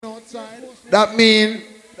that means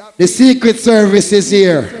the Secret Service is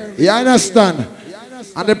here. You understand?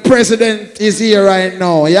 And the president is here right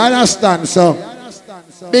now. You understand? So,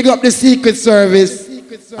 big up the Secret Service.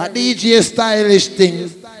 A DJ stylish thing.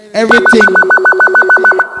 Everything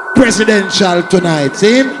presidential tonight.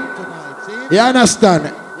 See? You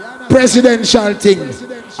understand? Presidential thing.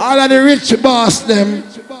 All of the rich boss them.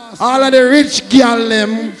 All of the rich girl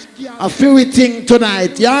them. A few thing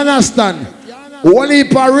tonight. You understand? Only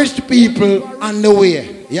for rich people on the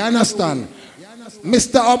way. You understand?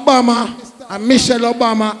 Mr. Obama and Michelle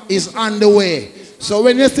Obama is on the way. So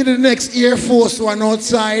when you see the next Air Force One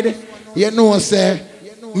outside, you know, say,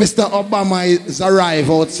 Mr. Obama is arrived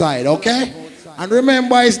outside, okay? And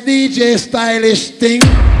remember, it's DJ stylish thing.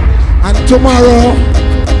 And tomorrow,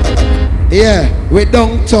 yeah, we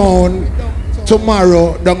downtown.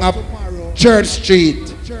 Tomorrow, down up Church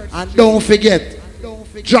Street. And don't forget,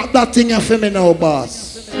 drop that thing for me now,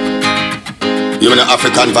 boss. You know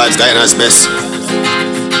African vibes, Guyana's best.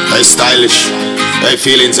 Hey, stylish. Hey,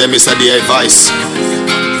 feelings, hey, Mr. D. Vice.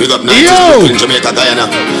 Big up 90s, Brooklyn, Jamaica, Guyana.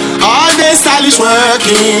 All day stylish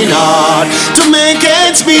working hard to make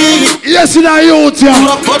it speed. Yes, in our youth, yeah.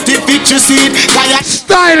 Put the picture seat.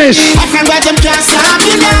 Stylish. I can write them can't stop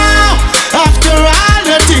you now. After all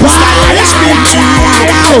the things stylish been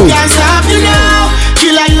through. Can't stop you now.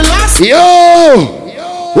 Feel like you lost. Yo.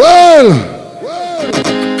 Well.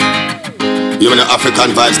 You know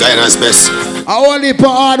African vibes, Guyana's best. I only put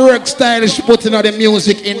hard work stylish putting on the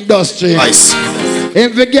music industry. Nice.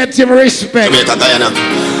 If we get him respect. Jamaica, Guyana.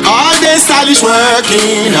 All day stylish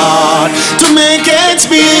working hard to make it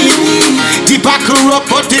speed. The back her up,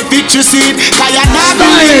 put the picture seat. Guyana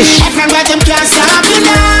stylish. African vibes, them can't stop you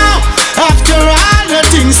now. After all the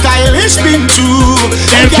things stylish been through,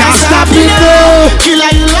 they can't stop you now. Feel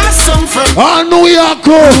like you lost some friends. All New York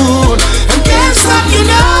crew. Can't stop you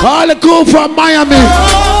now. All the crew from Miami,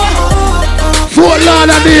 Fort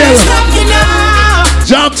Lauderdale,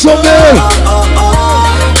 Jacksonville.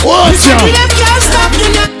 What's up?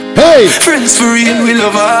 Hey. Friends for real, we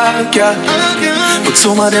love our cat, but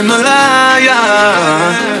some of them are liars.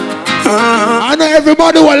 I know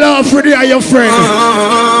everybody will love Freddie and your friend.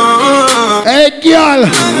 Hey, girl.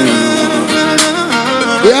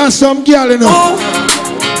 Yeah, some girl, you know.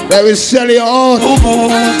 They will sell you out.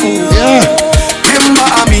 Yeah.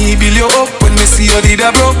 Remember me, build you up when me see you did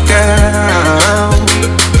a broke down.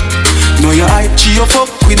 Know your hype, you fuck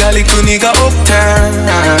with a little nigga uptown.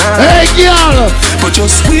 Hey, girl. But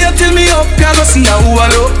just wait till me up, you go see how I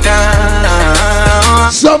look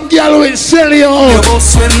down. Some girl will sell you out.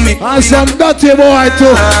 And some dirty boy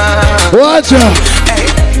too. Watch out. Hey.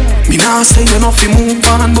 Me now say you know fi move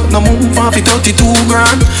on, but no move on fi 32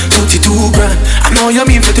 grand, 32 grand. I know you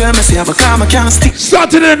mean for tell me say I become I can't stick.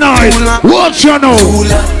 Saturday night, watch you know.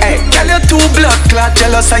 Hey, tell you two blood clot,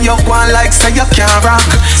 tell us say you want like say you can't rock,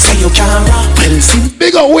 say you can't rock. Well, see,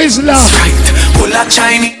 big up Whistler, right? Pull a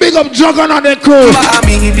Chinese, big up Juggernaut on the crew.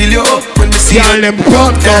 Me build you up when we see y'all them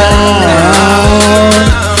put down.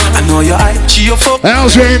 I know your hype, you fuck.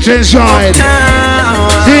 Else we ain't inside.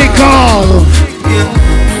 TECO.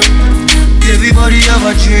 Everybody have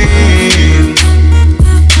a dream.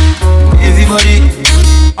 Everybody.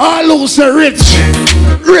 All who's rich.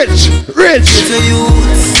 Rich.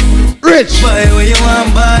 Buy what you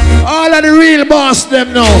want, buy. All of the real boss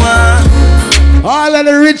them now. All of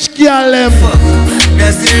the rich girl them.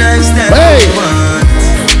 That's the lifestyle we want.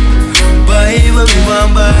 Buy what we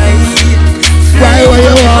want, buy. Buy what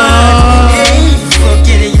you want. Hey, fuck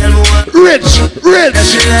it, you want. Rich.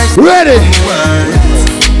 Ready.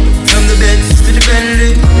 From the Benz to the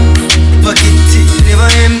Bentley, pocket never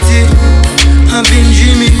empty. I've been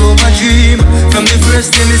dreaming about my dream from the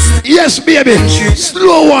first time it's. Yes, baby.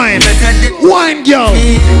 Slow wine. Wine, girl.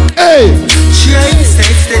 Hey. Try to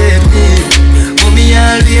step in, but me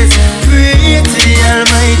always pray to the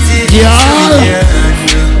Almighty. Girl.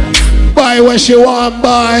 Buy what she want,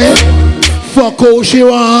 buy. Fuck who she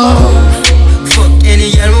want. Fuck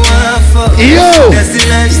any girl want fuck. Yo. That's the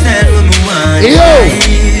lifestyle we want. Yo.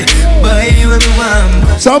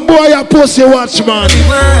 Some boy a pussy watch man.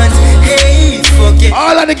 Hey,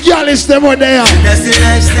 all of the girls them were there. That's the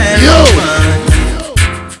lifestyle. Yo.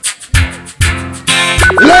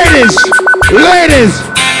 Ladies.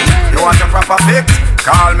 You want a proper fix?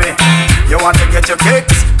 Call me. You want to get your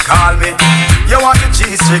kicks? Call me. You want the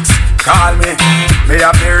cheese tricks? Call me. Me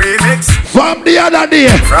have the remix. From the other day.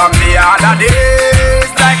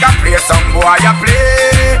 Like I play some boy you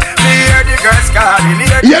play. Me hear the girls calling.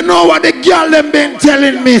 You know what the girl them been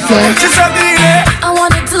telling me, sir? I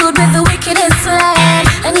want a dude with the wickedest slang.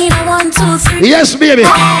 I need a 1, 2, 3. Yes, baby.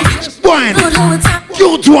 Wine.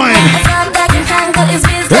 Cute wine.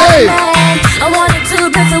 Hey. I wanted to,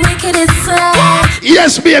 but the wicked is sad.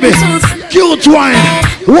 Yes, baby. Cute wine.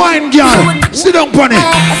 Wine, girl. Sit down, pony.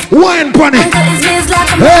 Wine, pony.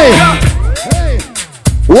 Hey.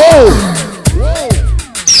 Whoa.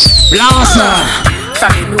 Blossom.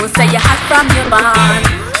 From you know, say you hot from your band.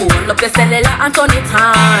 Hold up your cellular and turn it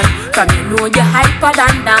on. From you know you hyper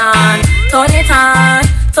than Dan. Turn it on,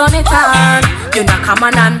 turn it on. You know come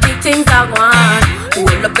on and big things I want.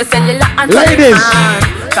 Hold up your cellular and turn it on.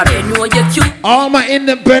 From you know you cute. All my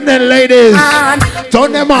independent ladies, turn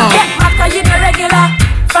them on. Get back cause you the regular.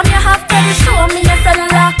 From your half to show me your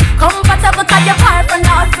cellular. Comfortable cause you're far from the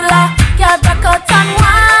hustler. Get back out and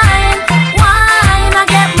wine, wine. I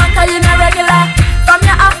get back cause you the regular. From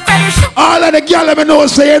your half to show. All of the girl let me know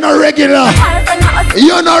say you're not regular.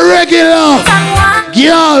 You're not regular.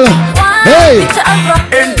 Girl, hey.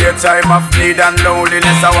 In their time of need and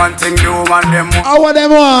loneliness, I want thing do man them. I want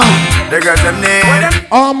them on. They got them need.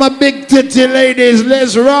 All my big titty ladies,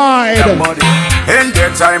 let's ride. In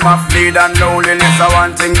their time of need and loneliness, I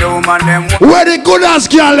want thing do man them. Where the good ass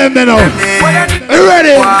girl let me know. Ready?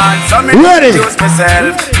 Ready?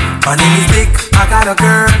 My name is Dick, I got a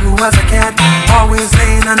girl who was a cat, always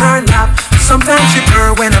laying on her lap. Sometimes she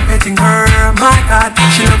purr when I'm petting her. My God,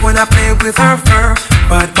 she love when I play with her fur.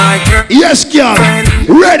 But my girl, yes, girl,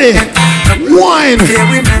 ready? Wine.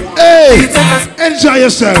 Hey, enjoy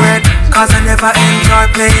yourself. Cause I never enjoy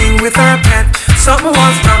playing with her pet. Something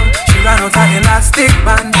was wrong, she ran out of elastic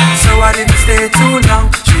band. So I didn't stay too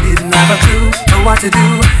long. She didn't have a clue of what to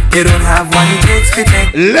do. They don't have what it takes to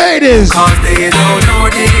take. Ladies, cause they don't know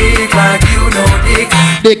Dick like you know Dick.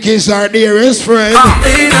 Dick is our dearest friend.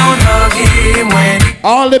 They don't hug him when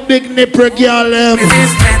all the big nipper girl them.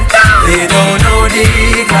 They don't know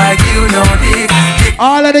Dick like you know Dick.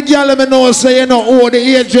 All of the girl them know say you know owe the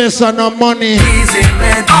hairdresser no money.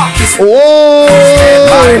 Whoa.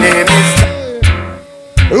 My name is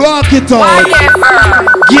rock it out,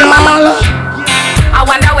 girl. I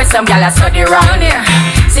wonder where some gyal are study round here.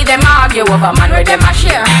 See them argue over man where them a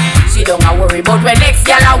share. See don't a worry about when next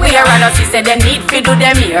gyal a wear. And us say they need to do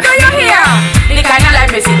them here. Do you hear? The kind of life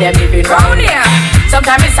me see them living round here.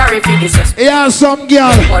 Sometimes it's sorry for this. Yeah, some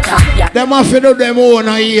gyal them a fi do them own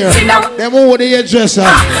a year. Them own the hairdresser.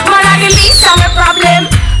 Man a the least of my problem.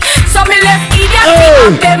 So me left idiot pick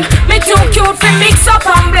up them. Me too cute for mix up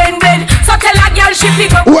and blend. So tell a girl she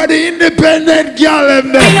pick up. Where the independent girl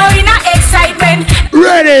them there? Me know in a excitement.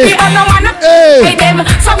 Ready? Me don't know wanna hide them.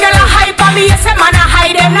 Some girl a hype on me, yes a man a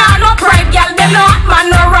hide them. Now no pride girl, them no man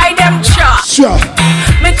no ride them. Sure.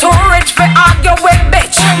 Me too rich for argue with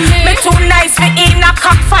bitch. Me too nice for in a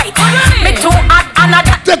cockfight. Me too hot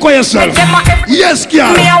another. Take for yourself. Yes,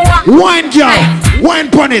 girl. Wine, girl. Wine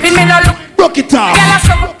pon it. Broke it off.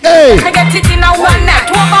 Hey. I get it in a one night.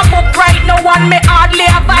 Overbook right, no one me hardly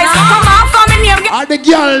advise. Come on for me name. All the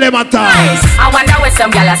girl them at all. I wonder where some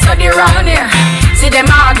girl are study round here. See them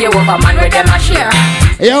argue over man where them a share.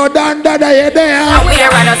 Yo, Dan Dada, you there? We are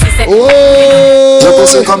on us, he oh. Your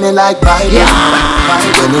pussy coming like Bible.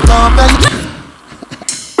 When you open.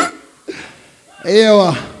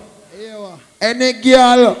 Yo, any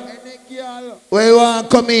girl we want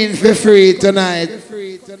come in for free tonight.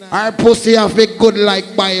 Our pussy have be good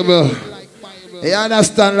like Bible. You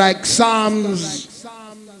understand? Like Psalms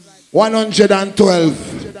 112.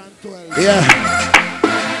 Yeah.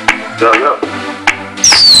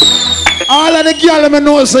 All of the girl me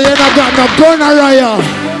know so you not got no gun around.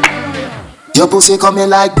 Your pussy coming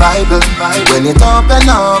like Bible. When it open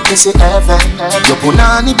up, you see heaven. Your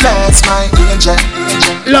punani bless my angel.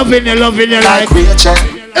 Loving you like Rachel.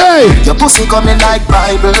 Hey. Your pussy coming like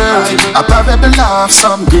Bible. A parable of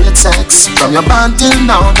some great sex. From your band till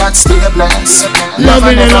now, that's still blessed.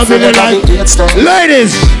 Loving you like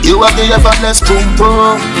ladies. You have the effortless boom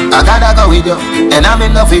boom. I gotta go with you, and I'm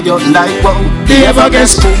in love with you like wow. The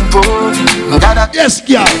effortless boom boom. Yes,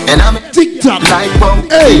 girl. And I'm in TikTok like wow.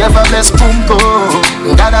 Hey. The effortless boom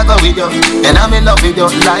boom. Gotta go with you, and I'm in love with you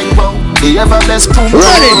like wow. The effortless boom boom.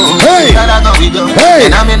 Ready? Hey. Gotta go with you, hey.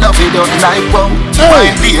 And I'm in love with you like wow.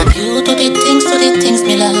 Hey. You to the things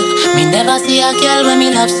me love. Me never see a girl when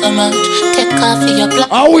me love so much. Take off your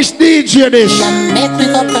black. I wish DJ this. Make me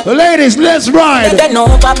go. Ladies, let's ride. Bend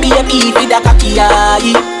over, baby, with a cocky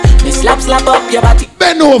eye. Me slap up your body.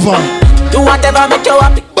 Bend over. Do whatever make you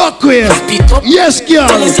happy. Back way. Yes, girl.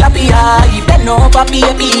 Slappy eye. Bend over,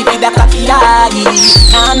 baby, with a cocky eye.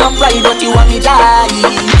 Nah, no pride, but you want me die.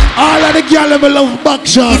 All of the girl ever love back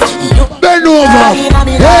shot. Bend over.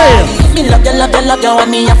 Hey. Me love you,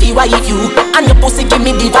 and me a feel wife you. And your pussy give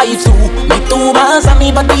me the vibe too. Me two bars and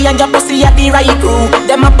me body and your pussy at the right crew.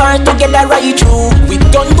 Them apart together right through. We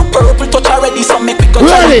done to purple touch already, so make we go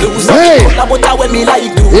try to lose. Hey. About how when me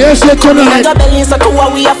like do. Yes, you tonight.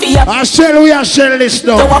 I shall this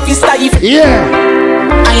now. Yeah.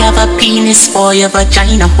 I have a penis for your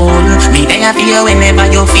vagina hole. Me there for you whenever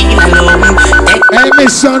you feel alone. Hey,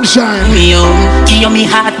 Miss Sunshine. Me give me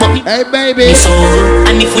heart, but hey, baby. Me soul.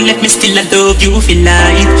 And if you let me still I love you feel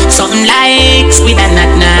like something like sweet and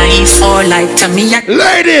not nice. Or like to me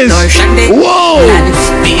ladies. Whoa.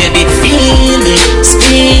 Baby, feel me,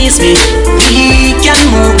 squeeze me. We can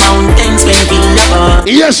move mountains, baby.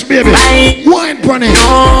 Yes, baby. Wine bunny.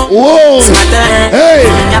 No. Whoa. Hey.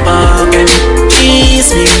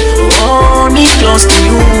 Kiss me, hold me close to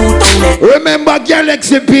you. Remember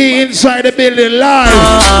Galaxy P inside the building live.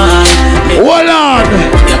 Hold on.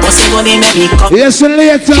 Yes,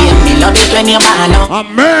 later.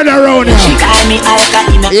 I'm murder around here. She call me Alka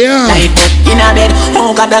yeah. In a bed,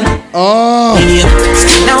 oh God. Oh.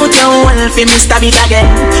 Skin out your wolf, Mr. Big again.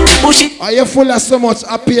 Push it. Are you full of so much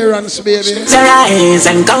appearance, baby? Your eyes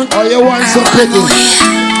and count. Or you want so pretty?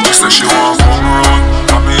 Say she want come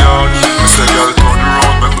round, and me out. Say girl turn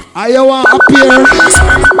around. Are you want appear?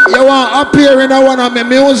 You want appear in one of my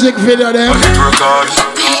music video them?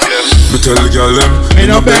 Me tell the girl them, me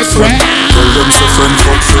no best friend. Tell them say friend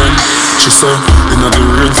fuck friend. She say, inna the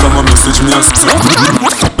rain, some message me a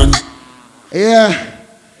yeah,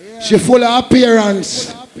 she full of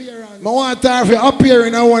appearance. I want her to appear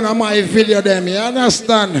in one of my video them. You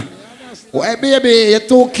understand? Well, baby, you're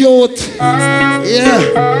too cute. Yeah.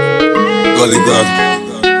 Golly God.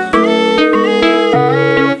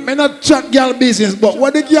 Me not chat girl business, but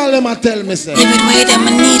what the girl them a tell me say? David, where them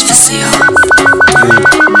I need for see you.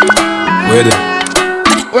 Where them?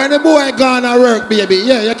 When the boy gonna work, baby,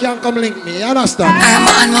 yeah, you can't come link me. You understand? I'm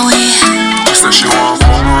on my way. Say she want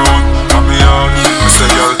come round, and me out. Say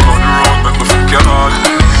girl turn around, make me fuck your heart.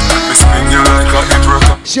 Me spin you like a hit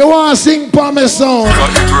record. She want sing for me song.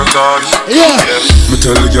 Yeah. Me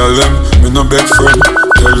tell the girl them, me no beg friend.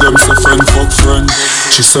 Tell them say friend fuck friend.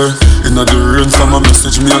 She say, inna the rain, some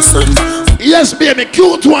message me a send. Yes, baby,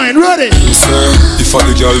 cute wine, ready? Me say, if I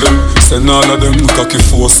the girl them, send all of them, cocky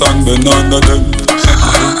force and bend under them.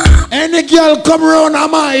 Any girl come round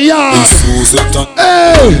on my yard.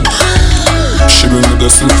 Hey! She bring me the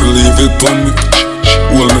sin to leave it on me.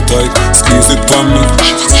 Hold me tight, squeeze it on me.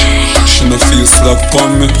 She no feel slack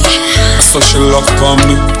on me, so she lock on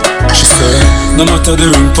me. She say, no matter the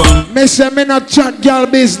ring pump. Me say me not chat girl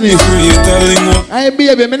business. Hey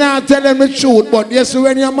baby, me not tell them the truth, but yes,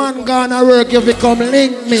 when your man gonna work, if you come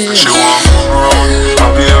link me. She want run,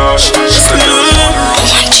 I'll be out. She say,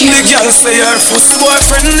 the girl say her pussy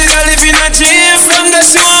boyfriend, the girl live in a gym. From there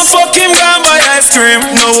she want fucking gone by ice cream.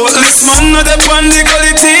 No, this man not the one, the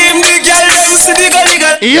gully team. The girl them see the gully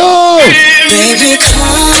girl. Yo! Baby,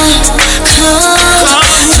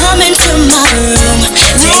 come into my room.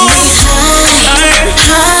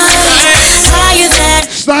 Higher than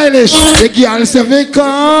stylish. The girl say we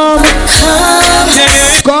come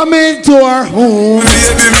into our home.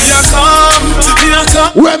 Baby, me a come.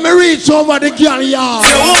 When me reach over the girl yard,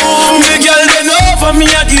 the girl then over me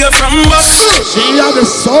a give from back. she had the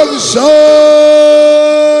sunshine.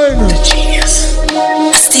 genius.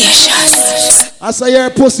 Stations. I say your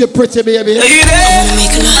pussy pretty, baby.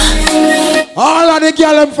 All of the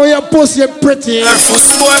girl for your pussy pretty. Her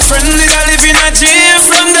pussy boyfriend, the girl live in a gym.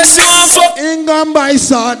 From there she want fuck. England buy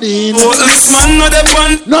sardine. Oh, this man not the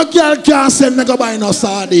one. No girl can't send me go buy no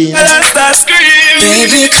sardine. I start screaming.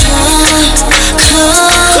 Baby,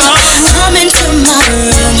 come into my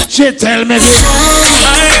room. She tell me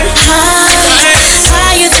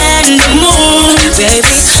higher than the moon,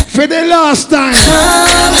 baby. for the last time.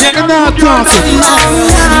 I'm not talking.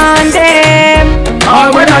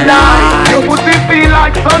 All when I lie, your pussy feel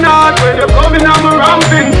like sun hot when you're coming on my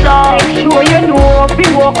ramping shot. Make sure you know if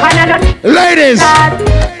you walk on that. Ladies,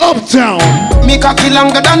 uptown. Me cocky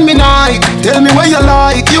longer than me night. Tell me what you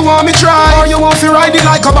like. You want me try or you want to ride it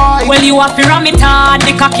like a bike? Well, you have to ram it hard,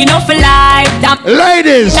 the cocky no for life.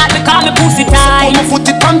 Ladies, That because me pussy tight. Put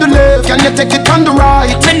it on the left, can you take it on the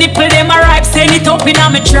right? When nipple them a ripe, send it up in a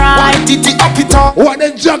me try. White titty up it up. what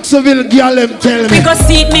the Jacksonville girl them tell me? We go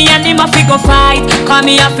seat me and him a fi go fight. Call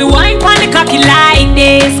me have to wine pon the cocky like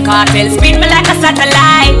this. cartel spin me like a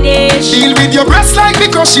satellite dish. Deal with your breast like me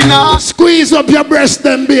crushing up. Squeeze up your breast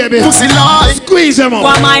them, baby. Pussy like. Squeeze them up.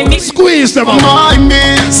 What my miss? Squeeze them up. My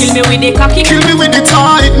miss. Kill me with the cocky. Kill me with the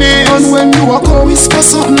tightness. And when you walk out, whisper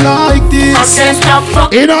something like this. I can't stop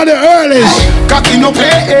fuck. In all the earlies. Cocky no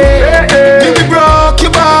play. Baby broke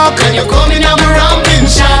your back. And you're coming out ramping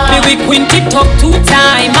shot. Me with Quinty talk 2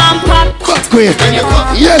 times. I'm pop. Cut quick.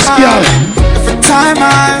 Yes, girl. Every time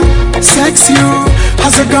I sex you,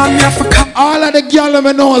 has a gun me for cut. All of the girl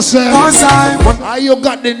me know, sir. Cause How you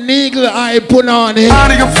got the niggle I put on it?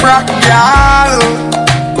 out of your frack, girl.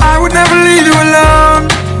 I would never leave you alone.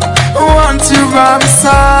 Want you by my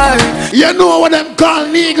side. You know what them call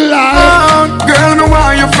niggle eye? Girl, no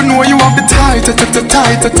why you for know you have the tightest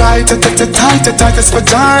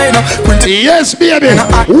vagina. Yes, baby.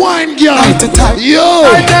 Wine girl. Yo.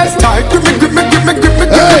 Tight, grip me.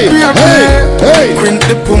 Hey. Print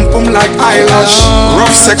the pum pum like eyelash.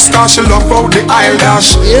 Rough sex, cause she love out the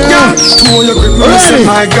eyelash. Yeah. Girl, you grip me, say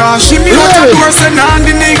my gosh. She me like a person on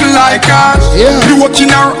the nigga like us. Yeah. You walking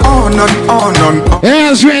her on.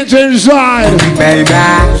 Hands range inside. Baby.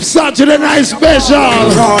 Saturday night special.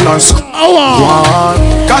 Rollers. Oh,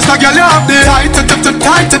 cause the girl have the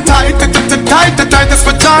tightest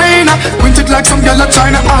vagina. Printed like some girl at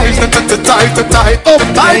China eyes. Tight.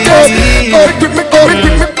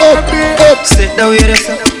 up. Sit down with us,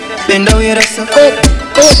 bend down with us.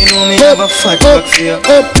 You know me have a fat fuck for you.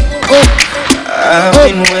 I've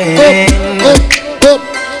been waiting.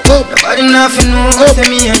 Nobody nothing know, say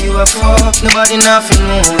me and you a fuck. Nobody nothing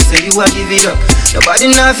know, say you a give it up. Nobody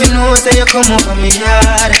nothing know, say you come over me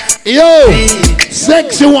yard. Yo,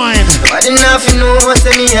 sexy wine. Nobody nothing know,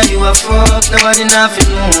 say me and you a fuck. Nobody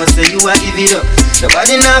nothing know, say you a give it up.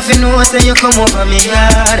 Nobody nothing know, say you come over me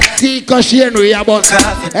yard. TECO Shenry about.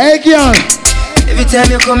 Hey girl. Every time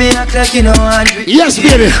you come here, act like you know hungry. Yes,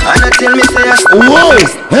 baby. And I tell me say whoa,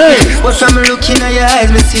 hey. But from looking at your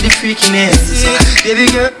eyes, me see the freakiness.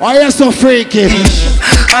 Baby girl, why you so freaky?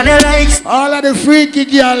 And I like all of the freaky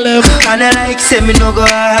girl them. And I like say me no go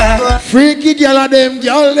hard. Freaky girl of them,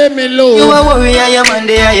 girl let me low. You a worry and your man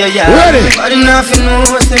they are your yard. Ready? Nobody nothing know,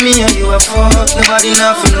 say me and you a fuck. Nobody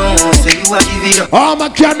nothing know, say you a give it up. All my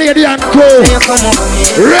Canadian crew.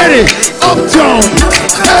 Ready? Uptown.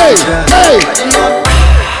 Hey.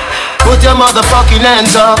 Put your motherfucking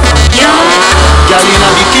hands up. Girl in a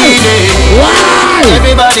bikini. Why?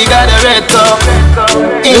 Everybody got a red cup.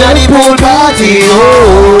 In a the pool party.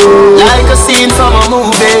 Like a scene from a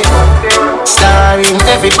movie. Starring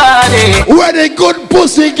everybody. Where the good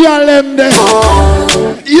pussy girl them there?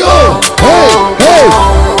 Yo. Hey.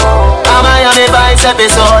 I'm Miami Vice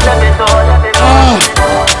episode.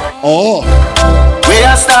 We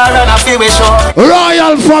a star and a feel we show.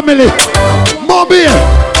 Royal family. Mobile.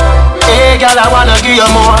 Hey girl, I wanna give you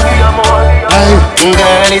more.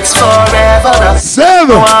 Girl, it's forever.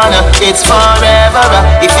 7. It's forever.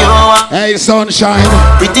 If you want. Hey, sunshine.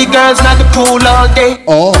 Pretty girls like the pool all day.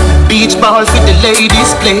 Beach ball for the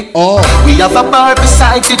ladies play. We have a bar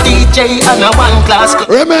beside the DJ and a one class.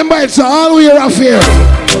 Remember, it's all wear affair.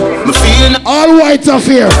 Me feeling all white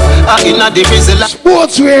affair. In a the drizzle.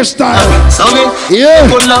 Sportswear style. So me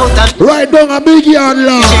pull out and right down a big yard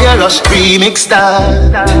long. Rush remix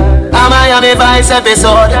style. A Miami Vice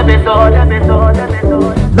episode.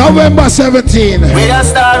 November 17. We a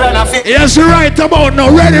star and a fit. Yes, right about now.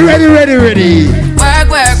 Ready. Work.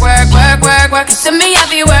 You see me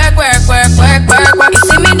heavy work. You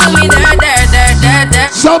see me do me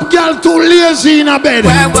dirt. Some girl too lazy in a bed.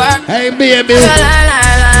 Work. Hey, baby. La.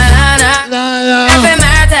 Every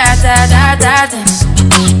man,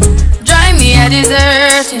 drive me a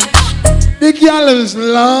dessert. The girls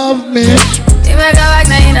love me. You make a like,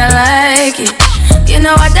 now you don't like it. You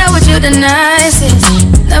know I dealt with you the nicest.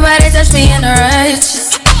 Nobody touched me in the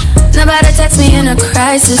righteous. Nobody text me in a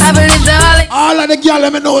crisis. I believe all of the girls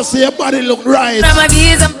let me know say your body look right.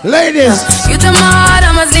 Ladies, you the mod,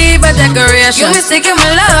 I must leave a decoration. You mistaken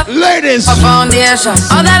my love. Ladies, a foundation.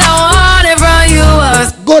 All that I wanted from you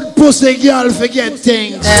was good pussy girl forget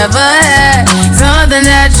things. Never had something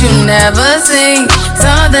that you never seen,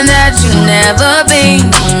 something that you never been.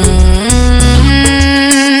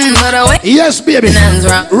 Yes, baby.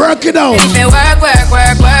 Work it out. If it work.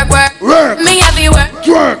 Me happy work.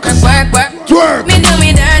 Twerk. Me do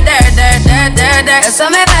me dirt. So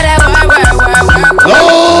me better work.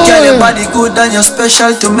 Girl, your body good and you're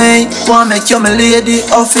special to me. Wanna make you my lady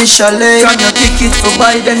officially. Can you take it for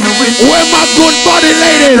buy then you will. Where my good body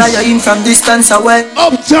ladies? Fly you in from distance away.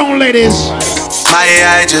 Uptown ladies. My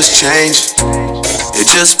AI just changed. It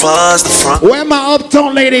just buzzed the front. Where my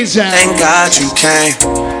uptown ladies at? Thank God you came.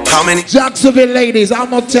 How many Jacksonville ladies, I'm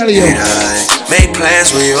gonna tell you. I make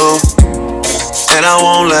plans with you, and I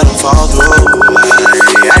won't let them fall through.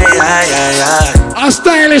 A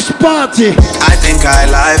stylish party. I think I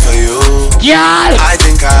lie for you. Yeah. I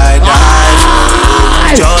think I die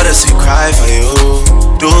for you. Jodeci cry for you.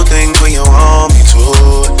 Do things when you want me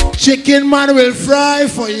to. Chicken man will fry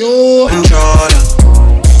for you. Controller.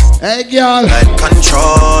 Hey girl. Like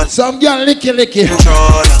control. Some girl licky.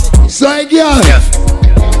 Controller. So hey girl. Yeah.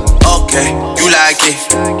 Okay, you like it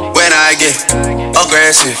when I get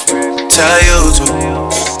aggressive. Tell you to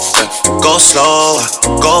go slower,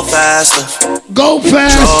 go faster. Go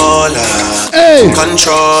fast. Controller. Hey.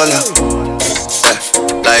 Controller.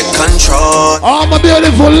 Like control. All my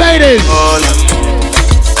beautiful ladies.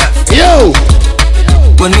 Yo.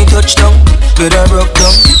 When we touch down, good I broke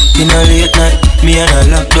down. In a late night, me and her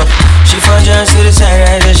locked up. She found John to the side,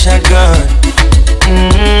 ride a shotgun.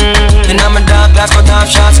 And I'm a dog glass, cut off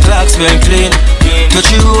shots, clocks well clean. Touch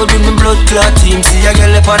you road with me blood clot team. See a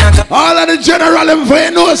girl up on a all of the general and for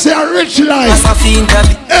you know say a rich life. That's a fiend to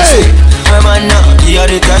be. Hey. My man now, give her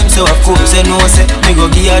the time, so of course I know say me go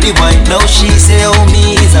give her the wine. Now she say oh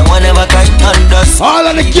me is a one of a kind and that's all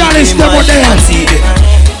of the girls them on there.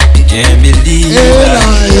 Can't believe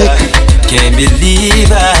I, can't believe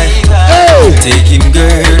I take him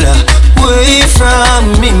girl away from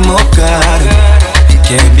me, my God.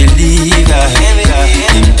 Can't believe I,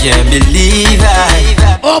 him can't believe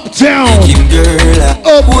I. Uptown. Take him girl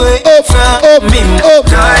away from me, my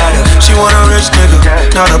God. She want a rich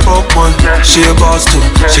nigga, not a broke one. She a boss too,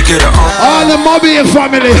 she get her own. All the Mobile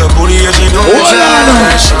family. The booty is she know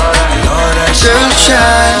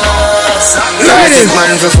Ladies,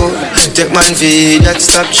 man for food, take man feed that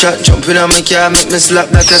stop shot. Jumping on my car, make me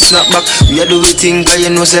slap like a snapback. We a do we think, cause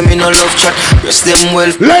you know say me no love chat. Rest them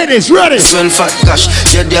well. Ladies, ready? Swell fat gosh,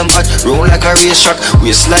 yeah them hot. Roll like a race track.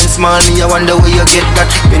 Waistline small, me I wonder where you get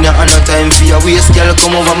that. Me not have no time for your waist, girl,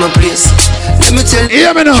 come over my place. Let me tell you,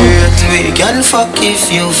 we can fuck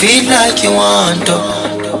if you feel like you want to.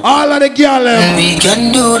 All of the girls, we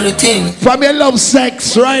can do the thing. From your love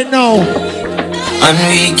sex right now. And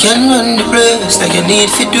we can run the place like you need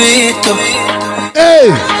to do it too.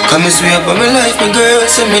 Hey! Come and sweep on my life, my girl,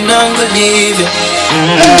 so me not gonna leave you.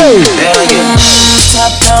 Hey!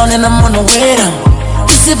 Top down and I'm on the way down.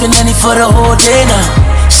 Sipping any for the whole day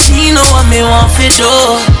now. She know what me want for do.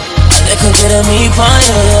 They can get me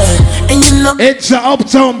fire. And you know it's an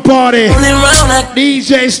uptown party. Like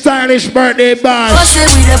DJ Stylish birthday bash. I said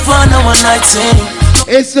we the fun on one night thing.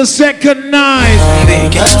 It's the second night. We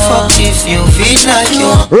can fuck if you feel like you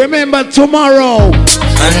want. Remember tomorrow,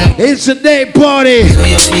 it's a day party.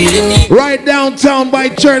 Right downtown by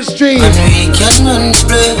Church Street. And we can run the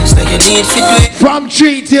place like you need to do it. From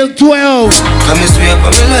 3 till 12. Come and sweep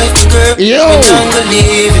up my life, girl. Yo. We don't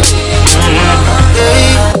believe it.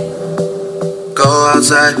 Go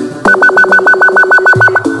outside.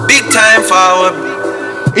 Big time forward.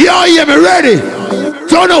 Yo, yeah, me ready.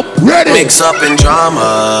 Turn up, ready. Mix up in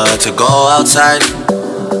drama to go outside.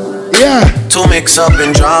 Yeah. To mix up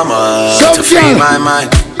in drama to free my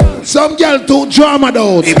mind. Some girl too drama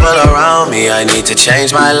though. People around me, I need to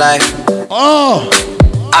change my life. Oh.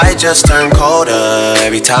 I just turn colder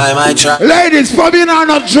every time I try. Ladies, for me now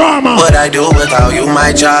not drama. What I do without you,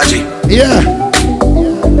 my chargy. Yeah.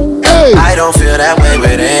 Hey. I don't feel that way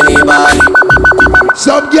with anybody.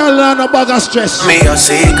 Some girl on a bag of stress. Me your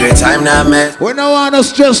secrets, I'm not mad. We don't want no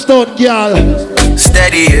stressed out girl.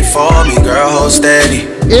 Steady it for me, girl, hold steady.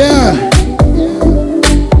 Yeah.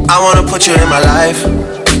 I wanna put you in my life.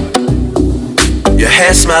 Your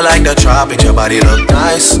hair smell like the tropics, your body look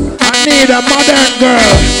nice. I need a modern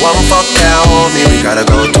girl. One fuck down, homie, we gotta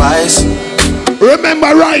go twice.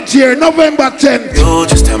 Remember right here, November 10th. You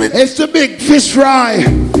just tell me. It's the big fish fry.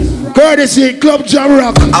 Courtesy Club Jam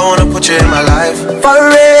Rock. I wanna put you in my life.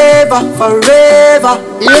 Forever, forever.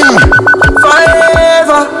 Yeah.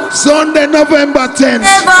 Forever. Sunday, November 10th.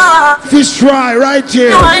 Forever. Fish fry right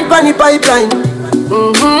here. Wine bunny pipeline.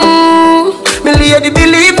 Me lady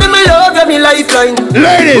believe me, me love you, me lifeline.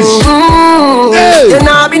 Ladies. Hey. You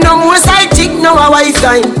nah be no more side chick, no a wife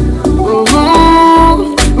time.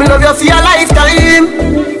 Me love you for your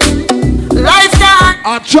lifetime. Lifetime.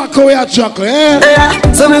 A chuckle, a chuckle, eh?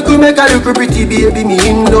 Yeah. So me could make a look pretty baby. Me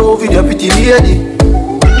in love with your pretty lady.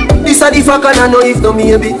 This a the fuck and I know if no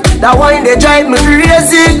maybe. That wine they drive me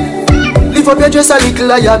crazy. Lift up your dress a little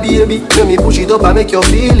like your baby. Let me push it up and make you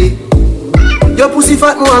feel it. Your pussy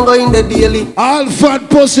fat no and go in the daily. All fat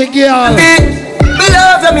pussy girl. Me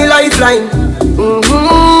love you, me lifeline.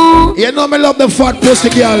 You know me love the fat pussy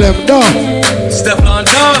girl them. No. Step on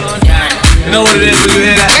down. You know what it is when you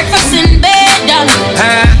hear that? Breakfast in bed,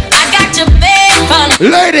 darling.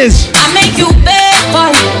 Ladies. I make you beg for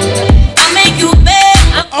you. I make you beg.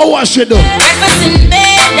 Oh, what she do? Breakfast in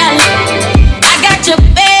bed, darling. I got your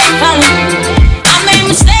bed, darling. I made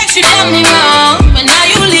mistakes, you done me wrong, but now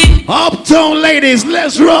you leave. Uptown ladies,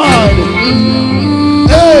 let's ride.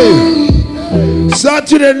 Hey,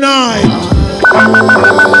 Saturday night.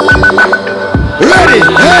 Ready?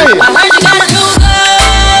 Hey. I heard you got a new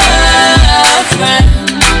girlfriend.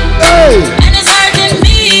 Hey. And it's hurting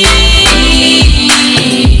me.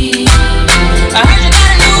 I heard you got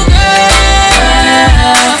a new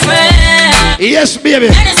girlfriend. Yes, baby.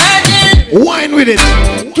 And it's hurting. Wine with it.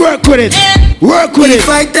 Twerk with it. Work with it. If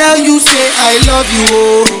I tell you, say I love you,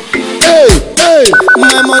 oh. Hey, hey.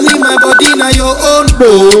 My money, my body, now your own,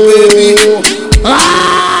 oh, baby. 30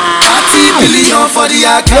 million for the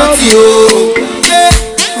account, yo. Yeah.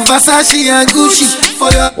 Versace and Gucci for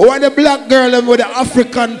your. Why the black girl them with the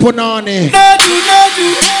African punani? No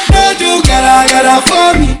do, gotta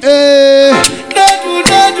for me. Hey.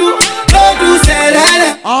 No do, say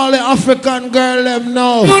that. All the African girl them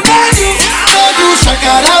know. No do,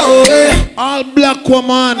 shakara, oh, eh. All black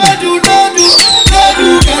woman. No do,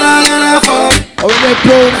 gotta for me. Oh, they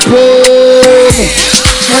pum.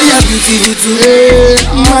 Girl, you're beautiful,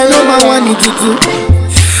 my number one in tutu.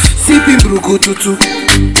 Sipping bruku tutu.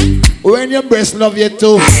 When your breast love you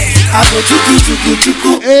too. I go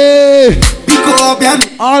chuku. Hey. Pick up, yeah.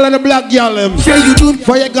 All of the black girl them. Sure you do.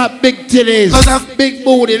 For you got big titties, big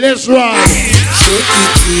booty. Let's ride. Shake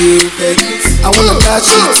it to you, take it. I wanna touch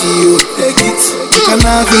it to you, take it. You can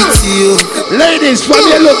have it to you. Ladies, from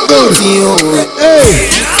you look good. Hey.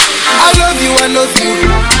 I love you.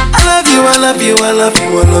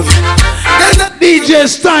 DJ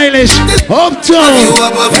Stylish, Uptown.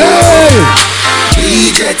 Hey.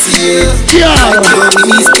 DJ to you. Yeah. Your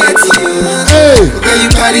knees get to you. Hey. Girl, you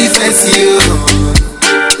carry face to you.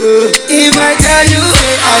 If I tell you,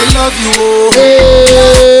 say I love you,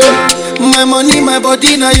 oh. My money, my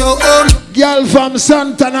body, now your own. Girl from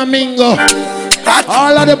Santa Domingo.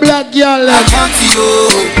 All of the black girl. I count you.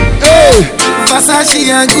 Hey. Versace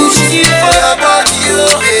and Gucci for your body,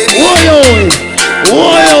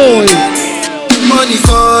 Whoa. Money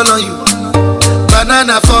fall on you,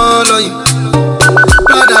 banana fall on you,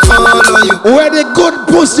 brother fall on you. Where the good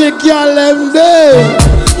pussy girl them there?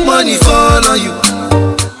 Money fall on you,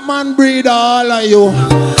 man breed all of you.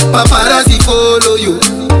 Paparazzi follow you.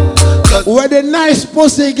 Where the nice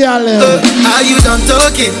pussy girl them? Are you done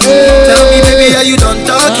talking? Tell me, baby, are you done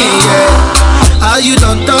talking? Yeah. Are you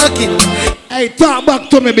done talking? Hey, talk back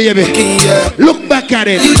to me, baby. Yeah. Look back at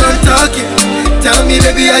it. Are you done talking? Tell me,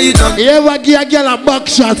 baby, are you done? You ever give a girl a back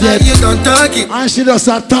shot yet? Are you done talking? And she does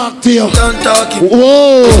a talk to you. Done talking.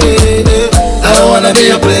 Whoa. I don't wanna be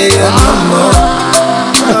a player no more.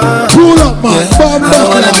 Pull up, man. I don't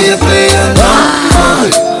wanna be a player no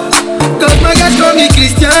more. Cause my guys call me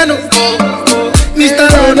Cristiano, Mr.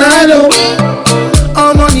 Ronaldo,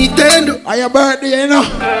 I'm on Nintendo. Are your birthday, you know?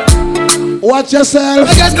 Watch yourself.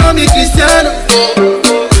 My guys call me Cristiano,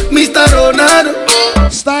 Mr. Ronaldo.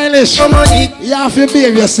 Stylish. You have to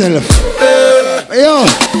behave yourself. Yo.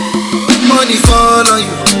 Money fall on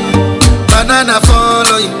you, banana fall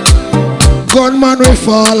on you. Gunman will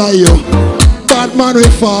fall on you. Bad man will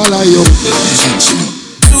fall on you.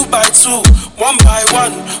 2 by 2, 1 by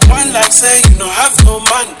 1. One like say you don't have no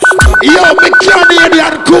man. Yo, me can't hear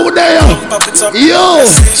that cool there. Yo.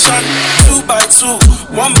 2 by 2,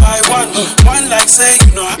 1 by 1. One like say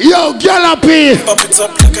you know. Yo, Gallopy.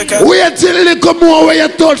 Wait till a little more where you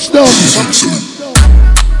touch them.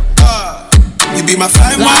 You be my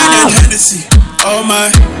fine wine and Hennessy. Oh my.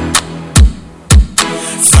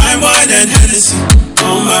 Fine wine and Hennessy.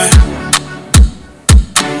 Oh my.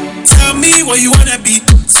 Tell me what you wanna be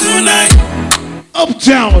tonight.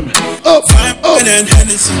 Uptown. Up. Fine wine and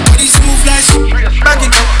Hennessy. Body smooth like back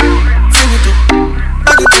it up. Bring it up.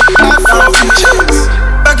 Back it up.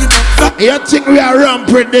 Back it up. You think we are ramp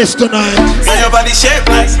with this tonight? See your body shape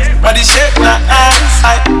nice. Body shape nice.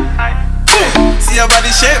 See your body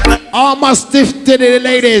shape nice. All my stiff titty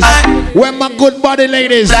ladies. Where my good body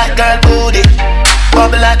ladies? Black girl booty.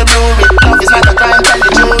 Bubble like the brewery. Love is not a crime, tell the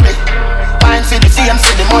jury. Wine for the fame,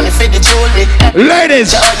 for the money, for the jewelry.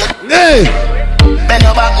 Ladies, hey. Bend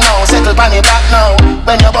your back now, settle on your back now.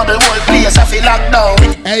 When your bubble whole place, I feel locked down.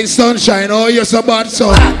 Hey sunshine, oh you're so bad so.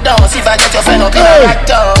 Locked down, see if I get your friend up in a locked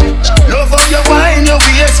down. Love how you wine, your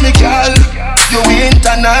waist, me girl. You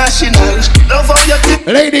international. Love how you tip.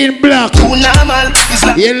 Lady in black. Too normal.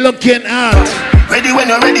 Like you're looking out. Ready when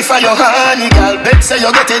you're ready for your honey, girl. Bet say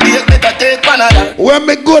you get a date, better take Panada. Where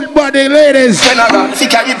me good body ladies? General, fi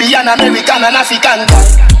Caribbean, American and African.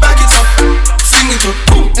 Back it up, sing it up.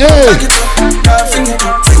 Hey. Back it up, girl, fling it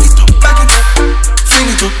up, fling it up, back it up, fling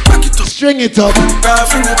it up, back it up, string it up, girl,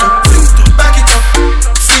 fling it up, fling it up, back it up,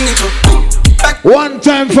 fling it up, back. One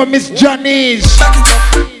time for Miss Johnny's. Back it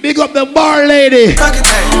up, big up the bar lady. back it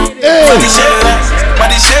up. Hey.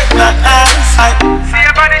 Body shape like ice. See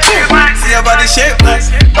your body shape like, see your body shape like,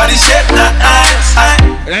 body shape like ice.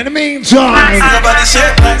 In the meantime, see your body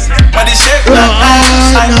shape like, body shape like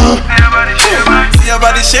ice. See your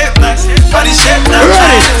body shape like, body shape like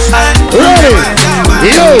ice. Ready?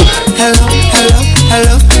 Yo. Hello, hello,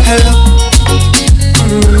 hello, hello.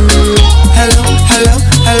 Hello, hello,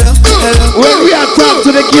 hello, hello. When we are talking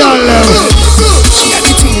to the girl, she got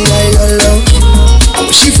the thing I don't love.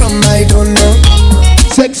 Where she from, I don't know.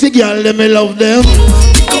 Sexy girl, let me love them.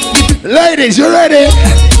 Ladies, you ready?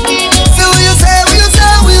 So what you say, what you say,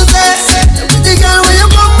 what you say? The girl, when you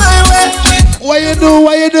come my way. What you do,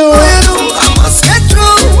 what you do? What you do? I must get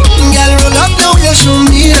through. Girl, roll up now, you show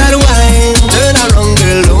me that wine. Turn around,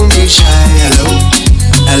 girl, don't be shy. Hello,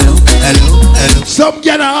 hello, hello, hello. Some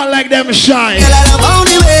girl are all like them shy. Girl, I love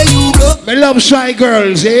the way you go. Me love shy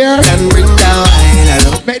girls, here. Can bring down wine,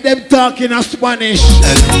 hello. Make them talk in a Spanish.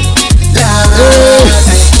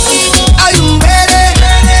 Are you ready?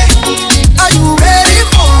 Are you ready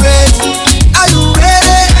for it? Are you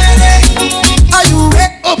ready? Are you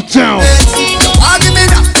ready? Uptown. Give me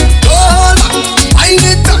that. Hold on. Wind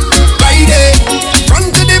it up. Right there.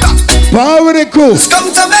 Front to the back. Power the cool.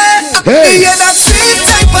 Come to me. Hey. Yeah, that sweet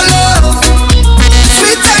type of love.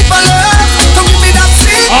 Sweet type of love. Come give me that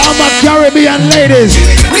sweet. All my Caribbean ladies.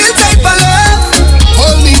 Real type of love.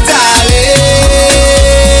 Hold me, darling.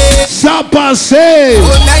 Sapa say.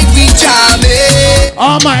 All night we jamming.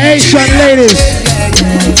 All my Asian ladies.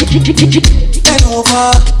 Bend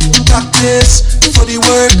over, practice for the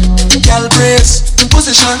work, gal brace the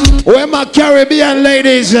position. Where my Caribbean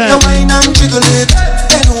ladies Now wine and jiggle it.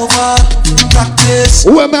 Bend over, practice.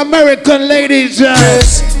 Where my American ladies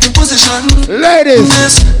brace the position. Ladies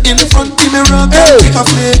in front of the mirror, hey. Take a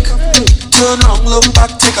flick. Turn around, look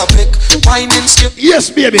back, take a pick. Wine and skip. Yes,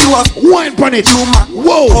 baby. Wine pon it.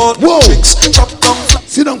 Whoa, whoa. Tricks, chop down flat.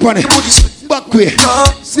 Sit down pon it. Back way.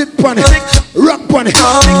 Sit pon it. Rock pon it.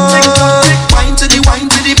 Wine to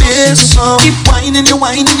the bass now. Keep whining your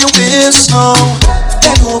waist now.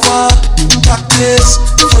 Bend over, practice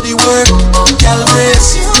for the work. Gal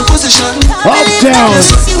brace the position. Uptown.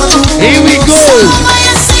 Here we go.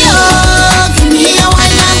 Give me a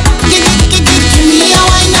wine up. Give me a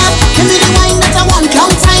wine up. Give me the wine that I want.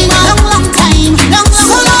 Long time.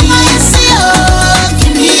 So long I see you.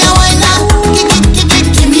 Give me a wine up.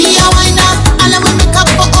 Give me a wine up. And I will make up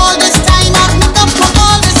for all this time. Make up for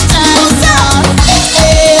all this time.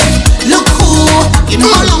 Hey, look who. You know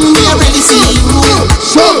how long we already see you.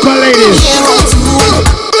 Soca ladies.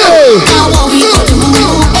 Hey. Now what we gonna do?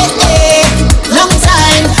 Hey, long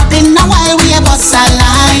time. Been a while we have us a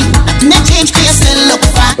line. Nothing has changed, you still look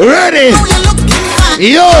fine. Ready? Now you looking fine.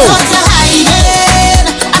 Yo. What you hiding?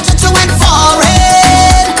 I thought you went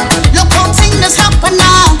foreign. Look how things happen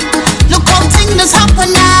now. Look how things happen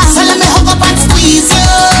now. So let me hug up and squeeze you.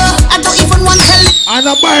 I don't even want to leave. And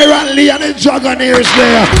a Byron Lee and the Dragonaires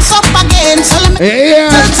there. Up again. So let me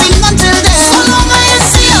sing until then. So long I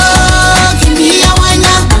see you. Give me a wine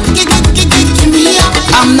up. Give me a wine.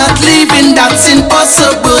 I'm not leaving, that's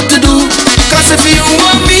impossible to do. Cause if you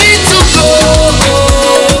want me to go,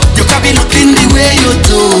 you can be looking the way you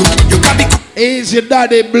do. You can be Easy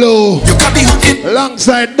Daddy Blue. You can be hooking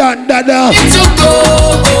alongside Dan Dada. to go.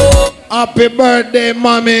 Happy birthday,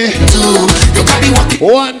 mommy. You can be walking.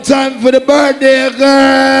 One time for the birthday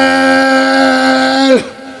girl.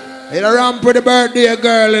 In a ramp for the birthday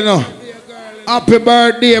girl, you know. Happy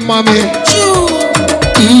birthday, mommy.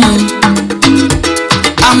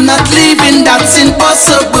 I'm not leaving, that's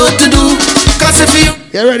impossible to do. Cause if you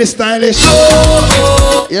ready, stylish?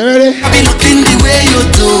 go, you ready? You can be looking the way you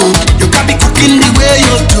do. You can be cooking the way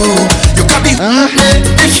you do. You can be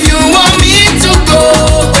if you want me to go,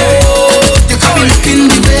 you can be looking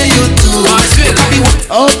the way you do. You can be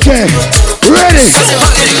okay, ready?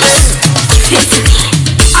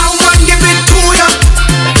 I want to give it to ya.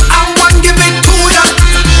 I want to give it to ya.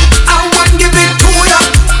 I want to give it to ya.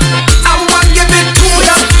 I want to give it to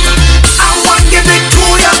ya. I want to give it to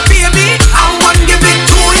ya, baby. I want to give it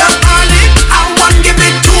to ya, darling. I want to give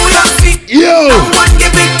it to ya, yo. I want to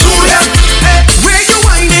give it to ya. Where you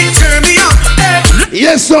wind it, turn me on.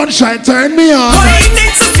 Yes, sunshine, turn me on. Wind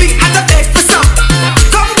it so sweet as a bed for some.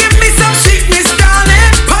 Come give me some sweetness,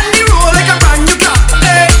 darling. Pon the roll like a brand new car.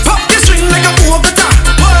 Pop the string like a Bogota.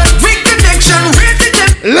 Reconnection,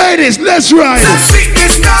 ladies, let's ride. Some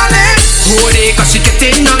sweetness, darling. Oh, they cause she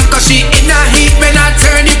getting on, cause she in a heat when I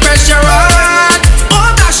turn it.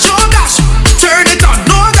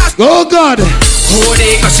 Oh God. Oh,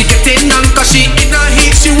 they cause she getting down, cause she in a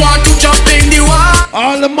heat, she want to jump in the water.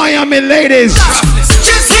 All the Miami ladies.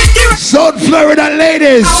 Just hit you. South Florida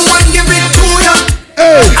ladies. I want to give it to ya.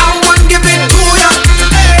 Hey. I want to give it to ya.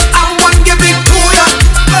 I want to give it to ya.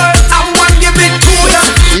 I want to give it to ya.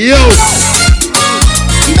 Yo.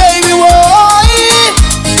 Baby boy,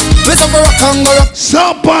 we suffer a Congo.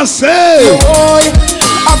 So passe. Boy,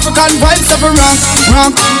 African vibes ever rock.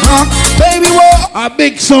 Baby boy, a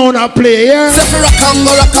big sound I play here. Suffer a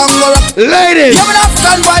Congo. Ladies. Yeah,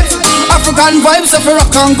 African vibes suffer a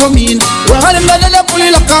Congo mean. Well, I'm gonna pull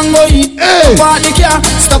it a Congo in. Hey. Party car,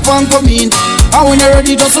 stop and come in. And when you're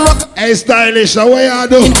ready, just rock. Hey, stylish, how you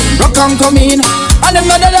do? Rock and come in. And I'm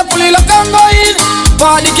gonna pull it a Congo in.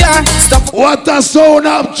 Party car, stop. What a sound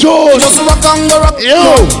of tune. Just rock and go rock.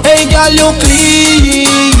 Yo. Hey, girl, you clean.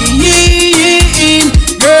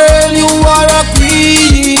 Girl, you are a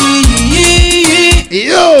queen.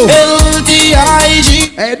 Yo.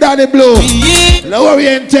 LTIG. Hey, Daddy Blue. Lower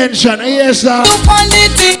your intention. Yes, sir.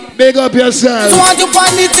 Big up yourself. Want to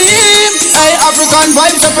find the team. Hey, African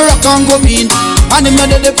vibes of rock and come in. And the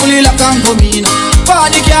mother they pull it like and come in.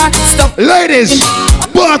 Party can't stop. Ladies,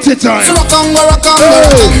 party time. So rock and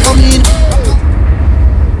come in.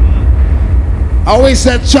 I always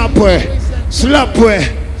said chop way, slap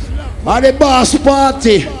way. And the boss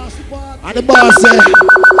party. And the boss say,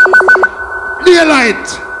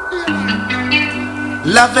 daylight.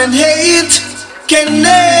 Love and hate can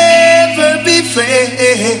never be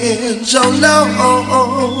friends. Oh no.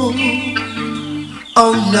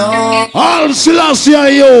 Oh no. All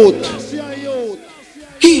Selassie youth.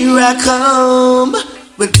 Here I come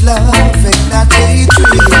with love and not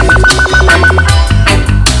hatred.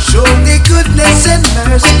 Surely goodness and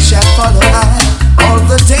mercy shall follow I all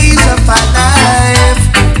the days of my life.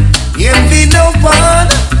 Envy no one,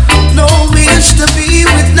 no wish to be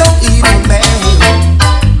with no evil man.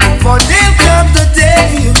 For there'll come the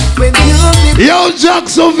day when you'll be Yo,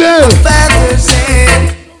 Jacksonville. Father's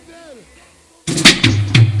hand.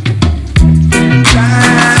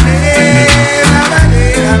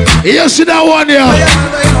 You see that one here?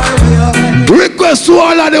 Request to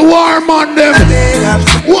all of the war man them.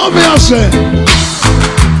 What me I say?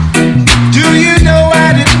 Do you know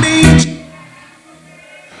what it means?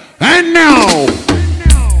 And now.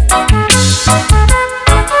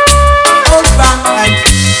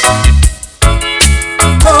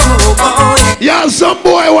 Yeah, some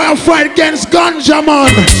boy will fight against ganja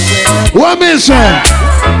man. What me say?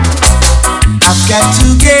 I've got to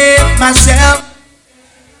get myself.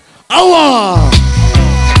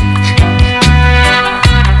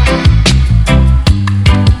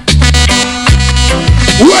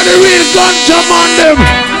 Where the real ganja man them?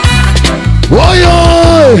 Why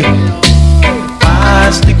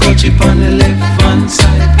Pass the coach on the left hand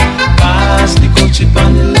side. Pass the coach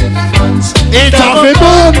on the left hand side. It's a big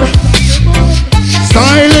boom.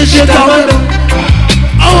 Stylish it up.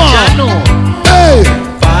 Hey.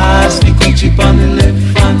 Pass the coach on the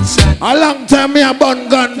left hand side. A long time me a bun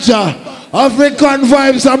ganja. African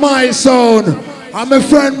vibes are my sound. And my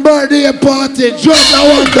friend birthday party. Drop the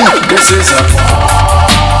one there. This is a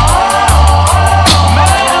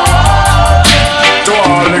to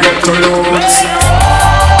all the ghetto youths.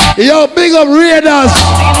 Yo, big up Raiders.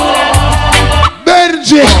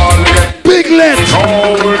 Benji. Piglet.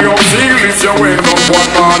 How will you feel if you wake up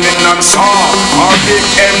one morning and saw a big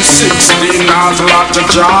M16 has a lot to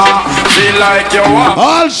draw? Feel like you are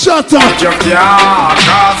all shut up. You can't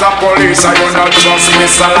cause the police and you not trust me,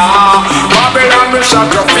 Salah. Babylon will shut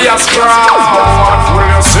your face strong. What will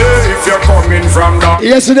you say if you're coming from down?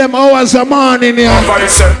 Yes, them hours a morning here.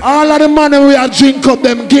 All of the money we are drink up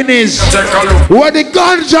them guineas. Take a look. Where the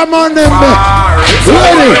ganja man them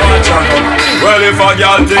ready? Well, if a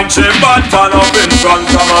girl think she bad, turn up in front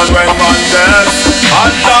of man when man dead.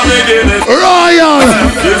 And the beginning Royal.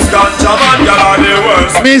 This ganja man, girl are the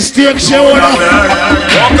worst. Mistake she woulda.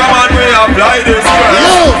 Walk a man, we apply this first.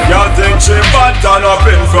 Girl think she bad, turn up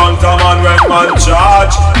in front of man when man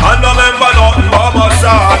charge. And remember nothing but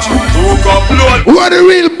massage. Took up load. Where the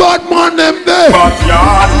real bad man them there?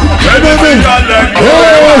 Backyard. When the big girl leg go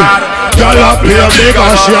hard. Girl a play big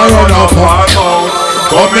and she a run up.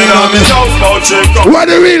 Come in on me house, now check up. What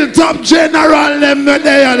the real top general them there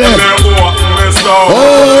there?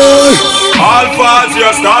 Oh, all fast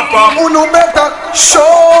you start from. Uno better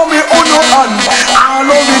show me uno hand. All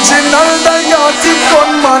original than your tip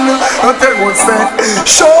gunman. Not tell what's that.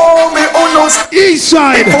 Show me uno. East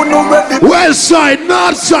side, west side,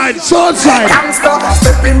 north side, south side. Gangsta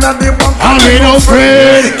step in the bank. I ain't no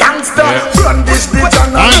afraid. Gangsta brandish the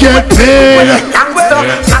gun and get paid. Gangsta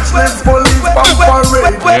catch them police pump parade.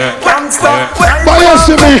 gangster. But you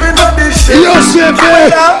see me. You see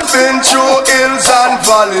me. I've been through hills and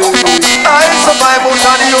valleys. I survive out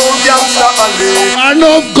of the old gangster alley.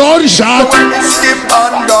 Enough gunshot. When they skip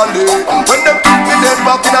and dolly. When they pick me dead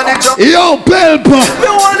back in the jump. Yo, Pelpa. Me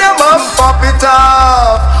want them and pop it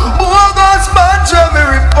off. Bogus man, me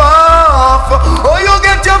rip off. Oh, you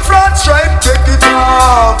get your front stripe, take it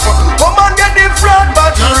off. Come and get the front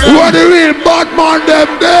battery. What the real Batman them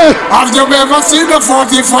there? Have you ever seen the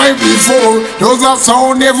 45 before? Those are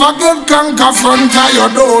sound never get conquer front of your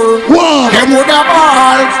door. What? Them would have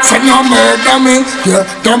all, say no murder me. Yeah,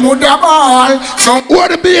 them would have all. So what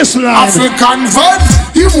the baseline? African vibes.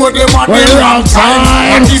 He would them at the wrong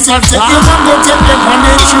time. And he said take him and go take them on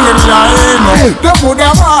the train line. Them would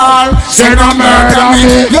have all, say no murder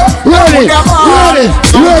me. Yeah, them would have all.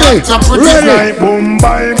 Ready. Boom,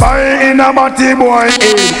 bye, bye, in a batty boy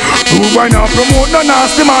head. Who wanna promote the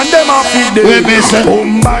nasty man, them a feed them.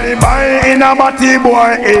 Boom, bye, bye, in a batty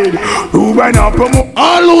boy head. Who wanna promote?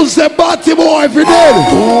 I'll lose the batty boy if you did.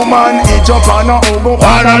 Woman, each up on a ogo,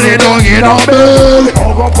 finally don't get a bill.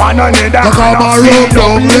 Ogo, finally, that come a rope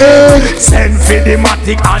down leg. Send for the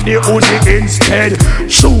matic and the Uzi instead.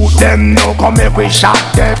 Shoot them, no come if we shot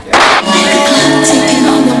them. Taking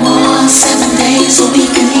on the wall 7 days a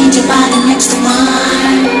week and need your body next to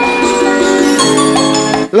mine.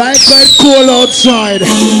 Like that cool outside.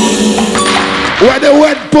 Where the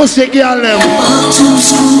wet pussy girl them. Walk to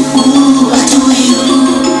school, I do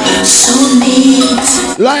you so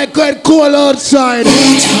neat. Like that cool outside.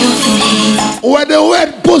 Where the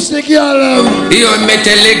wet pussy girl them. You me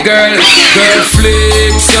tell a girl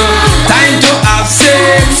flips time to have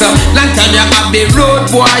sex. Long time you have the road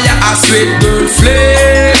boy, you a sweet girl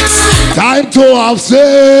flips. Time to have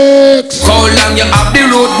sex. How long you have the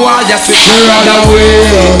road boy, you sweet girl away.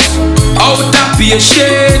 Out of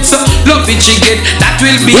patience, love it she get, that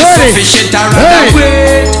will be sufficient. I rather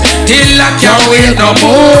wait till I can't wait no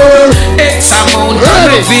more. X amount of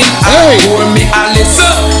loving I pour me a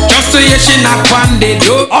listen. Just to hear she knock on the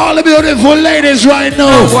door. All the beautiful ladies right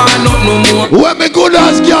now. No more. When me good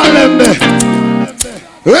ass girl them there.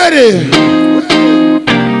 Ready?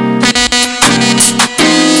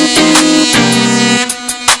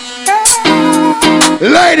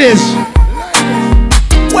 Ladies.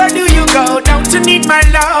 Where do you go? Don't you need my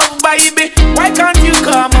love, baby? Why can't you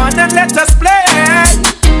come on and let us play?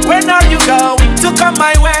 When are you going to come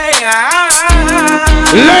my way?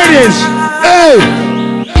 Ladies, hey,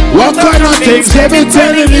 what kind of things they be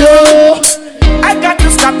telling you? I got to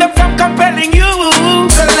stop them from compelling you.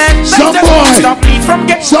 So let some boy stop me from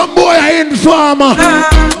getting. Some boy I informer.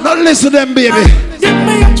 Not listen to them, baby. Give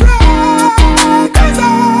me a try, 'cause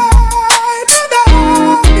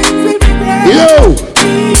yo.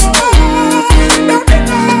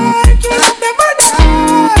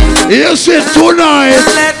 You see tonight.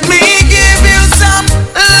 Let me give you some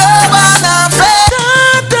love and affection.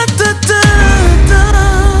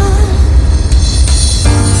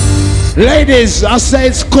 Ladies, I say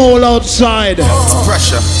it's cold outside.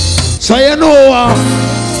 Pressure. So you know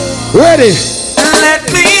ready? Let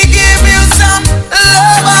me give you some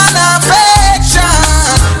love and affection.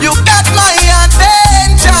 You got my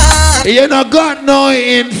attention. You not got no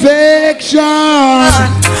infection.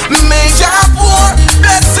 Major pour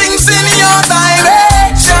blessings in your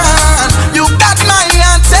direction. You got my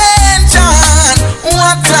attention.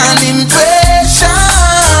 What an impression.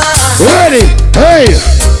 Ready? Hey.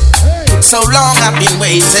 So long I've been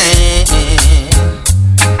waiting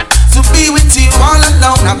to be with you all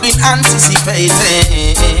alone. I've been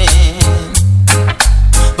anticipating.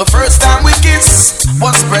 The first time we kissed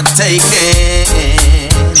was breathtaking.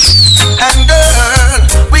 And girl,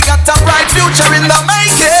 we got a bright future in the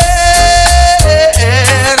making.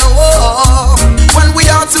 Oh, when we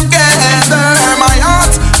are together, my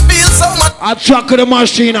heart feels so much. I chuckle the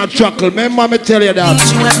machine, I chuckle. Remember me tell you that.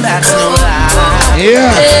 That's no lie.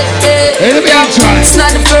 Yeah. In the meantime, it's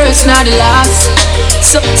not the first, not the last.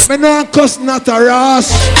 So me no cuss, not a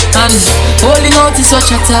ras. And holding out is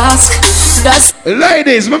such a task. That's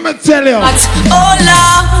ladies, let me tell you. Oh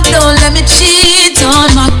Lord, don't let me cheat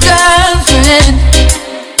on my girlfriend.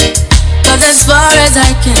 'Cause as far as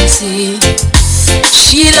I can see,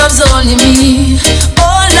 she loves only me.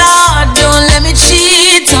 Oh Lord, don't let me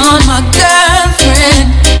cheat on my girlfriend.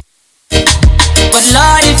 But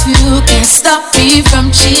Lord, if you can stop me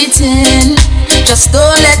from cheating, just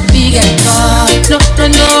don't let me get caught. No, no,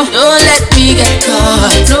 no, don't let me get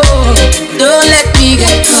caught. No, don't let me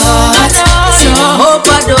get caught. So hope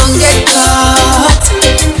I don't get caught.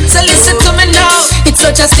 So listen to me now. It's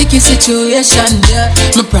such a sticky situation, yeah.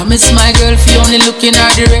 Me promise my girl fi only look in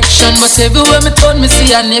her direction, but everywhere me turn me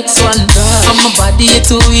see her next one. And my body is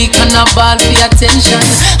too weak and I ball for attention.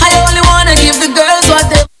 I only wanna give the girls what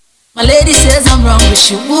they. My lady says I'm wrong, but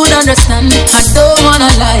she would understand. I don't wanna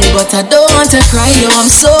lie, but I don't want to cry. Yo, I'm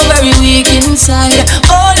so very weak inside.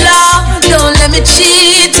 Oh Lord, don't let me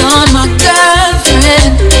cheat on my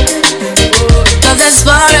girlfriend. Cause as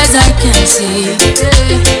far as I can see,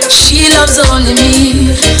 she loves only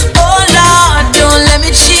me. Oh Lord, don't let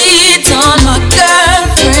me cheat on my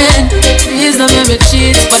girlfriend. Please don't let me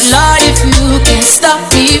cheat. But Lord, if you can stop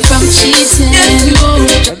me from cheating,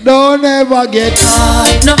 don't ever get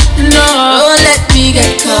caught. No, don't let me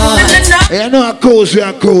get caught. You know a cruise, we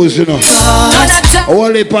are cruise, you know. A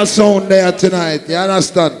whole heap of sound there tonight, you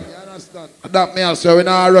understand? That me also, we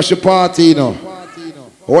not rush a party, you know.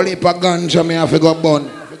 Whole heap of ganja me have to go burn.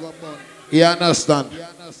 You understand?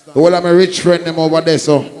 All of my rich friend them over there,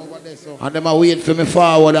 so. And them a wait for me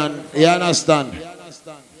forward, and you understand?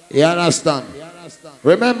 You understand?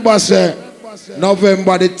 Remember, sir,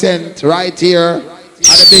 November the 10th, right here,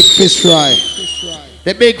 at the big fish fry.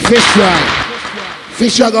 The big fish fry.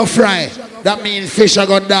 Fish are gonna fry. That means fish are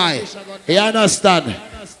gonna die. You understand?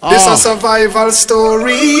 This a survival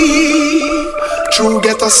story. True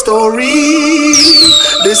get a story.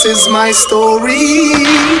 This is my story.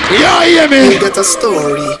 Yeah, hear me? You get a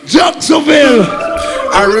story. Jacksonville.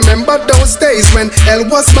 I remember those days when hell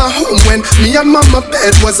was my home, when me and mama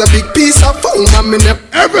bed was a big piece of foam.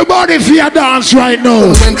 Everybody fear dance right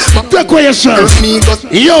now. Take away yourself.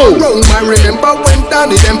 Yo. I remember when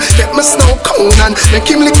Danny them get my snow cone and make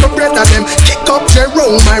him lick the bread and them kick up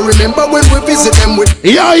Jerome. I remember when we visit them with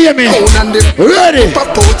hear me? And they ready.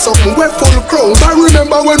 Pop out something we're full grown. I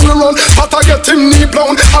remember when we run, but I get him knee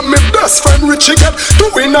blown. And my best friend Richie get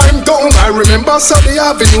doing I'm down. I remember Sunday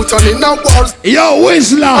Avenue turning out walls. Yo,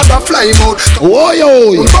 Whistler. And I fly out. Oh,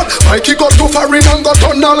 yo. But Mikey got too far in and got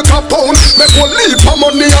on Al Capone. Make one leap for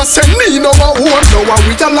money and send me no one. Now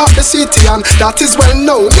we all love the city and that is well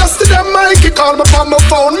known. Yesterday Mikey called me from my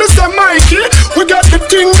phone. Mr. Mikey, we got the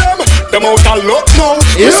thing them out a lot now.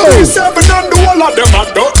 Mr. 7 and the whole of them I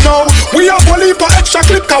don't know. We have one leap for extra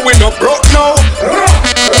clip cause we no broke now.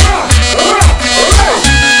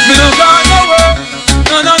 Me no got nowhere.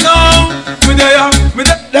 No. Me there.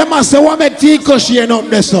 Them must say what make TECO shine up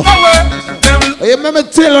there so. You remember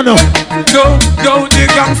telling them? Yo, the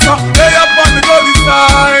gangster, lay up on the gully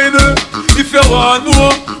side. If you want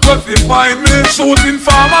more, go fi find me. Shooting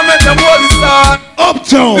farmer, make them all decide.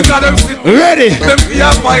 Uptown, because them sit ready. Them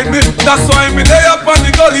fi find me. That's why me lay up on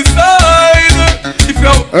the gully side. If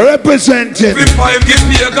you representing, give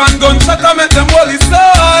me a gun shot and make them all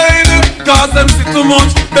decide. Cause them sit too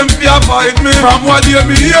much, them fi fight me. From what you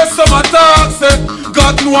me hear some attacks,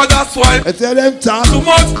 God know that's why. I tell them talk too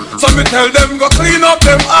much, so me tell them go clean up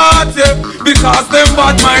them heart, yeah. Because them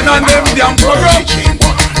bad mind and them damn corrupt.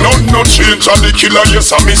 No change on the killer,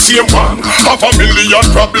 yes, I'm the same one. Have a million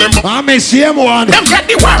problem. I'm the same one. Them get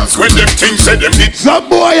the ones when them things say them did. Some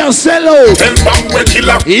boy and sell out. Them bang we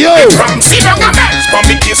killer. Yo. From sit down and dance. For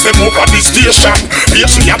me kiss them over the station.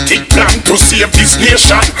 Patriotic plan to save this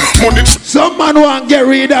nation. Money. Some man want get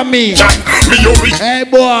rid of me. Me rich. Hey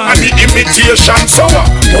boy. And the imitation. So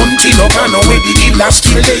until no man away the killer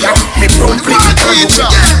still there. Me brown plate.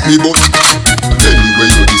 Me book. Anyway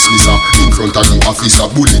you dismiss her in front of the officer.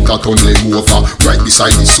 Bullet a turn them over. Right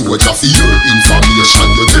beside the soldier for your information.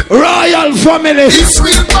 Royal family. It's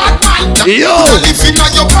real bad mind. Yo. If in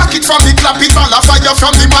your pocket from the clap it all a fire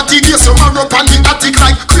from the matic. Yes you man up on the attic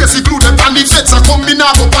like crazy glue. Them pan the feds a come in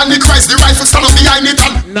up on the Christ. The rifle stand up behind it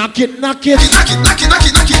and knock it. Hey.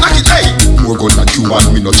 More gun than Cuban.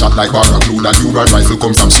 Me no chat like Barra glue. And you rifle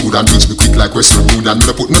come from Sudan. Teach me quick like Western Union. Me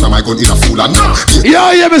put none of my gun in a fool and no. Yo,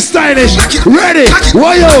 me stylish. Ready?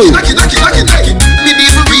 Why yo? Me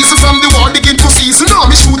diesel reason from the war begin to season. Now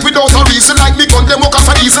me shoot without a reason like me gun them up as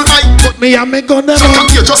a diesel right. But me and me gun them up.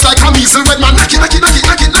 Just like a measle red man. Knock it.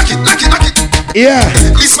 Yeah.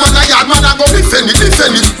 This man a yard man a go defend it. Hey.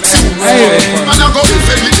 Man a go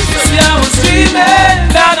defend it. See I was dreaming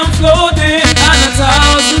that I'm floating on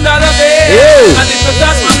 $1,000 bed. And if you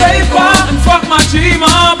touch my paper and fuck my dream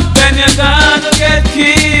up, then you're gonna get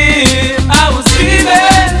killed. I was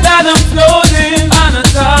dreaming that I'm floating on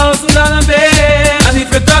 $1,000 bed. And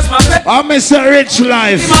if you touch my paper, I miss a rich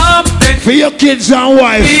life for your kids and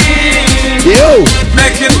wife. Yo.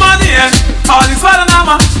 Making money and all is well and I'm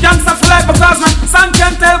a youngster for life because my son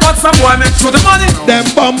can't tell but some boy make sure the money. Them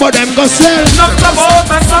bumbo, them go sell. Not the boat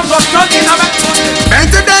and some go stuck in a man.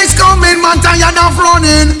 Better days coming, man, tired of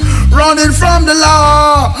running. running from the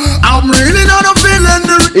law. I'm really not a feeling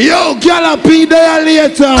the Yo, gala be there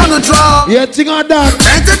later. on the draw. You think of that?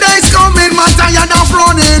 And today's coming, man, tired of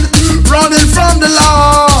running from the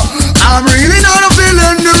law. I'm really not a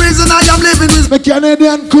villain. The reason I am living is the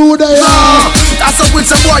Canadian crew there. That's up with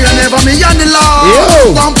some boy, I never me and the law.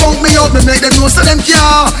 Yo. Don't punk me out, me make them know so them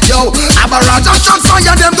care. Yo, I'm a Raja shot fire,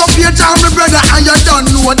 them go pay down my brother, and you don't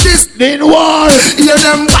know this. Then what? Hear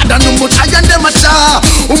them bad and how much higher them a jar.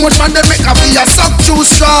 How much man they make a be a suck too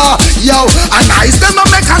straw. Yo, and nice them a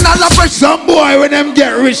make another fresh. Some boy when them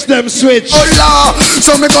get rich, them switch. Oh Lord,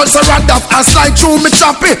 so me go so rad off and slide through me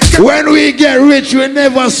choppy. When we get rich, we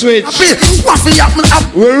never switch. Waffy up me up.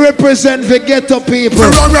 We represent the ghetto people.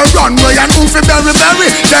 Run, boy, and move it very.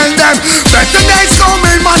 Tell them, better days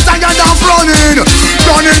coming, man, tired of running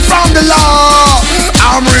from the law.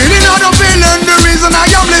 I'm really not a villain. The reason I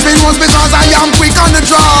am living was because I am quick on the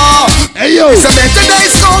draw. Hey yo, so better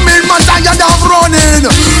days coming, man, tired of running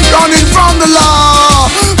from the law.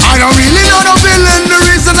 I am really not a villain. The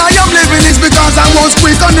reason I am living is because I was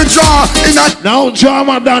quick on the draw. Now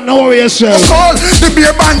drama, don't know yourself. Call the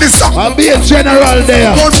beer band is up. I'll be a general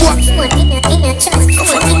there.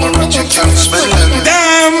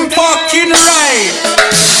 Damn fucking right.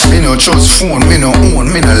 Me no trust phone, me no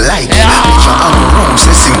own, me no like. Picture on the room,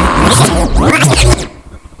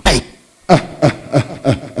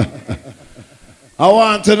 I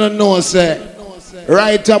want to know, say,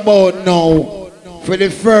 right about now, for the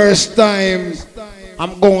first time,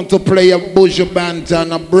 I'm going to play a Buju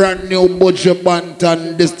Banton, a brand new Buju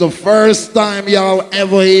Banton. This is the first time y'all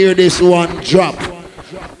ever hear this one drop.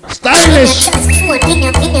 Stylish.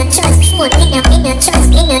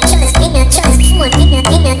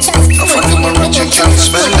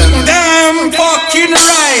 Damn fucking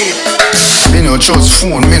right. Me no trust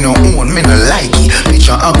phone, me no own, me no like it.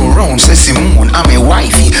 Picture I go round, say Simone, I'm a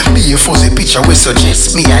wifey. Be a fuzzy picture we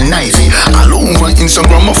suggest me a knifey. All over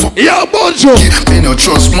Instagram of Yo, Bonjo. Me no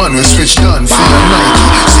trust man, we switch down for a Nike.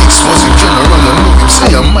 6 months in general, I know him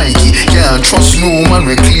say a Mikey. Can't trust no man,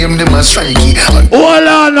 we claim them as strikey.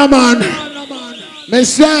 Hold on, man. Me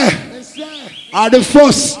say, are the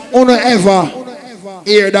first owner ever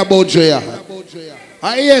hear the Bonjo here?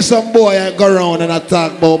 I hear some boy I go around and I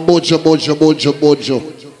talk about Bonjo.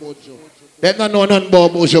 They don't know nothing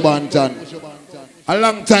about Buju Banton. A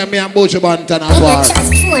long time me and Buju Banton are war.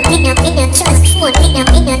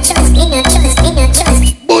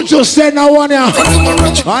 Buju said I want ya.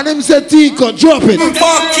 And him said TECO, drop it.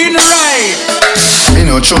 Fucking right. Me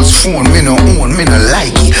no trust phone, me no own, me no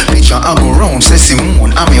like it. Picture I go round, say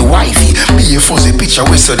Simone, I'm a wifey. Be a fuzzy picture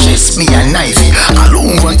we suggest me a knifey. All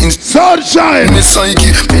over Sunshine. Me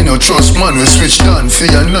psyche. Me no trust man, we switch down for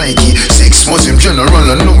your Nike. 6 months in general,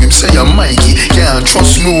 I know him say a Mikey. Can't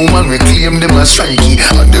trust no man, we claim them as strikey.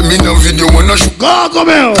 And them in a video when I shoot. Go, come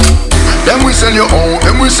here. Them we sell your own,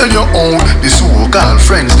 them we sell your own. The so-called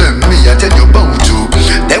friends, them me I tell you about you.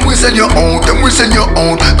 Them we sell your own, them we sell your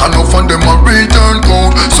own. And no fun them a return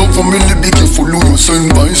code. So for me be careful who you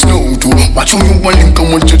send by snow to. Watch who you want and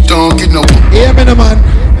come what you talking about. Yeah, me no man.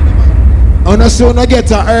 On a soon I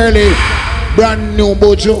get a early brand new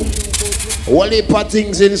Buju. All heap of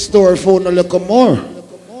things in store for no look more.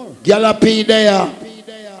 Gala P there,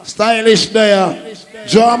 Stylish there,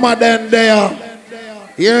 Drama then there.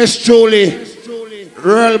 Here's truly,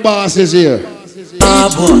 real boss is here. Ah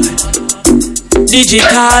boy,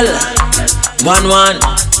 digital,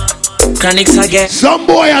 1-1, chronics again. Some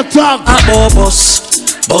boy attack.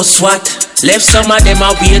 Boss what? Left some of them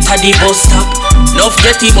a wait at the bus stop. Nuff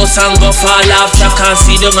get the bus and go fall off. You can't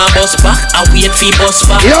see them a bus back. I wait for bus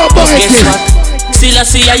back. Yo, boy, still I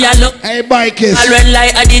see ya look. Hey, bikers. I red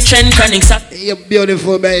light at the trend chronics. You're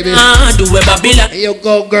beautiful, baby. Do a Babylon. You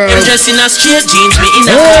go, girl. I'm just in a straight jeans, me in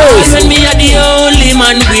a house. When me a the only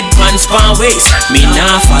man with pants pan waist, me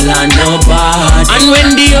nah follow nobody. And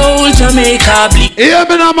when the old Jamaica bleed, yeah,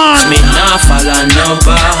 me no man. Me nah follow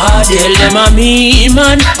nobody. Tell them a me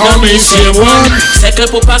man, no me say one.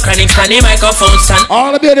 Second pupa chronics and the microphone stand.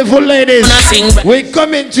 All the beautiful ladies, we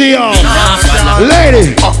coming to you.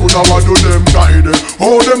 Lady. I could have do them guide.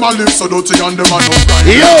 Oh, them a live so dirty and them a no pride.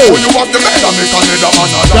 Yo. When you want them head and make another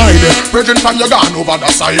man a die. Pregnant from your gun over the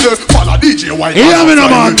side. Follow DJ White. Yeah, me no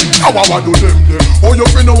man. How I do them there? Oh, you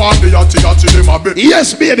feel no one day at them a bit.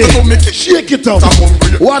 Yes, baby. Shake it up.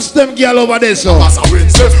 Watch them girl over there, so.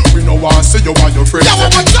 We no want to see you and your friends. Yeah, we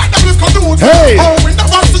want that them is confused. Hey. Oh, we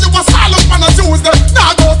never see you a silent man a Tuesday.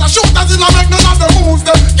 Now go to shoot as in a make none of the moves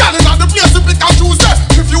there. Girl in the place to pick and choose there.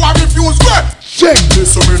 If you are refused, great. Check.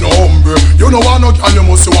 Listen me no hombre. You know I not and you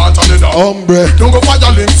must want another hombre. Don't go for your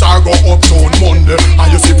links or go uptown Monday. And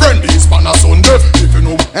you see friendlies on a Sunday. If you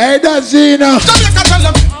know. Hey, Hey, that's Gina.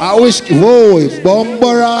 I wish, whoa,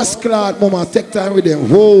 Bumper ass clot, mama, take time with them.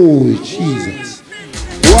 Whoa, Jesus.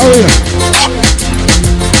 Warrior.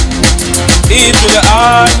 Into the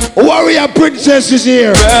heart. Warrior princess is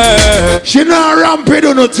here. She not ramping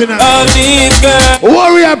or nothing. All these girls.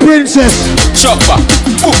 Warrior princess. Chopper.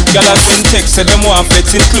 Y'all have seen text, so them want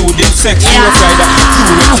flex, including sex. She was rider.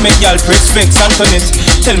 Fluid, make y'all press vex. Antoinette,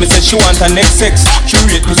 tell me that she want her next sex. She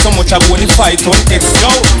rate me so much, I go in fight on X.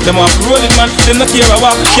 Yo, them want rolling man, them not care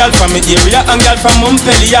about. Y'all from my area and y'all from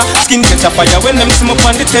Montpellier. Skin catch a fire when them see me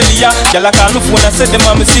on the telly. Y'all call my phone and said them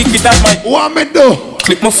want me secret at my. What me do?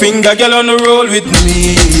 Click my finger, girl on the roll with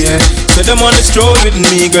me, yeah. So them on the stroll with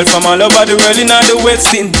me, girl from all over the world in all the West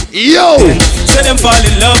End. Yo! So them fall in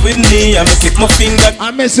love with me, I click my finger. I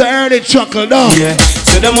miss a early chuckle down. Yeah.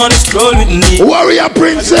 So them on the stroll with me. Warrior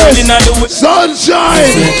princess.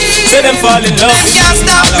 Sunshine. Yeah. So them fall in love with me. Can't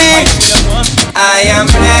stop me. I am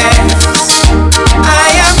blessed. I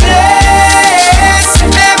am blessed.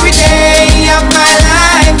 Every day of my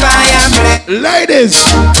life I am blessed. Ladies.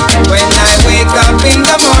 When I wake up in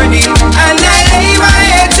the morning and I lay my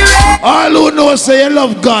head to rest. All who know say you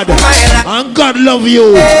love God and God love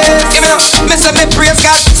you. Give me up, me say me praise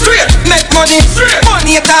God straight. Make money,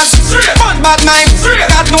 money attached, fun bad mind.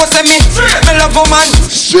 God knows me, me love woman.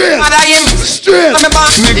 Straight, and I am straight.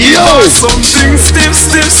 Yo, something stiff.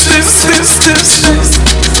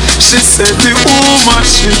 She said the woman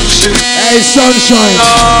shit. Hey sunshine,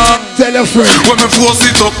 tell a friend. When me force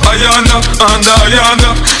it up, Ayana, and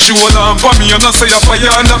Ayana. She hold on for me and I say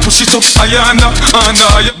Ayana. Push it up, Ayana, and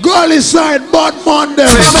Ayana. Girl inside, bad man them.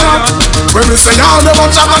 When me say y'all never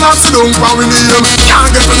chat and I sit down for me name.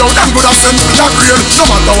 Can't get me out, them good have sent me a grade. No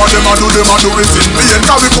matter what them a do it in me. And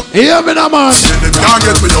we put hear me now man. Them can't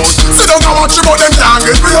get me out. Sit down and watch me but them can't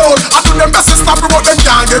get me out. I do them best to stop me but them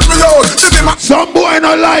can't get me out. Some boy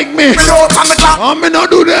not like me. I'm not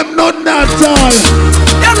do them nothing at all.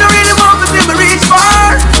 Them don't really want to see me reach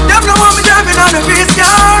far. Them don't want me driving on a race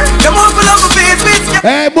car. Them want to love a face with scar.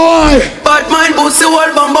 Hey boy. But mine pussy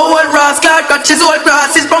old bumbo old rascal. Catches old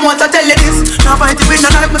grasses from what I tell you this. Now fight with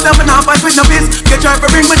no life myself and now fight with no piss. Get try to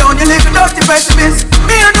bring me down, you live without the pessimist.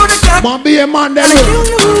 Me I know the cat. Man be a man that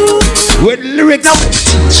with lyrics.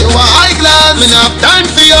 She want high class, me not have time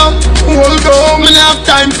for you. Hold on, me not have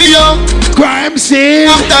time for you. Crime scene.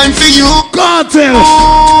 Have time for you. Cartel.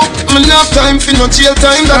 Oh, me not have time for no jail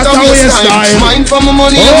time. That's a waste time. Mine for my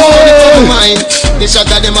money, and money for my mind. They shot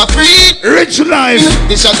that them a free. Rich life.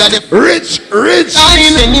 They shot that them rich.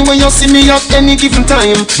 Time. Anyway you see me at any given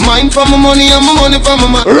time. Mine for my money and my money for my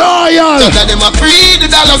mind. Royal. Shot that them a free the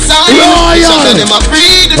dollar sign. Royal. Shot that them a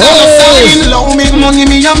free the dollar sign. Allow me money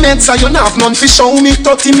me a meds, so you not have none for show me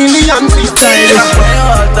 30 million for style.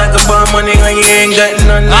 All time to burn money when you ain't got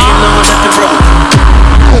none. Now you know that the broke.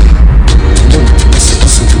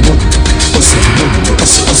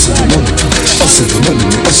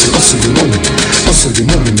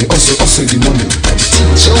 Hustle the money.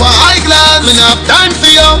 Show a high class, me not have time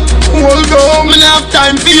for you. Hold on, me not have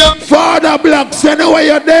time for you. Father Black, send away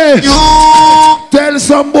your day. You tell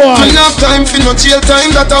some boy. Me not have time for no jail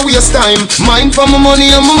time, that a waste time. Mine for my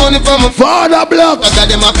money and my money for my Father Black. Shot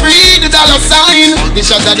them a free the dollar sign. They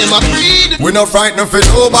shot that them a free. We not frightened for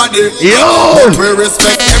nobody. Yo. But we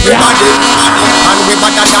respect everybody. And we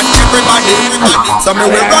better than everybody. So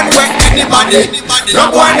me we run with anybody.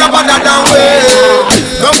 No boy no better than we.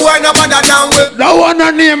 No boy no better than we. No one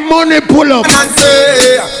name money pull up. And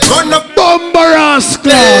say, run up Bumper ass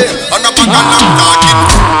cloud. on up and I'm talking.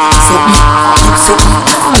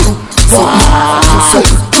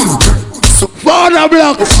 Father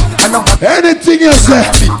Black. Anything you say.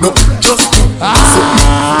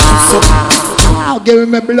 Give me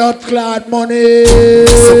my blood clot money.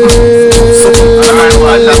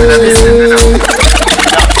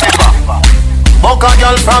 Buck a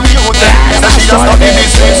girl from you say she just got the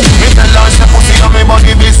business. Me tell her say pussy on me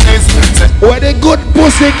body business. Where the good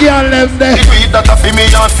pussy girl left there. If you that a fi me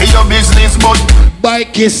and fi your business, but by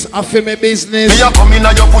kiss a fi me business. me a come in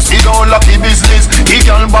a your pussy don't lucky business. The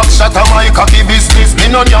girl back shot a my cocky business. Me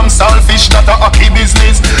no damn selfish, that a hockey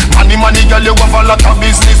business. Money girl you have a lot of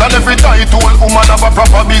business. And every time to old woman have a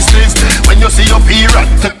proper business. When you see your period,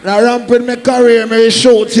 now ramp in my career, me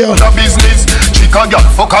shoot you. The business. Trick a girl,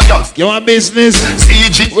 fuck a girl. You want business?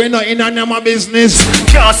 CG. We not in a my business.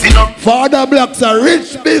 Can't see no. Father Black's a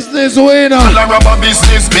rich business winner. All a rubber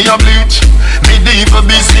business, me a bleach. Me diva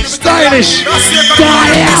business. Stylish.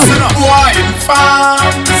 Wine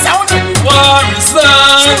farm. War is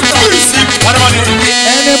love.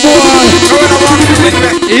 Any boy.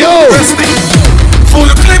 Yo. Full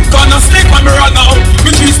clip gonna stick when me run now.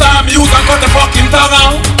 Me 3-star use and cut the fucking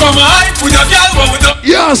Come on, with a girl, but with a...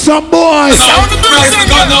 Yeah, some boys. Sound the price we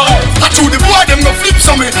got now. I chew the boy, them go flip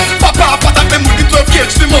some way. Papa, attack them with the 12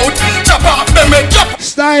 gauge, the mouth. Chop off them, chop.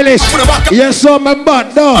 Stylish. Yes, so my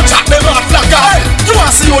butt, though. Chop them off like a... You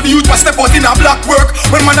want to see how the youth was step out in a black work.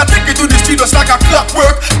 When man I take it to the street just like a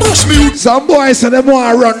clockwork. Push me out. Some boys say they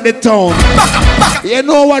want to run the town. You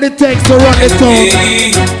know what it takes to run the town.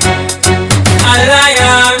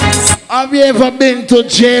 Alliance. Have you ever been to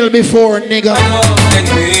jail before, nigga? Tell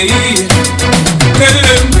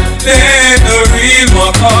them they're the real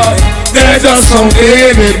McCoy. They're just some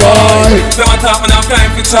baby boy. Them a talk man have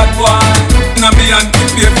time for chat boy. Now me and the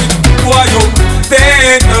baby boy yo.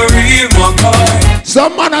 They're the real McCoy.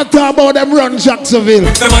 Some man a talk about them run Jacksonville.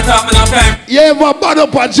 Them a talk man have time. You ever bad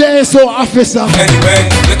up a JSO officer?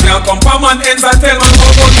 Anyway, you can't come from man ends and tell man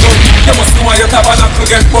how gun down. You must know why you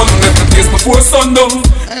tabernacle get bun. Left the place before sundown.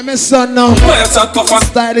 Hey, my son now. Why you chat tough and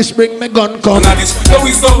stylish, bring me gun come. And this, the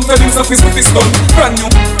wisdom, tell him so fist with his gun. Brand new,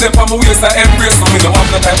 step on my waist, I embrace now. We don't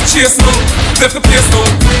have no time to chase now. Left the place now.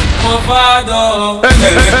 My father,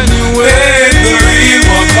 anyway, the real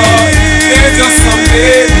McCoy. They're just some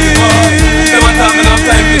baby boy. Them a time and have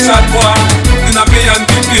time to chat boy. In a pay and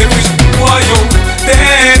give baby boy yo.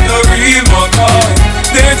 They're the real McCoy.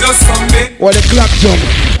 They're just some baby. What the clock jump?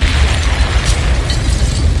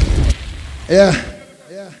 Yeah.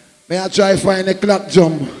 May I try find the clock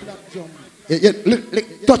jump?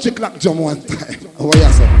 Touch the clock jump one time. Oh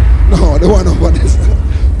yes sir. No, the one over this.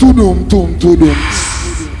 Tudum.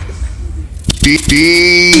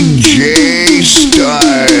 DJ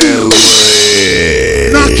Style.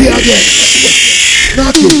 Knock it again.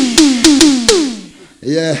 Knock it.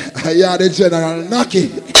 Yeah, the general. Knock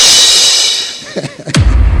it.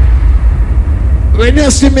 When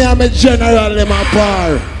you see me, I'm a general in my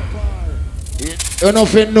power. You know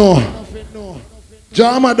if you know.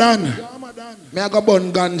 Jamadan. Me I go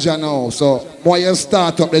burn ganja now. So why you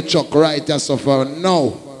start up the truck right here so far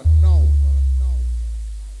now.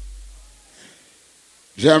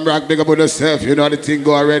 Jamrock, big about yourself. You know the thing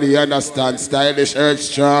go already, you understand? Stylish, earth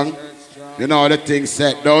strong. You know the thing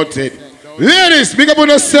set, don't it? Ladies, big about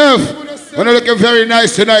yourself. When you're looking very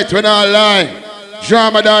nice tonight, when I lie.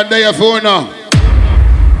 Jamadan, there you phone now.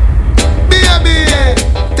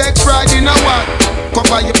 Take pride in a what?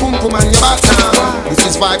 Cover your pum pum and your back now. This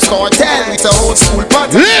is Vibes Cartel, it's a old school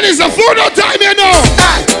party. Ladies, a phone no time you know.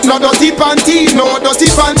 Hey, no dirty panty, no dirty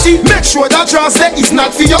panty. Make sure that dress there is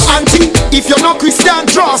not for your auntie. If you're not Christian,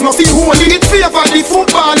 dress not for holy. It favor the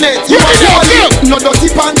football net. You are holy. No dirty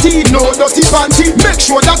panty, no dirty panty. Make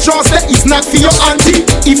sure that dress there is not for your auntie.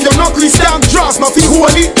 If you're not Christian, dress not for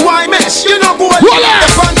holy. Why mesh? You know boy. Your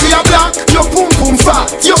panty are black, your pum pum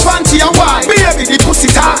fat. Your panty are white, baby the pussy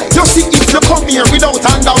tight. You see if you come here without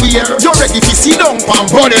underwear, you're ready to sit down pan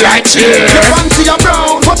body like chair. Your panty are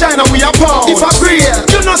brown, vagina we are pound. If I pray,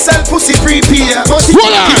 you no sell pussy prepare. But if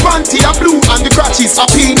the panty are blue and the crotches are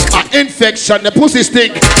pink, an infection, the pussy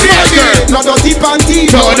stink. Baby, no dirty panty,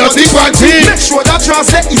 no dirty panty. Make sure that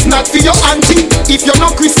dress there is not for your auntie. If you're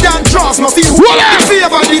not Christian, dress not for you. If you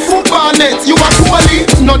ever the football net, you are poorly.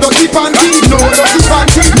 No dirty panty, no dirty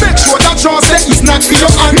panty. Make sure that dress there is not for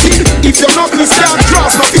your auntie. If you're not Christian,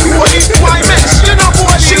 dress not for you. Why mesh? You know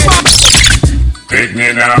poorly. Pick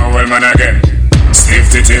me now, well man again.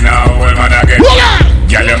 Sniff it now, well man again.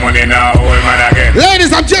 Get your money now, well man again.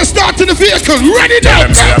 Ladies, I'm just starting the vehicle. Ready now.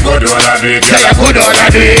 Say a good all I do it. Say a good all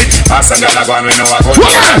I do it. As a girl I go and we know a good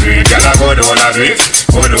all I do it. Girl a good all I do it.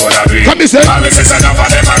 Good all I do it. Come me say. All me say enough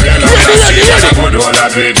of them a real all I do it. Girl a good all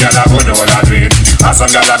I do it. Girl a good all I do it. As a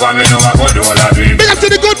girl I go and we know a good all I do it. Big up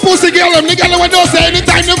to the good pussy girl. The girl who don't say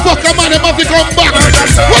anytime they fuck a man, they must come back.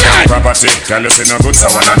 Property. Girl you see no good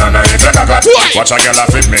so one another it like a god. Watch a girl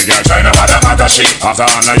a fit me girl try no matter matter she. After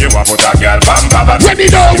honor you a put a girl bam bam. Ready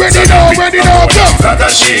now, go!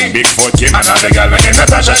 Big foot Kim and the girl when you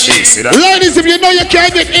Natasha she. Ladies, if you know you can't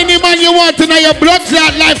get any man you want in your blood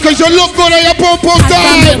clot life because you look good on your pom-pom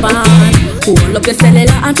time. Hold up your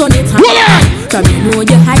cellular and turn it on. From you know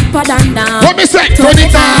you're hyper than down. What me say? Turn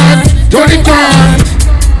it on.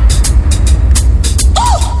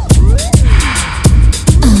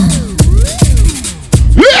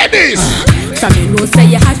 Ladies! From you know say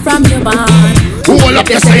you hot from your band. Hold up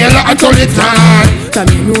your cellular and turn it on. From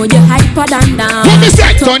you know you're hyper than down. What me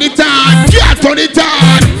say? Turn it on. Yeah, turn it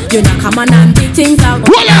on. You know come on and big things out.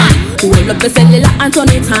 Hold up your cellular and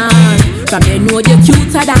turn it on. From you know you're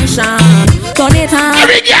cuter than Sean. Turn it on.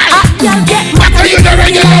 Every girl. Girl get what are you the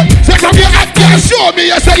regular? Say from your hot girl, show me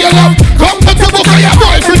your cellular. Come to the book of your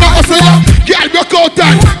boyfriend or hustler. Girl rock out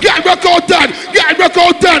on. Girl rock out on. Girl rock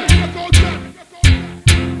out on.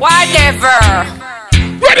 Whatever.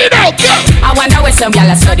 Ready Ready now, go. I wonder where some y'all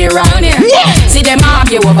study round here. See them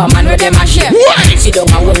argue over man with them a share. See don't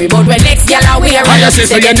worry about when next y'all are wear. Why you say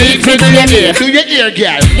you need me do your ear? Do your ear,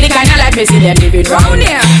 girl. The kind of life me see them living round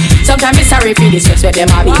here. Sometimes it's sorry for the sex with them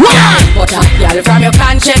a be. But y'all from your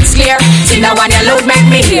conscience clear. See now when you load make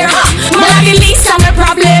me hear. Man are the least of my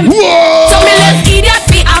problem. So me left idiot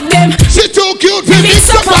fi have them. She too cute for me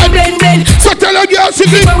so problem blend. So tell a girl she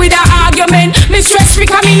give with an argument. Me stress free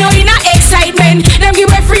cause me know in a excitement. Them give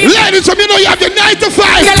me free. Ladies, so me know you have the 9 to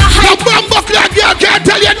 5. No bumbo clock girl can't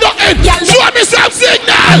tell you nothing. Show me some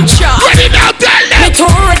signal. Ready now, tell them.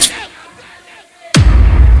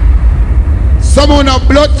 Someone have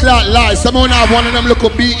blood clot lies. Someone have one of them look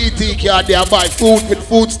at BET card there buy food with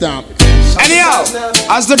food stamp. Anyhow,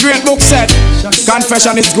 as the great book said,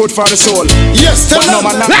 confession is good for the soul. Yes, tell them.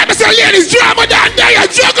 Let me say, ladies, drama down there, you're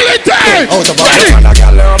juggling time. Out of a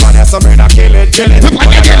girl around there, so me da kill it, kill it. When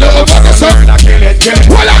a girl over there, so me da kill it, kill it.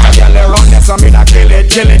 When a girl around there, so me da kill it,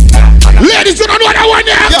 kill it. Ladies, you don't know what I want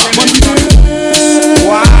there.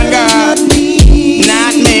 One girl,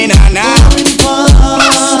 not me, nah.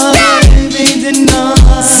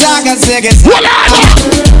 Saga Segas. One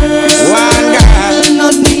girl,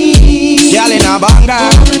 not me. Girl in a banger.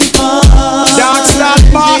 Dark start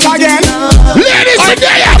back again. Ladies in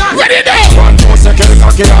there, ready now. One post a kill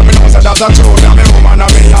cocky, and me know say that's a true. And me woman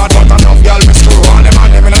and me heart, but enough girl me screw. And them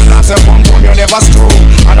and them in a dance, one come you never screw.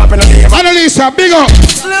 And up in the name. Annalisa, big up.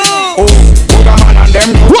 Oh, Booga man and them.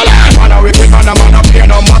 Man a wicked man, a man a play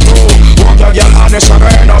number 2. Walk your girl and the sugar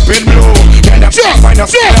end up in blue. Then them find a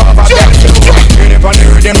spell over them too. In it on the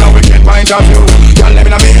rhythm, now we get point of view. Girl, let me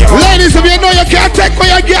know me here. Ladies, if you know you can't take for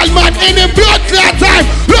your girl, man, in the blood clot time,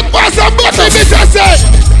 look for some button, Mr. Say.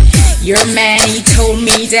 Your man, he told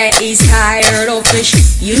me that he's tired of fish.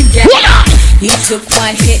 You get he took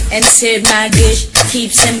one hit and said my dish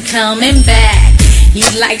keeps him coming back. He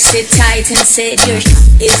likes it tight and said your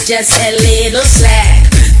is just a little slack.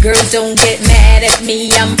 Girls, don't get mad at me,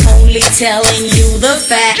 I'm only telling you the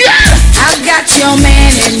fact. I've got your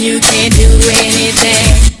man and you can't do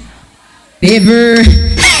anything. Baby,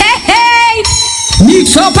 hey,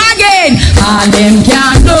 mix up again. All them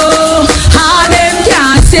can't do, all them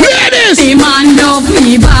can't say. The man love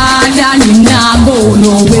me bad and him not go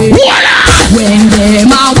nowhere. When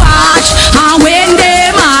them a watch and when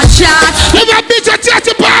them a chat. If a bitch a chat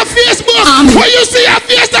on Facebook, when you see a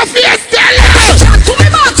face to face, tell her. Chat to me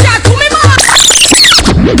back, chat to me back.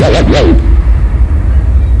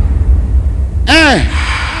 Hey,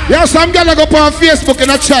 yeah, some girl go on Facebook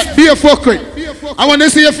and a chat, be a fucker. I want to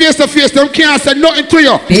see your face to face, them can't say nothing to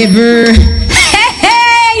you. Baby,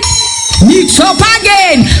 hey, mix up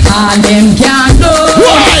again. All them can't do,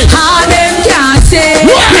 all them can't say.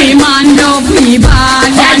 The man love me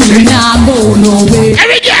bad and he not go nowhere.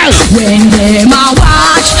 When them a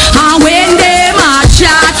watch and when them a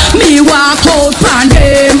chat, me walk out from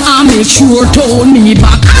them and make sure turn me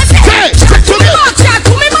back. Hey, chat to me back, chat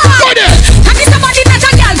to me back. Go there. That is somebody that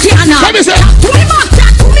a girl can't. Let me say. Chat to me back,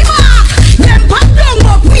 chat to me back. Them back down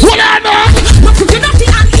up me. What I know? But put your dirty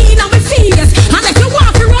hand in on my face. And if you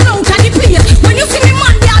want to run out of the place, when you see me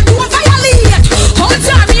man, they are doing violate. All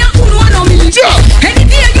time me and who know me. Any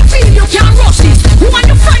day you feel you can't rush this. You want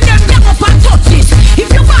to find them, them up and touch this. If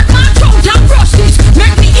you bad man, don't and brush this.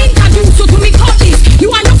 Make me introduce you to me cut this. You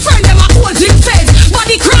want to find them a holding face.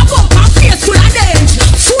 Body crab up and face full of dents.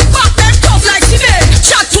 Foot back them tough like cement.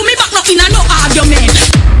 Chat to me back nothing and no argument.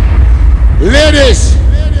 Ladies,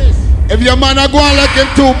 if your man a go on like him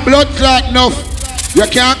too blood clot enough, you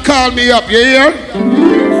can't call me up, you hear?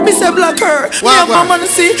 Me say black her, me and my man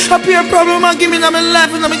see a peer problem and give me my life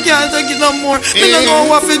and I can't take it no more. Me don't know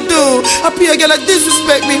what to do. A peer girl that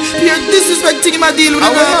disrespect me, peer disrespecting my deal with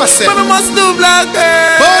her. But me must do black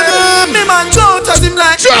her. Me man don't as him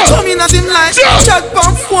like, show me not him like. Chat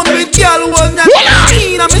pump phone with girl who was not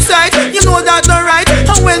clean on my side. You know that's alright.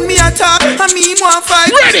 And when me attack, and me want fight.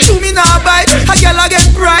 Show me not bite, a girl I get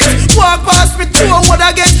bright. Walk past me too, what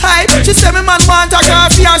I get hype. She say me man want a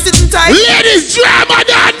coffee and sitting tight. Ladies, drama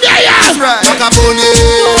down there. Like a bunny,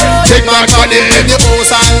 take man for him, take the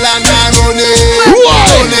house and land and run it.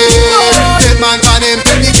 Bunny, take man for him,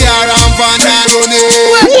 take the car and van and run it.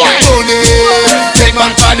 Bunny, take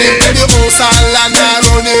man for him, take the house and land and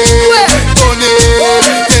run it. Bunny,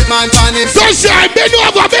 take man for him. Sunshine, bend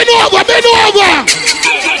over, bend over, bend over.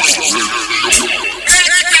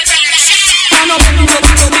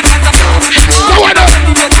 Go on up.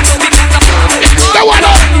 Go on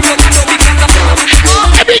up.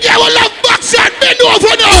 Every girl will love box and bend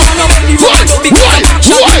over now. Why?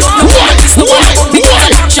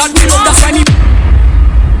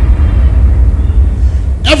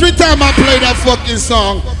 Every time I play that fucking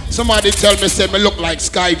song, somebody tell me, say me look like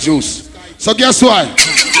Sky Juice. So guess what?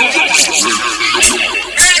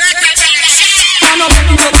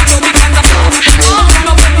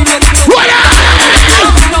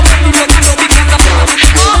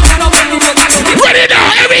 Ready now,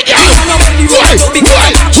 here we go. Why?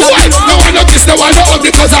 No one notice, no one know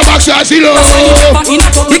because I'm actually she low.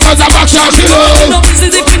 Because I'm actually she low.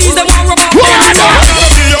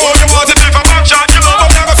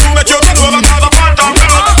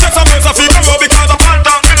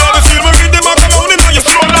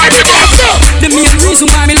 The main reason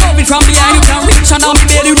why me love it from behind you can reach and now me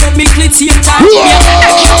belly rub me clit same time.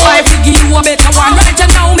 Extra 5 to give you a better one. Right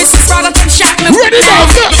now, Mrs. Brother can shot me. Ready now,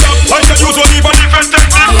 I can use one even different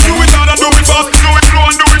technique. Do it hard and do it fast, do it slow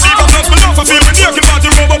and do it deep. Cause me love to feel me naked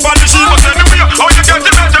body rub up on the sheet. But anyway, how you get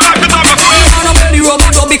it out, you like it out. I wanna belly rub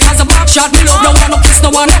up because a back shot me love. No one no kiss,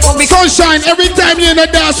 no one no big. Sunshine, every time you're in a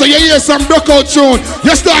dance so you hear some breakout tune,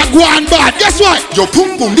 you start going bad. Guess what? Your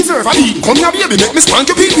pum pum deserve a beat. Come here baby, make me spank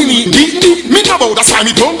your pee me. Me no bout that's why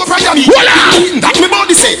me don't go fry me. That me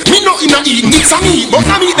body say, me no inna eat mix a meat. But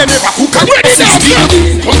na me them never cook and ready now.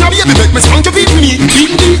 Come here baby, make me spank your pee me.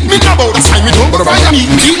 Me no bout that's why me don't go fry me.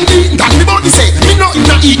 That me body say, me no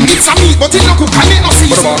inna eat mix a meat. But it no cook and it no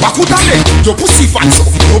season. Back out of it, your pussy fat so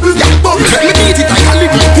bubble gal bubble. Let me beat it like a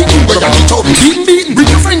little piggy where you get up. Bring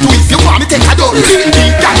your friend to if you want me take a double.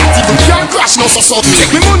 That not even can't crash no so.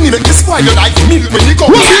 Take me money, make me spoil your life. Milk when you go.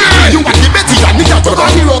 You want the Betty and me got to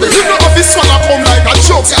run the road. You know of this one I come like a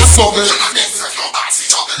joke.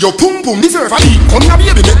 Your pum pum deserve a beat. Come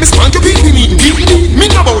here baby, make me spank your pee me. Me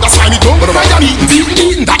no bout that's why me don't go fry me.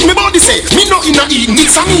 That me body say, me no inna eat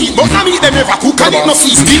mix a meat. But na me them never cook and it no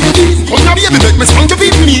season. Come here baby, make me spank your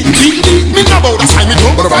pee me. Me no bout that's why me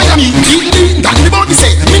don't go fry me. That me body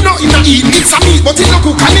say, me no inna eat mix a meat. But it no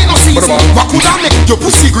cook and it no season. What could I make your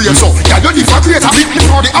pussy great so? Yeah, you live for greater. Fit me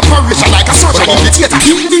for the operation like a surgeon in the theater.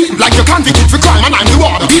 Like you convicted for crime and I'm the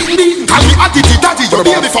water. Call me addicted daddy, your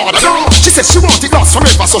baby father. She said she want it lost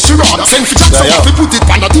forever, so she rather send for Jackson off to put it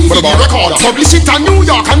on the DVD recorder. Publish it in New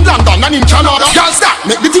York and London and in Canada. Girls that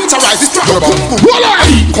make the teacher rise this track.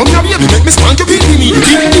 Come here baby, make me spank your pee me.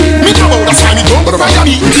 Me no bout that's why me don't fry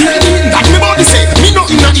me. That me body say, me no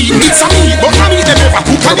inna eat mix a meat. But na me them never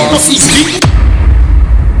cook and it no season.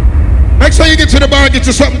 Next time you get to the bar, get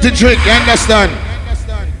you something to drink, you understand?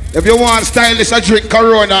 If you want stylish, I drink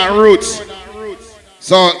Corona and Roots.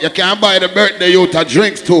 So you can buy the birthday youth a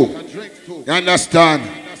drinks too. You understand?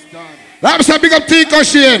 Let me big up TECO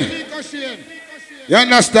Shane. You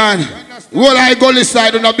understand? Well, I go this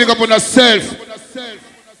side and I big up on yourself.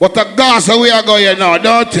 But the gas we are going now,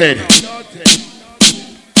 don't it?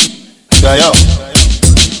 Yo,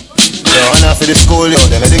 I'm not for the school, yo.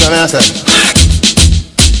 Then I think I'm answer.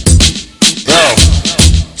 Yo.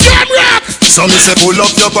 Jam rock! So me say pull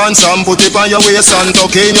up your pants and put it on your waist and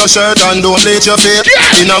tuck in your shirt and don't let your feet.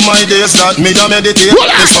 Inna my days that me da meditate.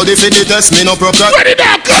 Me study for the test, me no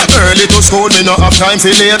procrastinate. Early to school, me no have time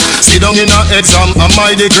for late. Sit down in a exam, am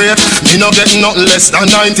I the great? Me no get nothing less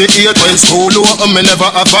than 98. When school over, me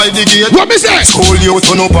never abide the gate. What me say? School you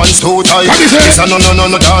turn up pants too tight. It's a no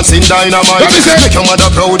dancing dynamite. Make your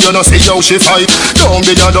mother proud, you no see how she fight. Don't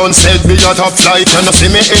be a done said, be a top flight. You no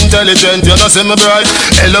see me intelligent, you no see me bright.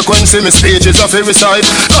 Eloquence in me speech is a very side.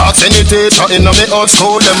 Ask any teacher in me old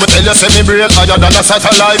school, them will tell you say me brain higher than a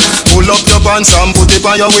satellite. Pull up your pants and put it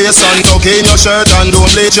on your waist and tuck in your shirt and don't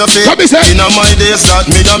bleach your feet. Inna my days that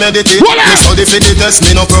me da meditate. Me study for the test,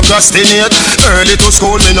 me no procrastinate. Early to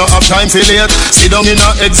school, me no have time for late. Sit down in a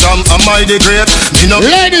exam, am I the great? Me no.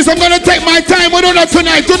 Ladies, I'm gonna take my time with her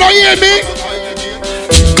tonight. Do not hear me?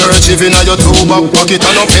 Kerchief inna your two back pocket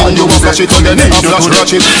and up in you a flash it again, a flash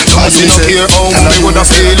ratchet. Cause you no care how me woulda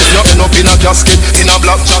feel if you end up in a casket in a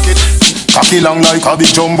black jacket. Cocky long like a big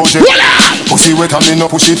jumbo jet. Pussy wet and me no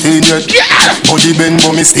push it in yet. Body bend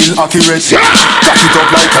but me still accurate. Back it up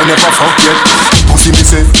like I never fuck yet. Pussy me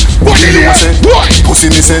say, body you a say. Pussy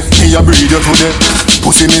me say, me a breed you today.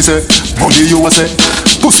 Pussy me say, body you a say.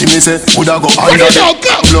 Pussy me say, woulda go under there.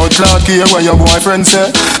 Blood clot here when your boyfriend say.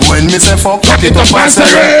 When me say fuck, cock it up and say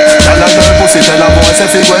tell a girl pussy, tell a boy say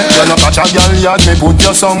figure. You no catch a girl yard, me put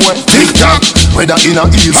you somewhere. Tick tock, whether in a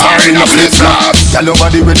heels or in a flip flop. Tell your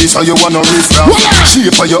body ready so you wanna riff rap.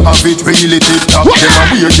 Shape for you have it really tip top. Them a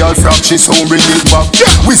weird girl frack, she so bring it back.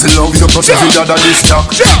 Whistle love you plus every other this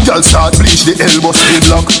talk. Girl start bleach the elbow still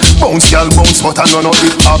block. Bounce girl bounce but I know no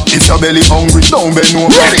hip hop. If your belly hungry, don't bend no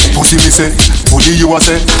back. Pussy me say, body you a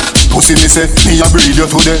say. Pussy me say, me a breed you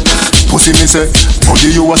today. Pussy me say,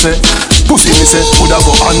 body you a say. Pussy me say, woulda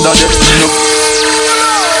go under there.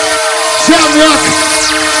 Jam rock.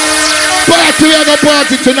 But party, we are gonna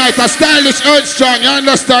party tonight. A stylish earth strong, you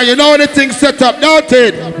understand? You know the thing set up, don't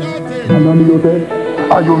it?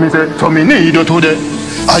 Are you me say, so me need you today.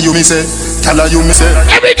 Are you me say, tell her you me say.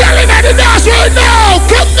 Every girl in the dance right now,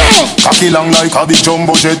 come now. Cocky long like a big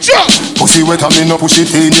jumbo jet. Pussy wet and me no push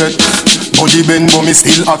it in yet. Body bend but me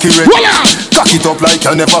still accurate. Cock it up like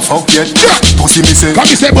you never fuck yet. Pussy me say, come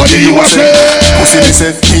me say body you a say. Pussy me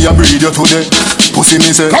say, me a breed you today. Pussy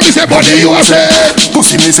me say, come me say body you a say.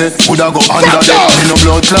 Pussy me say, woulda go under there. Me no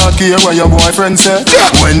blood clot here when your boyfriend say.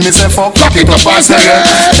 When me say fuck, cock it up and say yeah.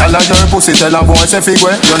 Tell her your pussy, tell her boy say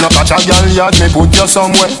figure. You no catch a girl yard, me put you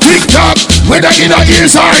somewhere. Tick tock, whether in a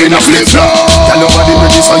heels or in a flip flop. Tell nobody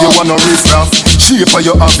ready so you wanna riff raff. Shape for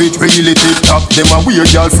your habit really tip top. Them a weird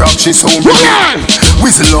girl frack, she so real.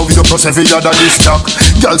 Whistle love you plus every other this stock.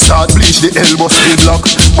 Girl start bleach the elbow still block.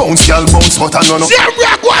 Bounce girl bounce but I know no. Jam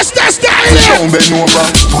rock, what's that style? Don't bend over.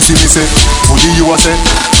 Pussy me say, body you a say.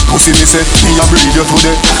 Pussy me say, me a breed you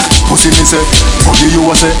today. Pussy me say, body you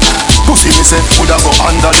a say. Pussy me say, woulda go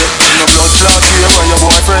under there. No blood clot here when your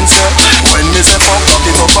boyfriend say. When me say fuck up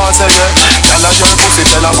it up and say yeah. Tell her your pussy,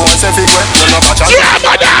 tell her boy say figure. You no catch a jam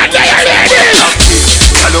on that, there ladies.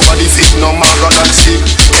 Tell her body fit no maga than stick.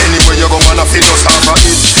 Anywhere you go wanna feel just half a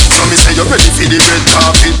it. So me say you ready for the red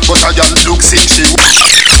carpet. But I just look sick she.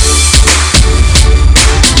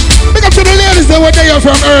 Big up to the ladies that were there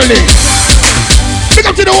from early. Big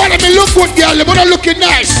up to the one that me look good girl, but not looking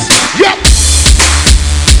nice. Yup.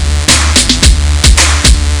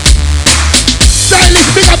 Stylish,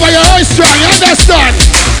 big up on your own strong, you understand?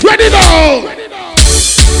 Ready now.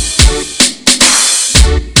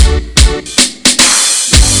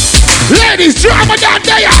 Ladies, drama down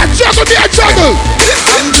there, juggle me a juggle.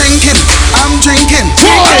 I'm drinking, I'm drinking,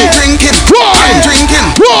 boy, I'm drinking, boy, I'm drinking,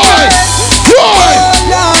 boy, boy.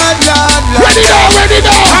 Ready now, ready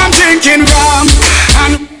now. I'm drinking rum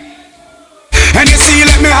and you see,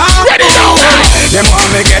 let me have. Ready now. Them want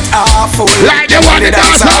me get awful, like they want the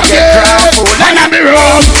dance all get grappled. And I'm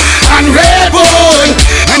rum and Red Bull.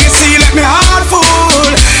 And you see, let me heart full.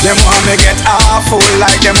 Them want me get awful,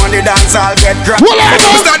 like them on the dance all get grappled.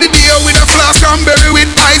 Start the day with a flask, cranberry with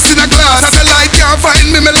ice in a glass. As a light can't find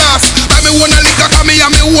me, me last. Buy me one a liquor, cause me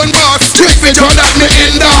and me one boss. Take me to that me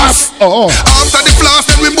endorse. After the flask,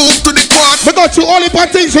 then we move to the quad. We go through all the bad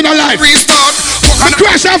things in our life. Restart. I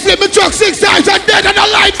crash and flip my truck 6 times and dead and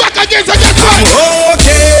alive back against again. I'm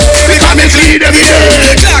okay, because me clean every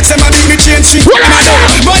day. Clocks them a beat me change shit. Boy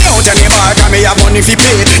out and bar, cause me have money fi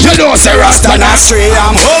pay. You know say Rasta not stray.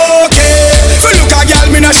 I'm okay. Look a girl,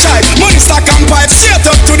 me no shy. Money stack and pipe straight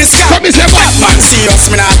up to the sky. Come me say bad man see us,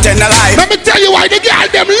 me not tell a lie. Let me tell you why the girl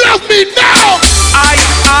them love me now. I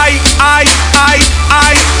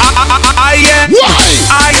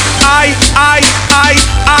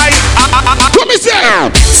Come me say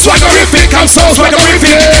swaggerific, I'm so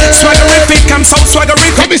swaggerific. Swaggerific, I'm so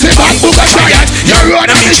swaggerific. Come me say Bambuga Giant, you're on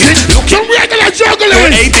a mission. Look some regular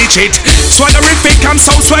juggling. Hey digit. Swaggerific, I'm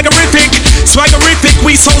so swaggerific. Swaggerific,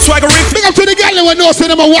 we so swaggerific. Big up to the girl who know say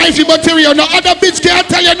them a wifey material. No other bitch can't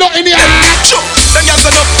tell you nothing here. Sure, them girls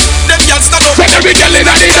stand up. Them girls stand up. Say every girl in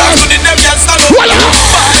the dance. Them girls stand up. Voila.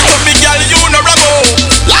 Big girl, you no ramo.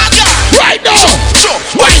 Right now. Sure.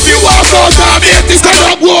 If you walk out of it, it's stand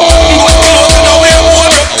up.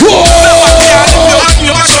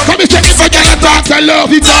 Come and check if I get a talk, I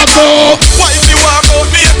love it also. Why if you walk out,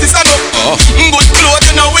 me at this stand up? Good clothes,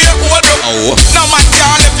 you know we are old up. No man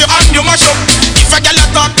can't let you and you mash up. If I get a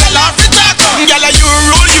talk, tell her to talk. Girl, you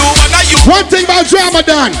rule, you wanna you. One thing about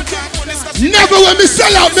Ramadan, never when me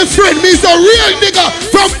sell out my friend, me's a real nigga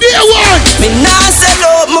from day one. Me nah sell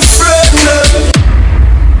out my friend.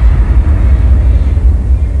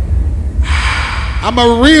 I'm a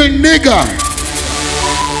real nigga.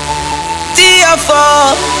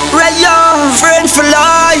 TFO, Rayon, friend for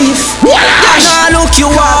life. What? Nah look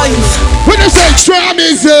your wife. When you say Tram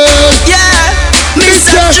is yeah,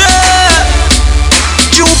 Mr. Tram.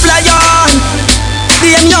 Jupe Lion,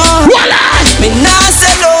 DM Young. Me nah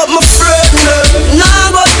sell out my friend.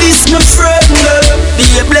 Nah but this my friend. Be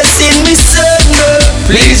a blessing me son.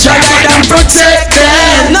 Please try and protect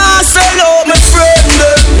them. Nah sell out my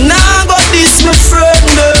friend. Nah but this my friend.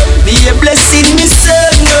 Be a blessing me son.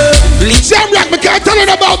 Jam Rock, me can't tell you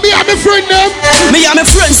about me and my friend them. Me and my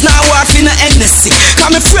friends now walk in a Hennessy.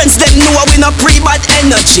 Cause my friends them know we not pre-bad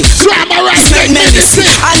energy. Drama right, make medicine.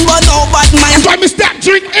 And one no bad mind. That's why me stop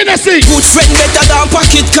drink Hennessy. Good friend better than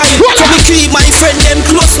pocket kind. So me keep my friend them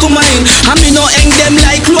close to mine. And me no hang them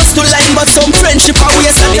like close to line. But some friendship are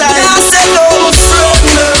waste of time. Nah sell out my friend.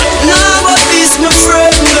 Nah but this my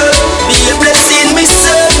friend. Be a blessing me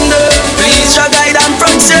son. Please try guide and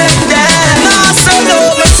protect them. Nah sell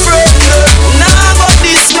out my friend.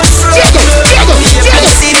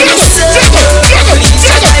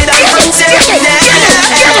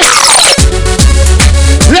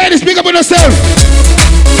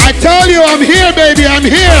 am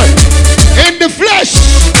here in the flesh.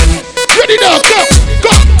 Ready now, go, go,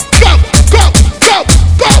 go, go, go,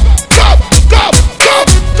 go, go, go, go,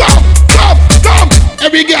 go, go, go.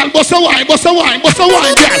 Every girl, bust a wine, bust a wine, bust a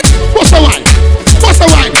wine, girl. Bust a wine, bust a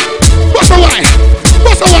wine, bust a wine,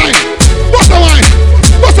 bust a wine, bust a wine,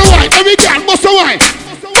 bust a wine. Every girl, bust a wine,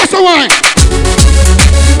 bust a wine.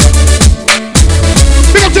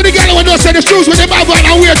 Big up to the girl who don't say the shoes with them have on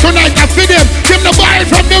and wear tonight and feed them. Them no buy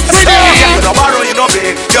it from them free them. You no borrow, you no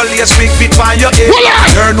pay. Your lace big fit by your head.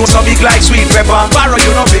 Her nose so big like sweet pepper. Borrow,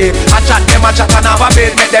 you no pay. I chat them, I chat and have a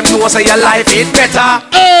bed. Make them know say your life it better.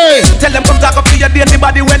 Hey. Tell them come talk up to your dainty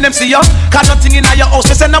body when them see you. Cause nothing in your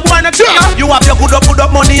house, you send a boy not to you. You have your good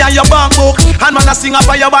up money and your bank book. And man a sing up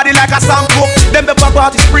on your body like a song book. Them paper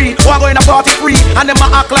party free, or going a party free. And them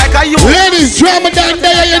a act like a you. Ladies, drama down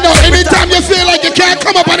there, you know. Anytime you feel like you can't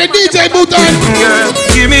come up on the DJ booth on. Girl,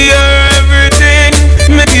 give me your everything.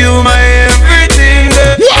 Make you my everything.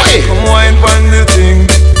 Why? Come wine on the thing.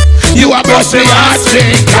 You are busting my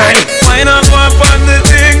thing. Wine up on the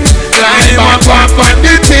thing. Climb up on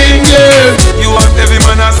the thing, yeah. You want every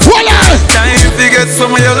man as time to get some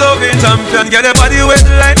of your loving champion. Get a body wet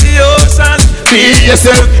like the ocean. Be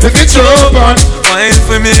yourself if it's open. Wine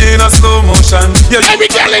for me in a slow motion. Every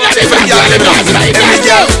girl in the back, every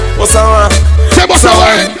girl. What's a walk? Say what's a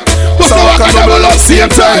wine? What's a walk and double up same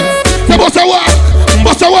time? Say what's a walk?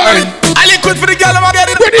 What's a wine? I liquid for the girl I'm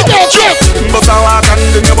getting. Ready now, drop. What's a walk and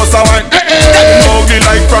then you what's a wine? Ugly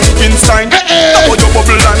like Frankenstein. Double your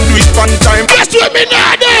bubble and do it one time. That's what me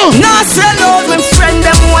now do. No sell out my friend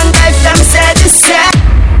them one day them said the same.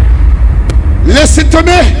 Listen to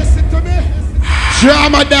me.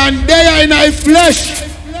 Drama than they in my flesh.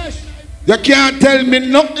 You can't tell me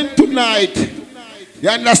nothing tonight. You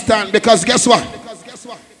understand? Because guess what?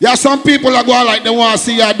 There are some people that go like they want to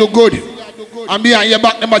see you do good. And behind your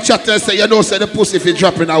back them a chat and say you don't say the pussy if you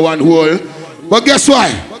drop in a one hole. But guess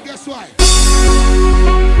why?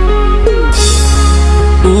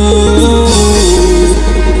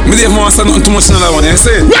 Me Dave want say nothing too much in that one, you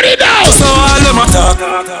see? Ready now! So all them a talk,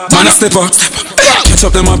 man a step up. Catch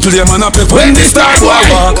up them a play, man a pepper. When they start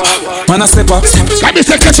walk, man a step up. Can you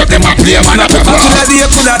say catch up them a play, man a pepper? Coulda day,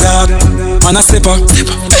 coulda dog, man a step up.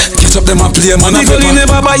 Catch up them a play, man a pepper. The girl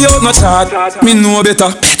never buy out no chart, me know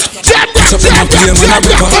better. Catch up them a play, man a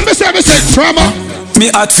pepper. Me say drama. Me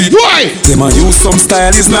hot feed. Why? Them a use some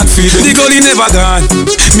style is not feed them. The girl never gone,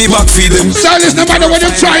 me back feed them. Silence no matter what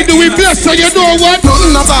them try do, we bless so you know what?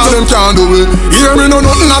 Nothing at all them can do it. Hear me no,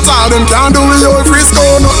 nothing at all them can do it. Yo, Frisco,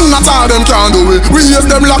 nothing at all them can do it. We have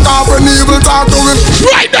them lock off when evil talk to it.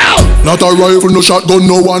 Right now! Not a rifle, no shotgun,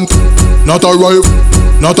 no one. Not a rifle,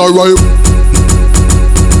 not a rifle.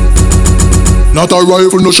 Not a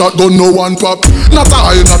rifle, no shotgun, no one pop. Not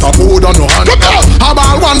a eye, not a powder, no hand. How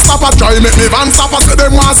about one stopper, try make me van stopper. Say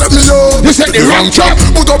them want set me up. You said the wrong track.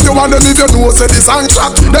 Put up your hand and if you know say the song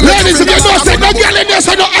track. Ladies, if you know say no girl in there,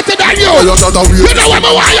 so no hotter than you. You know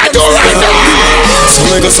what I do right now. So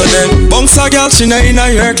me go so them bounce a girl, she not in a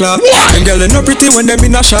hair class. Them girl they no pretty when them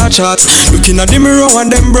in a short shorts. Looking at the mirror and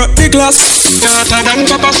them broke the glass.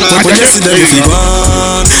 When you see them if you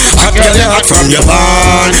gone, hot girl you hot from your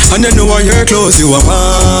barn. And you know what your clothes you a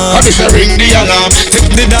man. I just ring the alarm.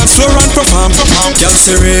 Take the dance floor and perform. Girl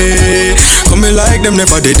say come me like them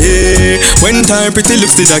never did it. When time pretty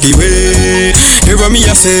looks the doggy way. Hear what me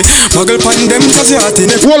a say, muggle pan them cause you hot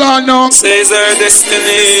in it. Hold on now. Says her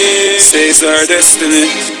destiny, says her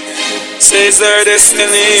destiny, says her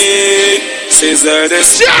destiny, says her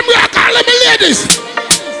destiny. Jam rock all of me ladies.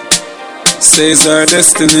 Says her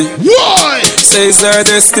destiny. Why? Says her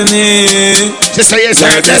destiny. She says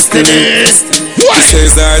her destiny. What?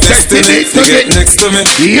 Says her destiny to get next to me.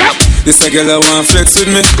 Yep. This a girl I want flex with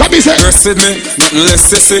me. Come here, rest with me, nothing less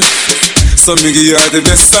sissy. So me give you all the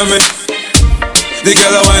best of me. The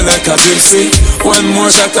girl I want like a gypsy. One more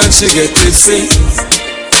shot and she get tipsy.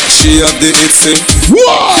 She have the itsy.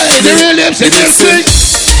 Why? The real lips is tipsy.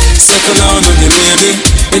 Settle down on the lady.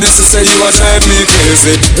 It is to say you are drive me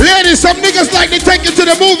crazy. Ladies, some niggas like to take you to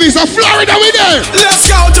the movies. So Florida, we there. Let's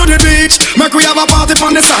go to the beach. Make we have a party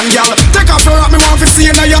on the sand, y'all. Take off your hat, me want to see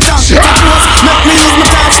you in your dance. Make me use my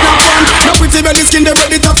touch, not fun. Now pretty belly skin, they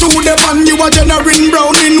ready to do the pan. You are generating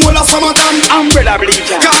brown in all of summertime. Umbrella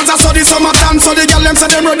bleacher. Cause I saw the summertime, so the girl them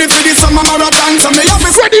say them ready for the summer marathon. So me have to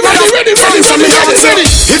ready. If you're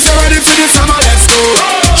ready for the summer, let's go.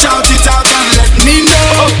 Shout it out and let me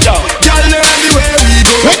know. Girl, they're everywhere we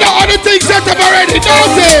go. We got all the things set up already,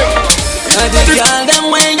 don't they? Girl,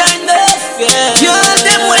 them way enough, yeah. Girl,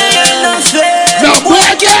 them way enough, yeah. No boy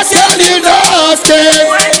can't tell you nothing.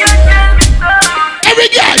 Every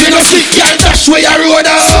girl, you know, see, girl, dash dash where you road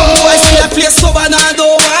out. Some boy say I play sober and I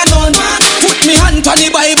don't want none. Put me hand on the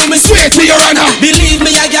Bible, me swear to your honor. Believe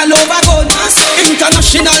me, a girl over gun.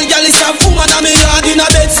 International girl is a woman and me hard in a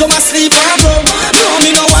bed, so my sleep and run. No,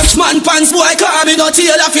 me no watch man pants, boy, call me no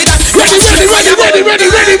tailor for that. Ready. And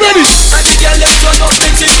the girl them turn up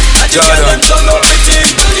pretty. And the girl them turn up pretty.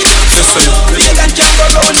 Yes, sir. We can go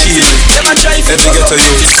round the city. Them a drive Let me get to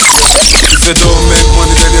you. If you don't make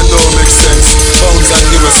money, then you don't make sense. Pounds and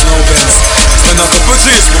US no pence. Spend a couple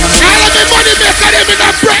trees, all of the money maker, them in a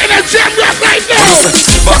brain and jam rock right now.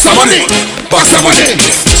 Box of money. Box of money.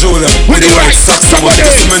 Julia, with the right socks of money.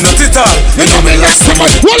 See me not it all, you know me like some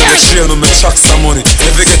money. Share no me tracks of money.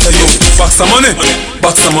 If you get a youth, box of money.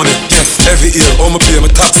 Box of money, yes. Every year, all me pay me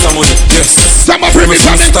tax of money. Yes. Some of me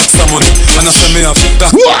stacks of money. And I say me have that.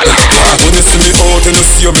 When you see me out, you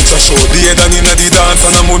see me just show. The head and in the dance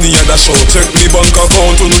and the money at the show. Check me bank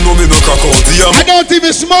account, you know me no crack out. I don't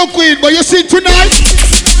even smoke weed, but you see tonight.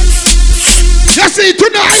 You see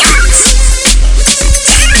tonight.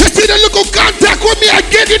 You see the little contact with me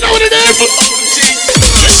again, you know what it is?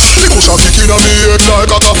 The cushion kicking on me head like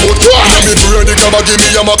a foot. The brain, the grabber give me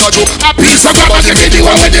a macajo. A piece of grabber give me the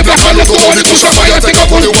one with the black and look how the cushion fire take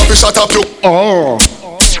up on you want to shut up you. Oh.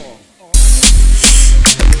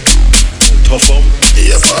 Tough up.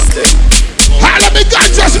 Yeah, bastard. All of me guys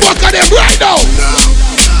just walk on them right now.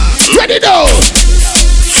 Ready now.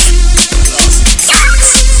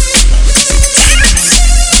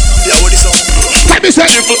 Yeah, what is up? Let me say.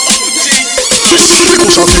 The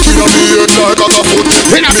cushion kicking on me head like a foot.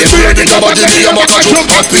 When I'm in the grabber give me a macajo.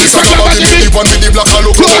 A piece of grabber give me the one with the black and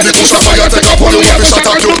look how the cushion fire take up on you want to shut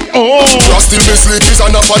up you. Just still me sweet is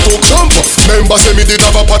an apple talk. Jump. Member say me did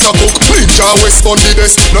have a pot of cook. Ninja West on the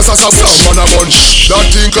desk. No sasa slam on a bunch. That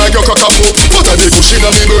think like your cock a poke. But I dey pushing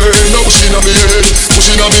on me brain. No pushing on me head.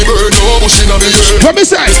 Pushing on me brain. No pushing on me head. What me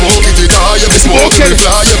say? Me smoke it high. Yeah, me smoke it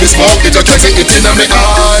fly. Yeah, me smoke it. You can't see it in me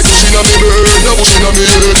eye. Pushing on me brain. No pushing on me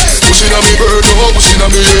head. Pushing on me brain. No pushing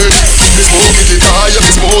on me head. Me smoke it high. Yeah,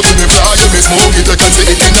 me smoke it fly. Yeah, me smoke it. You can't see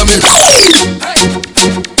it in me eye.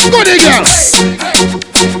 Go there, girl.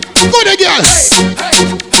 Go there, girl.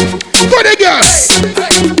 Go there, girl.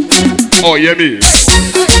 Oh, yeah, me.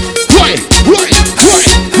 Why?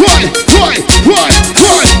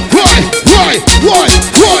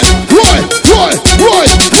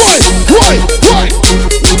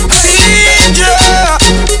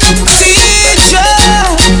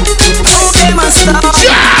 Okay, my star.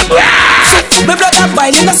 Me brother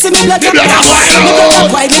while you see me blood. Me brother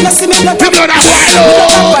while you see me blood. Me brother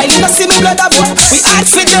while you see me blood. We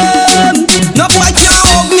ask for them. No boy can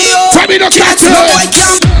hug me up. Tell me no cat. No boy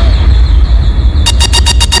can.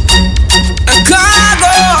 A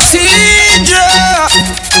cargo teacher.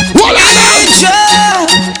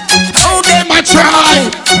 Okay, my try.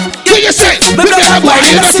 What you say? Me brother while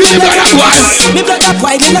you see me blood. Me brother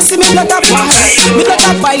while you see me blood. Me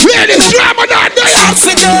brother while. Where this drama not there? Ask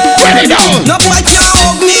for them. Ready now. No boy can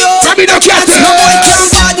hug me up. Tell me no cat. No boy can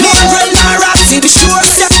bad me. Umbrella rap. See the sure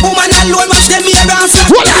step. Woman alone watch them here and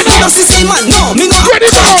flat. No sissy man. No, me no. Ready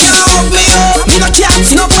now. Can't hug me up. Me no cat.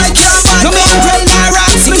 No boy can bad. No me umbrella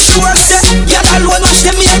rap. See the sure step. Yeah, alone watch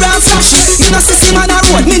them here and flat. Me no sissy man a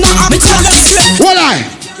road. Me no have it. Tell them straight. What I?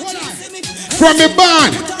 From me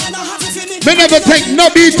band. Me never take no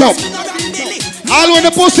beat up. All when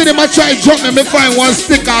the pussy them a try jump me find one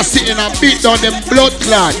sticker sitting and beat down them blood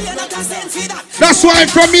clot. That's why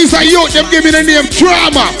from me as a youth them give me the name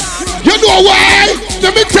Drama. You know why?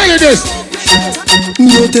 Let me tell you this.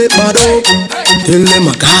 No take bad up. Tell them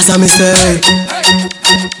a casa me say.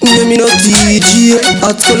 Yeah, me no DJ.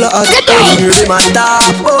 Hot full of hot. Hear them a talk.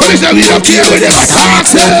 Me say we don't care with them a talk.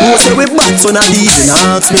 Who say we bad so not easy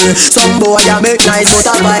ask me. Some boy a make nice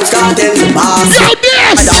but a vibes can't tell them boss.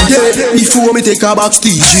 Yeah, before me take a box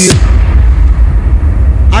DJ.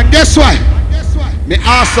 And guess what? Me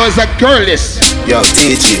also is a girlist. Yo,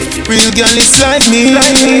 TG. Real girl is like me.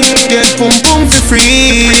 Get pum pum for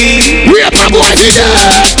free. We are my boy DJ.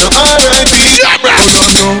 No R.I.P.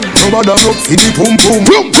 No, nobody rock for the pum pum.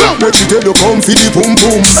 Let me tell you come for the pum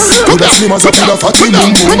pum. Good as slim as a killer fatty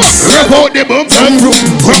boom boom. Rap out the boom boom boom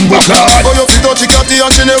boom boom. Oh, you fit touch a catty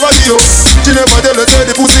and she never do. She never tell her say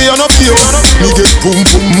the pussy and a feel. Me get pum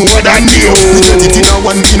pum more than you. Me get it in a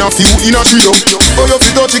one, in a few, in a trio. Oh, you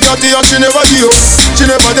fit touch a catty and she never do. She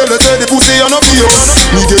never tell her say the pussy and a feel.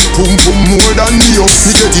 Me get pum pum more than you.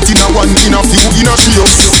 Me get it in a one, in a few, in a trio.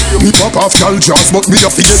 Me pop off gal jobs, but me a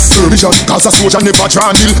face permission. Cause a soldier never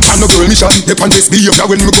draw nil. And no girl mission. Depend this behavior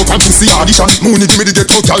when me go and pussy audition. Money give me the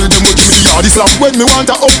ghetto gal, them will give me the yard slam. When me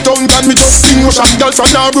want a uptown gal, me just sing motion. Gal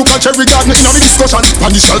from Narbrook and Cherry Garden in a me discussion.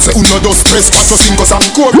 And the shall say uno dos tres cuatro cinco sam.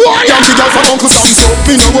 Cool, young the gal from Uncle Sam. So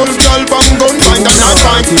me no one gal bang gun find and not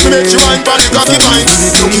time. Me make you wine pan the cocky mine.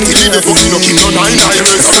 Leave the fucking no keep no 9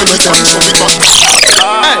 irons. I'm ready to show me back.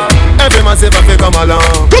 Hey, every man say if I come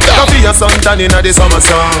along, go for your suntan in the summer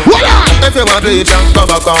sun. If you want to eat and come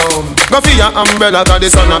back home, go for your umbrella cause the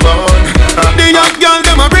sun a burn. The young girl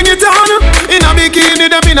them a bring it on. In a bikini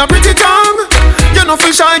them in a pretty tongue. You know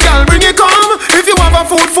fish shy girl bring it come. If you have a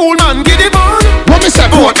fool man get it on. What me say?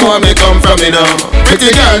 What more me come from you know?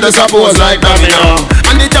 Pretty girl just a pose like that you know.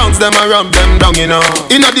 And the tongues them a rub them down you know.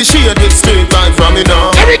 In a the shade with straight vibes from you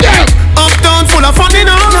know. Every girl uptown full of fun you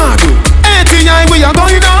know. ATI we are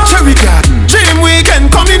going on. Cherry Garden Dream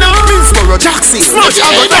Weekend coming on. Minsboro Jackson Smash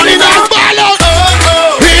and go down in on.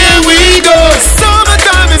 Here we go.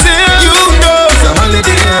 Summertime is here. You know it's a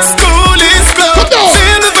holiday. School is closed.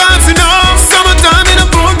 Feel the vibes you know. Summertime in a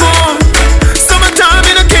Boardwalk. Summertime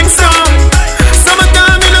in a Kingston.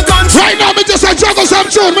 Summertime in a country. Right now me just a juggle some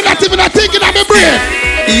tune. Me not even a thinking on me brain.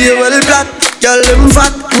 You will black, girl them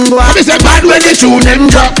fat. Me say bad when the tune them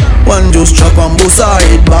drop. One just chop and bust her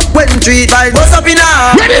head back. When 3 times bust up in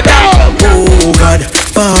her. Ready now. Oh God,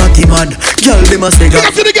 party mad. Girl them a stay up.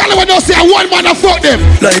 Look to the girl when they say one man a fuck them.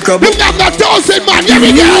 Like a look now got 1,000 man. Here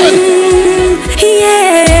we go.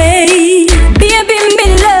 Yeah, baby me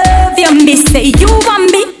love you. Me say you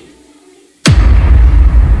want me.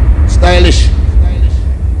 Stylish.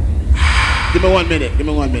 Give me 1 minute. Give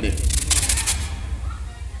me 1 minute.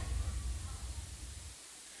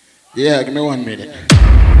 Yeah, give me 1 minute.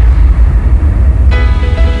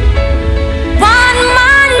 One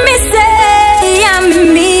man me say I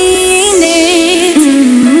mean it.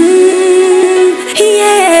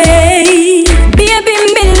 Yeah, baby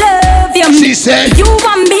me love you. She said you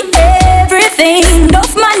want me everything.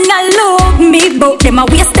 Enough man a look me, but them a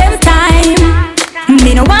waste them time.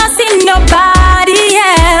 Me no want see nobody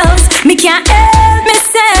else. Me can't help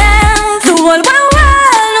myself. The whole world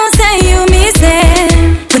don't say you me say.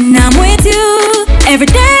 When I'm with you, every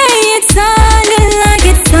day it's sounding like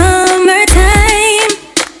it's summertime.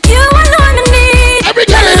 You alone I need. Every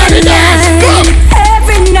girl in the dance.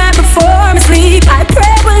 Every night before I sleep, I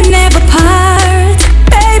pray we'll never part.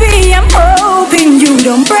 Baby, I'm hoping you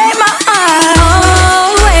don't break my heart.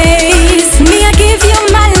 Always, me I give you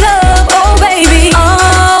my love, oh baby.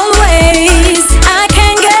 Always, I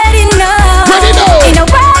can't get enough. In a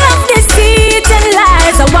world of deceit and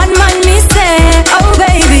lies, I want man me say, oh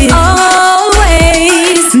baby.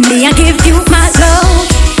 Always, me I give you my love.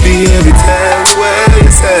 Baby, tell me where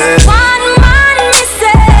you say. One man me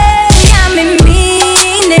say, I mean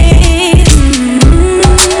it.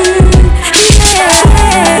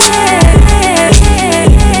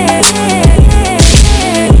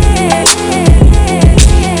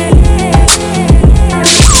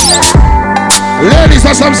 Ladies,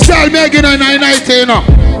 are some style me again on 990, you know.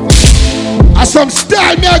 Are some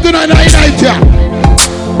style me again on 990, yeah.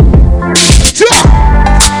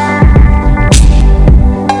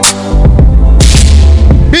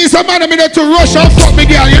 He's a man a minute to rush and fuck me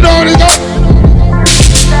girl, you know what it is?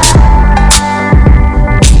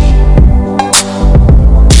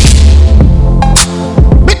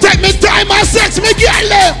 Me take me time and sex me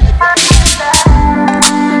girl.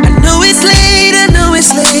 I know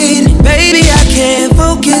it's late, baby I can't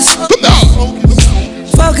focus.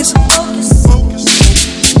 Focus.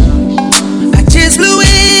 I just flew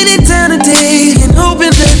in town today and hoping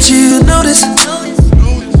that you notice.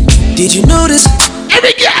 Did you notice?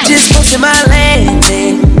 Every girl just posted my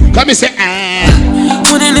landing. Come and say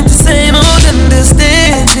wouldn't it the same old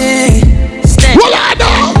understanding? Well I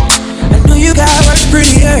know you got work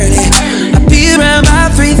pretty early. I'll be around by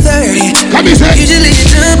 3:30. Come and say usually it's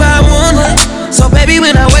done by 1. So baby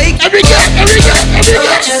when I wake every girl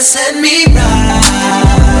just set me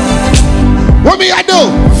right. What me I do?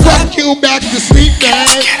 Fuck you back to sleep, man.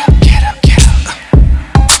 Get up.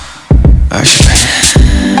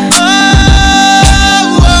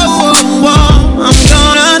 I'm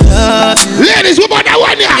gonna love you. Ladies, what about that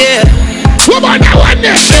one there? Yeah. What about that one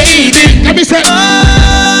there? Baby, let me say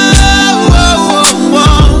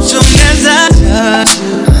soon as I touch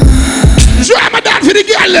you. Drama down for the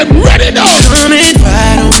girl, them ready now. Coming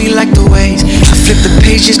right on me like the waves. I flip the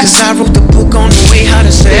pages cause I wrote the book on the way how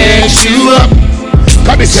to sex you up.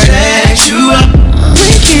 Come and say sex you up.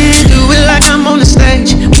 We can't do it like I'm on the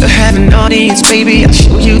stage. We'll have an audience, baby. I'll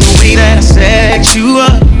show you the way that I sex you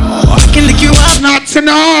up. Or I can lick you up. Not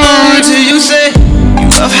tonight. Until you say you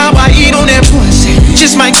of how I eat on that pussy.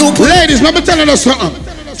 Just might go put. Ladies, let me tell you something.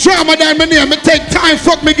 Drama down my name, me take time,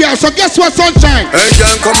 fuck me girl. So guess what, sunshine? Hey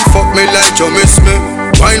girl, come fuck me like you miss me.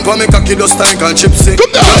 Wine for me cocky just like a gypsy.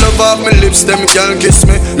 Come down. Girl love off me lips, them girl kiss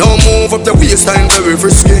me. Now move up the waistline, very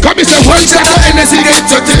risky. Come me say one shot of energy get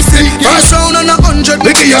you tipsy. First round on 100,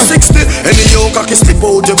 me give you 60. Any young cocky slip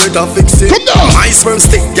out, you better fix it. Come down. My sperm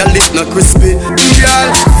stick, your lip not crispy. Girl,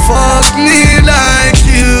 fuck me like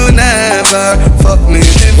you never fuck me.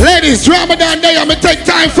 Ladies, drama down there, me take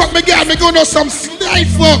time, fuck me girl. Me go know some slight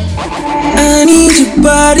fuck. I need your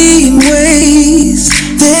body in ways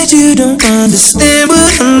that you don't understand, but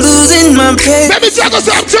I'm losing my pace. Let me talk us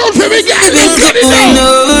some tune for me, guys. Let's get it down. down.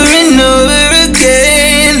 Over and over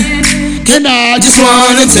again. And I just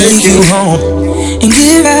wanna take you home and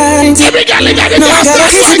get right. Every girl got it. No, I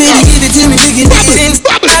gotta give it to me, take it in.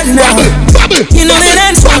 Bubble. You know that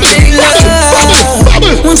I need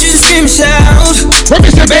love. Won't you scream and shout? What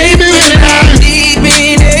is the baby with it? Need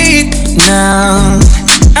me now.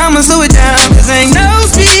 I'ma slow it down, cause ain't no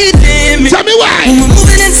speed limit. Tell me why. When we're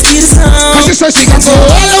moving at the speed of sound, cause she said she can go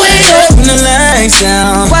all the way up when the lights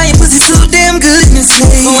down. Why your pussy so damn good in this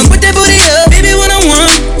way? Go and put that booty up, baby, when I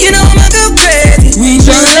want. You know I'ma go crazy. We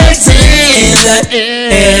just like in the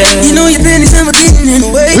air. You know your pennies never getting in the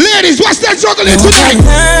way. Ladies, what's that chocolate tonight?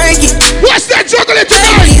 What's that chocolate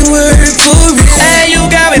tonight? You work for it. Hey, you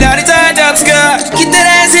got me all the tied up skirt. Get that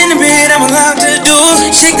ass in the bed, I'm allowed to do.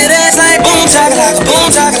 Shake that ass like boom, chocolate, boom,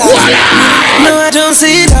 chocolate. No, I don't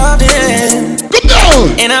see it all then. Come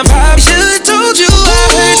down. And I probably should've told you I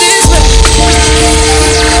heard this way.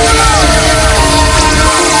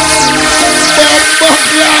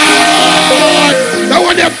 That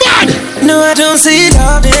one they're bad. No, I don't see it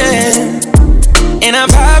all then. And I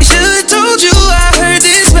probably should've told you I heard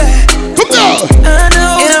this way. Come down. I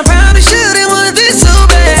know. And I probably should've wanted this so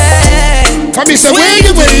bad. Come me say, where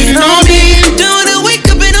you waiting on me? Don't wanna wake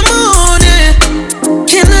up in the morning.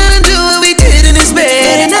 Can't let him do what we did in his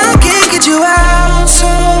bed. And I can't get you out, so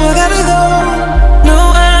I gotta go.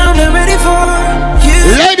 No, I'm not ready for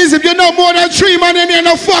you. Ladies, if you know more than 3 man in here,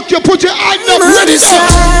 no fuck you, put your hand up, I'm ready for.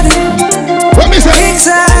 What me say?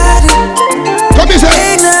 Excited. What me say?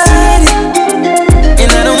 Excited.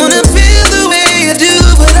 And I don't wanna feel the way I do,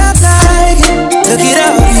 but I like it. Look at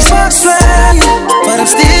all these sparks flying, but I'm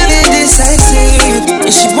still indecisive.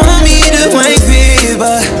 And she want me to wipe it,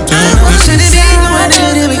 but I know I shouldn't be. No, I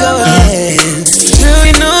know that we go ahead. Girl,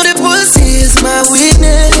 you know that pussy is my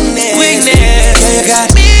weakness. Yeah, you got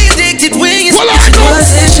me addicted when you're in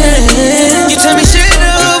position. You tell me shit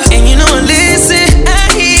up, and you know I listen. I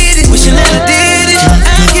hate it, wishing that I did it.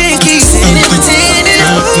 I can't keep sitting and pretending.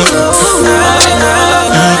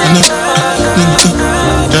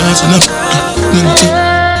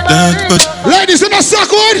 Ladies, in a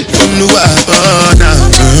second.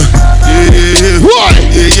 What?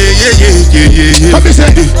 What me say?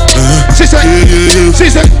 She said, she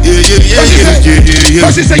said,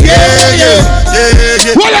 what she said, yeah.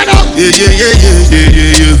 What I know?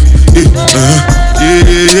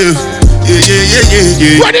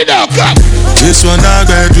 What it up, come? This one I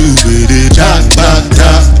gotta do with it, jack, back,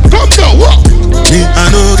 come down, what? Me, I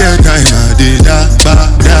no get time, I did that, back,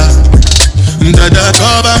 Dada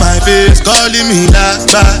cover my face, calling me like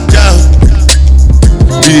that,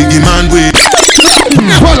 Biggie man, wait.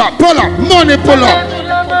 Pull up, money pull up.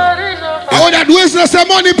 Oh, that Wesley say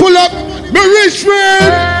money pull up. Me rich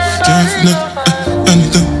friend.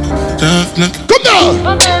 Come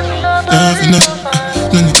down.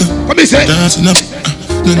 Come me say.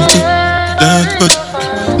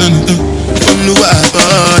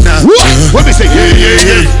 What me say?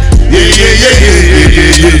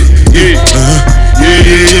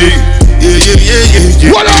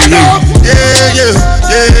 What I know?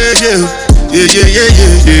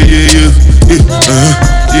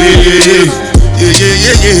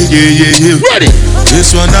 Ready? This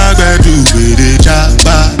one I gotta do with it,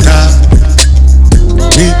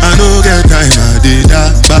 me, I no get time, I did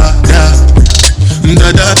that,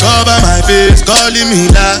 Dada cover my face, calling me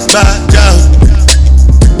like that,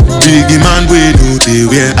 Biggie man, we know they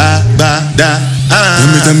wear bada.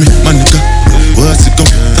 Tell me, my nigga, what's it gon'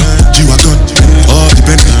 G-Wagon, all the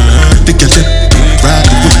Bentley, the kitchen, ride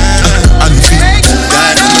the whip, I know feel.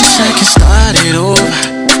 Wish I could start it over,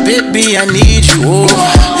 baby, I need you over.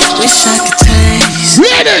 Wish I could taste,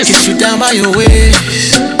 get you down by your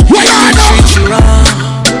waist. Wish I could treat you wrong.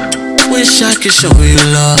 Wish I could show you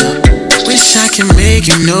love. Wish I could make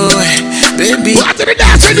you know it, baby. What to the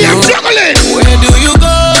dance with them juggling? Where do you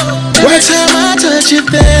go? Every time I touch you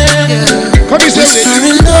there, come here,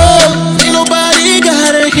 whispering love, ain't nobody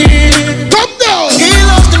gotta hear. Come down. He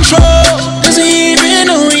lost control, cause he even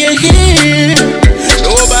know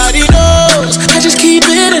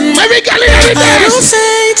Don't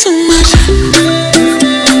say too much.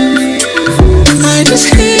 I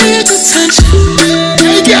just need to touch.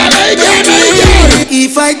 Hey girl.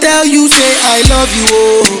 If I tell you, say I love you,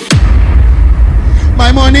 oh.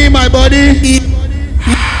 My money, my body.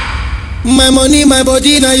 My money, my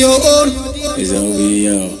body, now your own. It's all we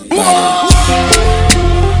are.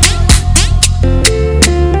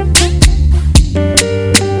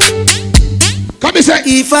 Come and say.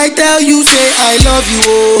 If I tell you, say I love you,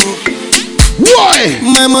 oh. Why?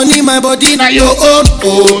 My money, my body, now your own.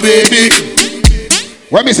 Oh baby.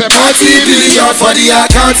 When me say multi-billion for the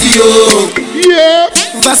account, yo. Yeah.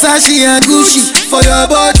 Versace and Gucci for your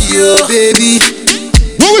body, oh baby.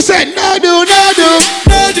 What we say? No do, gotta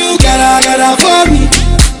for me.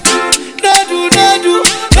 No do,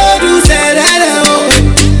 say that, oh.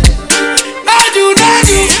 No do,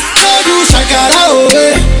 shakara, oh.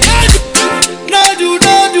 No do,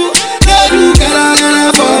 gotta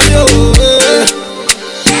for you, oh.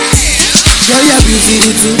 Girl, you're beauty,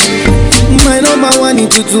 tutu. My number one in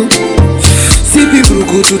tutu. See people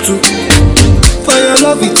go tutu. For your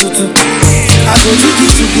love, it tutu. I go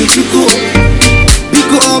chuku.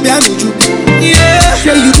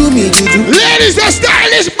 Yeah, you do me juju. Ladies, a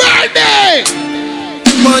stylish birthday.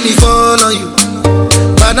 Money fall on you,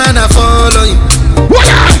 banana fall on you,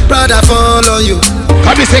 brother fall on you.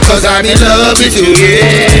 Come and say, cause I'm in love with you.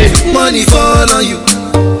 Yeah. Money fall on you,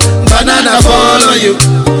 banana fall on you,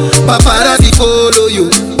 paparazzi follow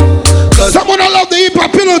you. Someone I love the hip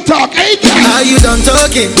hop pillow talk. Hey, are you done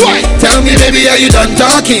talking? What? Tell me, baby, are you done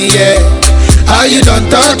talking? Yeah. Are you done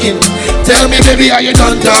talking? Tell me, baby, are you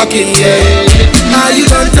done talking? Yeah. Are you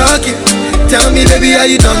done talking? Tell me, baby, are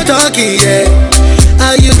you done talking? Yeah.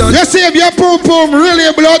 Are you done? You see if your pum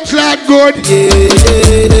really blood clot good.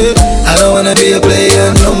 Yeah. I don't wanna be a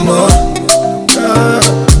player no more.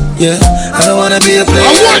 Yeah. I don't wanna be a player.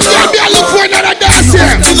 I want you to be a look for another dance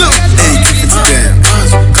here. Look.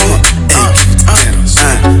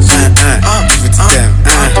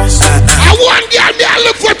 I want you to be a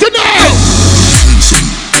look for tonight.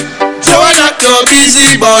 Joanna, your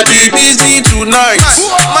busy body, busy tonight.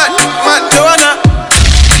 Man, Joanna,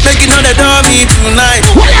 making all the dummy tonight.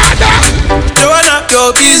 Joanna,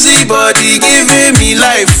 your busy body, giving me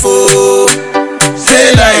life, oh.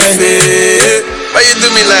 Say life, eh. Why you do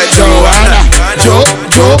me like Joanna?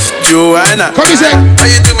 Joanna. Come and say. Why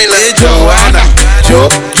you do me like Joanna?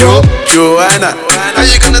 Joanna. How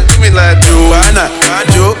you gonna do me like Joanna?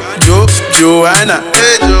 Joanna.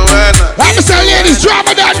 Hey, Joanna. I'm saying, ladies,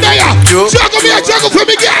 drama that day. Juggle for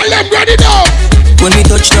me, girl. I'm ready now. When we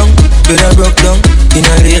touch down, better broke down. In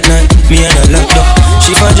a late night, me and her locked up.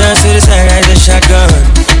 She found just to the side, I the shotgun.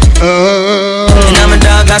 And I'm a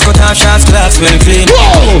dog, glass cut off shots, glass well clean.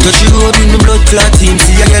 Touch you road in the blood clot team.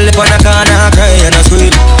 See a girl up on a corner, I cry and I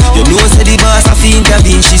scream. You know, say the boss, I feel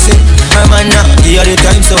intervene. She said, my man now, give her the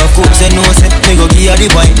time, so of course I know, say, me go give her the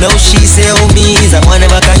wine. Now she say, oh, me is a one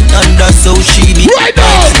of a kind, and that's how she be. Right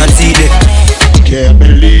now! And see that. Can't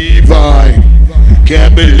believe I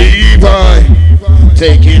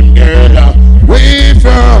taking girl away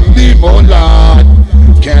from the moonlight.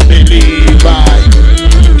 Can't believe I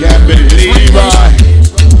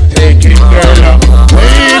taking girl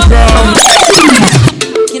away from.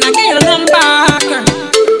 Can I get your number, girl?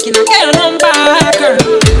 Can I get your number, girl?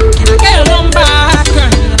 Can I get your number,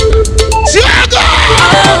 girl? Jago!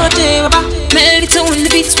 Oh, Jeba, melody to in the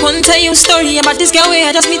beats. One tell you a story about this girl where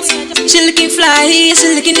I just meet. She looking fly, she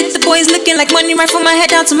looking at the boys, looking like money right from my head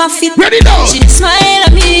down to my feet. Ready now? She smile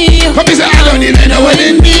at me. Come and say, I don't even know what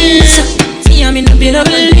it means. See, I'm in a bit of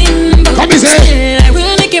a limbo. Come and say, I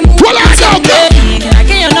will make it move. Well, I don't go. Can I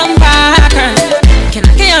get your number, girl? Can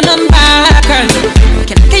I get your number, girl?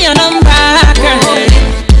 Can I get your number, girl?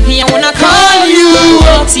 Me, I wanna call you.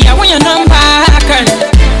 See, I want your number, girl.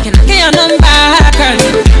 Can I get your number, girl?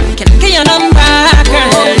 Can I get your number,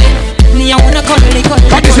 girl? Me, I wanna call you.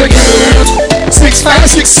 Come and say,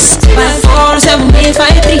 656 547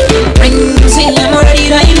 853. Ring, see, I'm already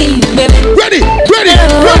dialing, baby. Ready.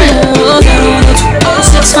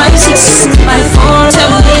 656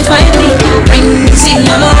 547 853. Ring, see,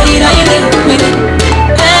 I'm already dialing, baby.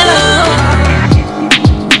 Hello.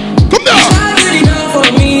 Come down.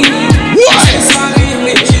 What?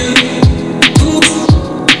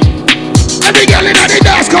 Every girl in the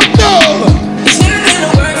dance, come down.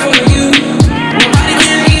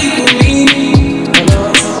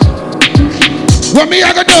 What me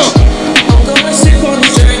I gonna do?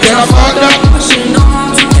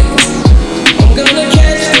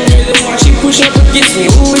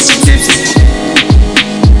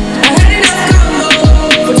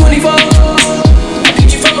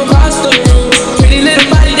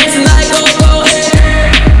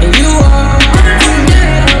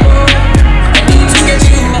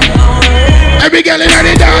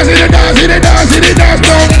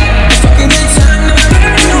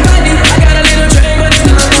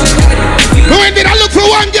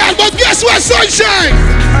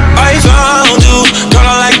 found you. Girl,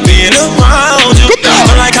 I like being around you.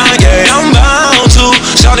 Feel like Kanye, I'm bound to.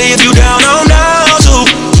 Shawty, if you down, I'm down too.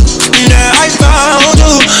 Yeah, I found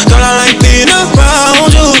you. Girl, I like being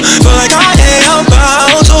around you. Feel like Kanye, I'm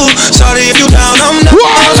bound to. Shawty, if you down, I'm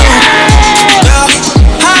down too. Yeah,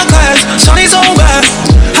 high class, Shawty's so bad.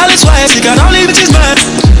 Hollis West, he got all these bitches mad.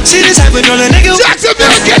 See this type of girl, a nigga.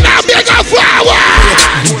 Jacksonville, get out, make a forward.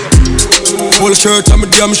 Full shirt, I'm a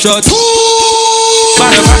damn shot.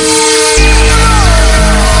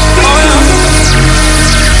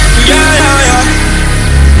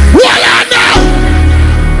 What I know?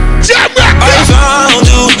 I found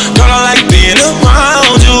you, girl, I like being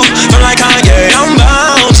around you. Feel like Kanye, I'm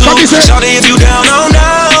bound to. Shawty, if you down, I'm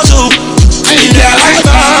down too. Yeah, I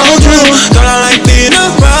found you, girl, I like being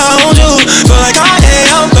around you. Feel like Kanye,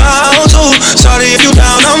 I'm bound to. Shawty, if you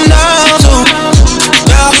down, I'm down too.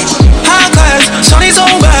 Yeah, high class, Shawty so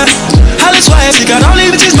bad. Hollis West, he got all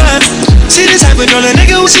these bitches mad. See this type of girl, a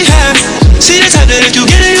nigga who she had. See this type that if you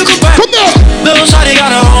get it, you can buy. Little shawty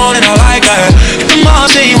got her own and I like that. If the mom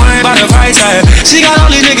say you ain't about the price tag. She got all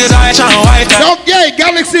these niggas I ain't tryna wipe that. Okay,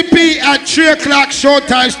 Galaxy P at 3 o'clock.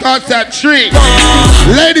 Showtime starts at 3.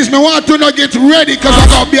 Ladies, me want to not get ready because I'm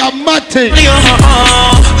gonna be a matty.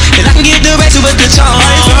 And I can get the rest with the charm.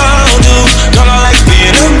 I found you, girl, I like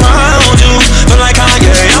being around you. Feel like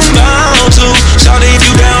Kanye, I'm bound to. Shawty, if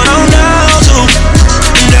you down, I'm down too.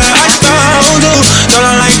 Yeah, I found you, girl,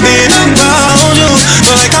 I like being around you.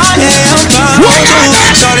 Feel like Kanye, I'm bound to.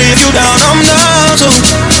 Shawty, if you down, I'm down too.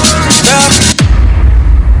 Yeah.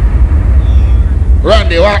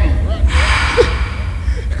 Randy, what?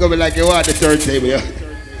 Coming like you want the turntable, yeah.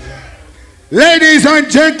 Ladies and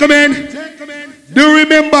gentlemen, do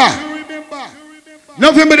remember,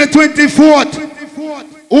 November the 24th,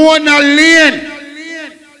 Owner Lane.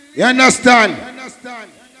 You understand?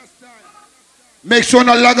 Make sure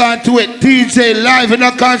to log on to it. DJ live in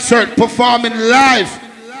a concert, performing live.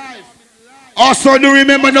 Also, do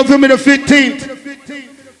remember November the 15th,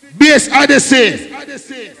 Bass Odyssey.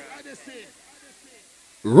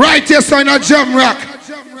 Right here, son of Jam Rock.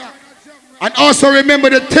 And also remember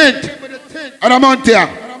the 10th, and I'm on there.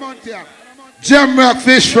 Jam Rock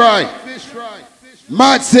Fish Fry.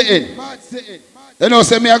 Mad sitting. You know,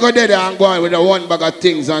 say me I go there and go on with the one bag of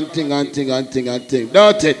things and thing. Don't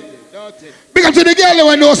it? Big up to the girl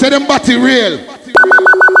when know say them body real. And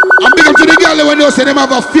big up to the girl when know say them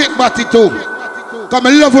have a fake body too. Cause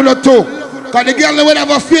me love you too. Cause the girl when have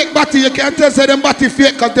a fake body, you can't tell say them body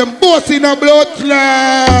fake cause them both in a blood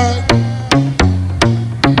clot.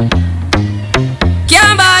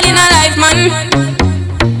 Can't ball in a life, man.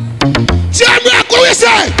 Jam Rock, what we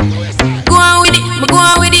say? Go on with it, go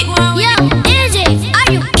on with it. Yo, easy,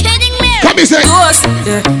 are you kidding me? Come and say.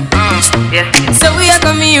 Yeah. So we are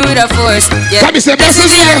coming with a force. Yeah. Come and say, this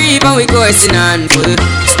is the reap and we coursing on full.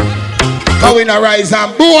 Go in a rise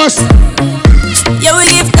and boss. Yeah, we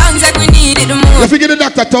give thanks like we need it the most. If you get the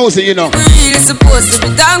Dr. 1000, you know. We really supposed to be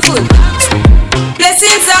thankful.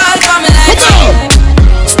 Blessings all for my life.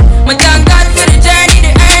 My thank God for the journey,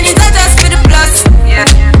 the earnings are just for the plus. Yeah.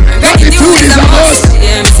 Gratitude is a must.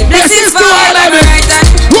 Yeah, blessings for all of my right hand.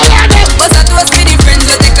 But that was with the friends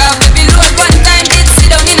we take off every load one time. Did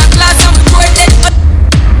sit down in a class and we poured it.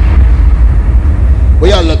 Well,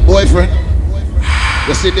 y'all look, boyfriend.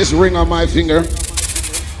 You see this ring on my finger?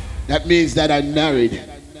 That means that I'm married.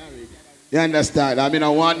 You understand? I mean, I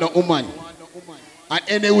want no woman. And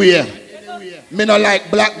anywhere, me not like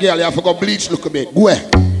black girl. You have to go bleach look a bit. Go ahead.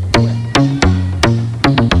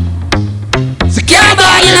 Can't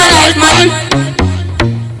ball in a life, man.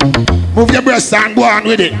 Move your breasts and go on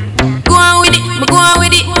with it. Go on with it, go on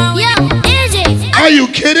with it. Yo, easy. Are you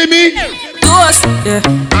kidding me? Toast.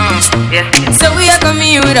 Yeah. So we are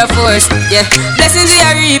coming with a force. Yeah. Blessings we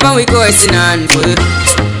are reap and we coursing on full.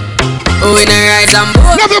 Oh, in a rise and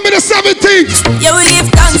boat. November the 17th. Yeah, we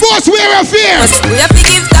give thanks. Sports wear affair. We have to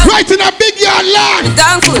give thanks. Right in a big yard land.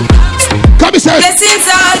 I'm thankful. Come and say.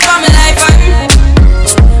 Blessings all for my life and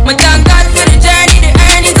my thank God for the journey, the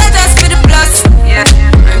earnings are just for the plus. Yeah.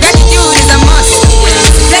 Gratitude is a must.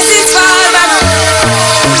 Blessings for all my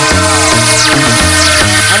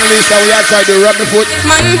Annalisa, we are trying to rub my foot.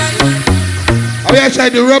 Man. We are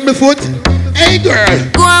trying to rub my foot. Hey girl.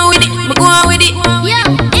 Go on with it, go on with it. Yo.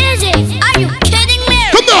 Are you kidding me?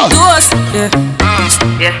 Come on!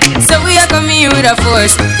 Yeah. So we are coming with a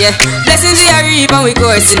force. Yeah. Blessings we are reap and we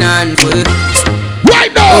coursing on full. Right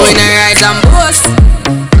now! Oh, in a rise and boast.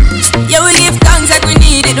 Yeah, we give thanks like we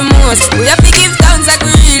need it the most. We have to give thanks like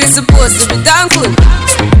we really supposed to be thankful.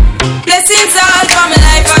 Blessings all for my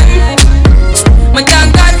life and my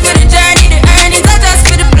thank God for the journey, the earnings are just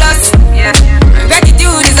for the plus. Yeah.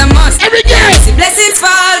 Gratitude is a must.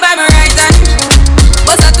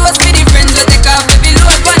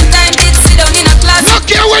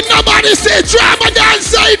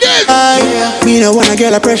 Me no wanna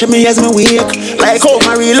girl a pressure me as me wake. Like how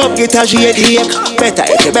my real up get a shade ache. Better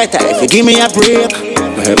if you give me a break.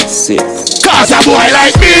 For heaven's sake. Cause a boy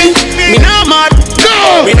like me not mad.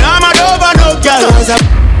 No. Me not mad over no girl.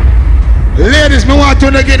 Ladies, me want to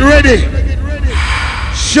get ready.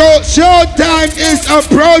 Show time is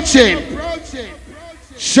approaching.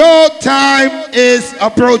 Show time is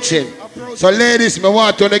approaching. So ladies, me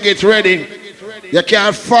want to get ready. You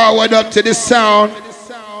can forward up to the sound.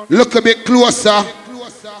 Look a bit closer.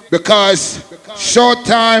 Because show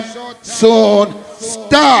time soon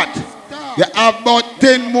start. You have about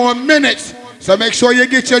 10 more minutes. So make sure you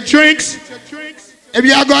get your drinks. If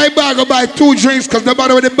you are going back, go buy 2 drinks because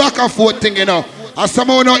nobody with the back and forth thing, you know. And some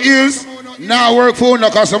of no ears, now work for no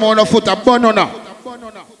because some of no foot a bun on now.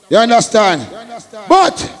 You understand?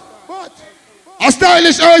 But a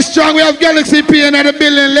stylish or strong, we have Galaxy P in the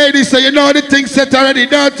building, ladies, so you know the thing set already,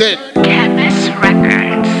 don't it? Canvas Records.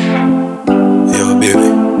 Yo, baby.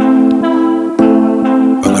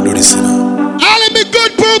 I'm gonna do this, you know. All of me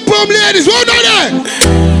good boom boom, ladies, what are they?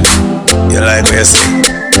 You like what you say?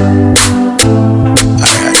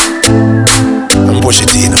 I'm push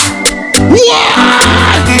it in. What?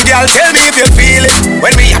 Girl, tell me if you feel it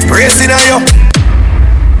when me a pressing on you.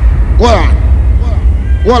 What on?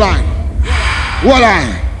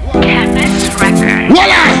 Canvas Records. What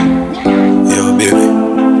on? Yo, baby.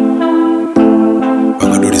 I'm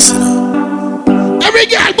gonna do this, you know. Every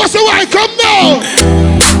girl bust a wine, come now.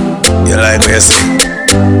 You like what you say?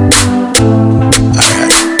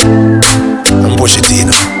 I'm push it in.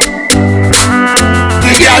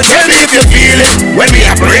 Girl, tell me if you feel it when me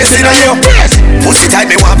a pressing on you. Pussy tight,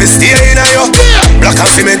 me want to stay in on you. Black and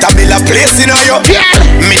cement and build a place in on you.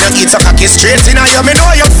 Me no eat a cocky straight in on you. Me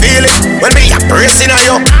know you feel it when me a pressing on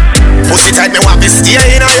you. Pussy tight, me want to stay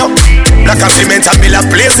in on you. Black and cement and build a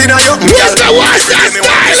place in on you. Girl, what's that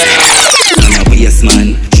style? Yes,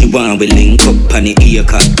 man. She want we link up on the ear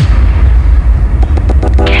cut.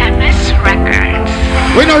 Canvas Records.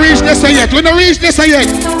 We not reach this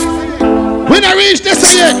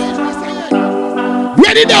yet.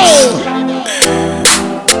 Ready now.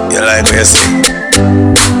 You like what you say?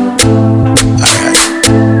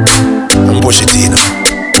 I'm push it in.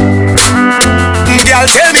 Girl,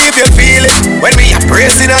 tell me if you feel it when me a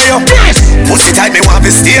pressing on you. Pussy tight, me want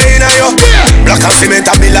to stay in on you. Black and cement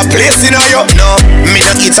and build a place in on you. No, me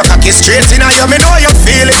no eat a cocky straight in on you. Me know you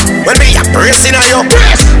feel it when me a pressing on you.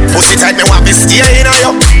 Pussy tight, me want to stay in on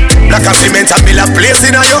you. Black and cement and build a place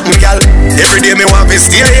in on you. Girl, every day me want to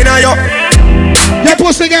stay in on you. Your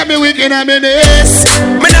pussy got me weak in a minute.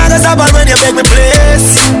 Me not gonna stop when you make me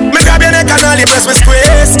place. Me grab your neck and all you press me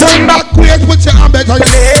squeeze. Turn back quick, put your arm back on your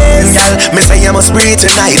face. Girl, me say you must breathe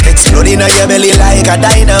tonight. Exploding on your belly like a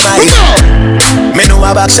dynamite. Me know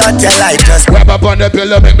a back shot you like. Just grab up on the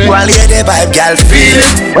pillow, make me while you the vibe, girl, feel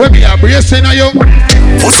it. When me a bracing on you.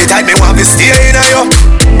 Pussy tight, me want to stay in on you.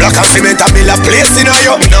 Black and cement and build a place in on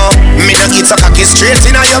you. No, me no eat a cocky straight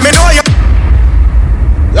in on you. Me know you.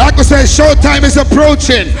 Like I said, showtime is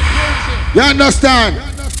approaching. You understand?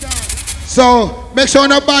 So make sure you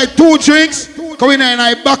not buy 2 drinks. Come in and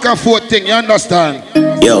I back and forth thing. You understand?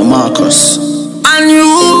 Yo, Marcus.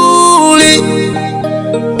 Unruly.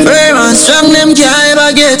 Firm and strong, them can't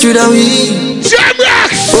ever get rid of me. Jam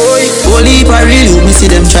rocks! Boy, holy paril, me see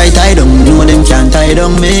them try tie down. Know them can't tie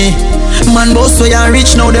down me. Man boss so you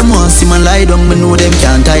rich now, them want see man lie down. Me know them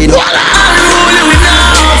can't tie down. Unruly, we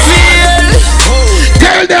now feel.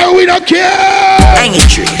 Tell them we don't care.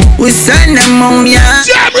 We send them on ya.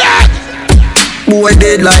 Jam rock! Boy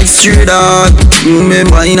dead like straight dog.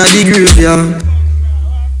 Remember in a the graveyard.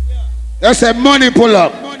 They say money pull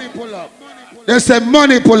up. They say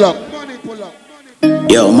money pull up.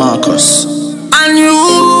 Yo, Marcus.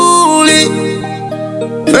 Unruly.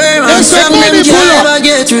 Firm and strong, them can't ever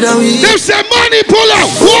get rid of me. They say money pull up.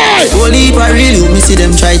 Why? Holy paril, me see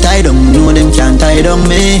them try tie down. Know them can't tie down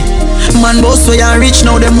me. Man boss so you rich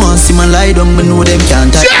now, them want see man lie down. Me know them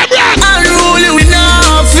can't tie down. Unruly, we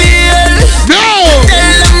now feel. No.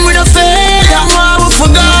 Tell them we no fail. That one we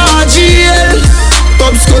forgot jail.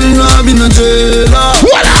 Top skull now be no jailer.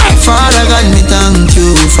 What up? Father God, me thank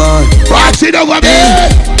you for watching over me.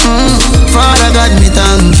 Father God, me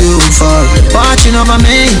thank you for watching over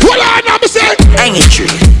me. What on, I'm saying?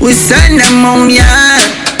 We send them on ya.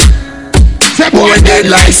 Boy dead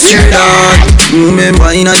like straight dog.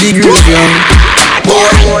 Remember in a the graveyard.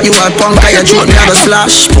 You a punk, I a joke, me have a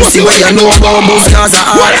slash. Pussy where you know about boosters are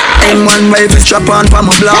hard. M1 rifle strap on for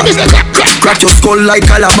my block. Crack your skull like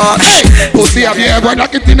calabash. Pussy, have you ever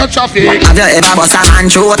knocked it in the traffic? Have you ever bust a man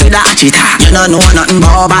throat with a cheetah? You don't know nothing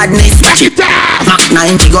about badness. Mac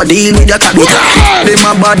 90 go deal with your cabita. Them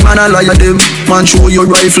a bad man, I like them. Man show your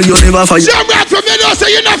rifle, you never fight. Jump right from the door, so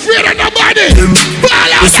you're not afraid of nobody.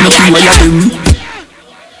 It's nothing where you them.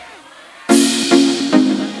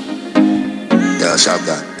 Yeah, sharp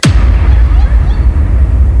guy.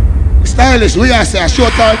 Stylish, we are saying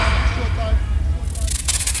short time.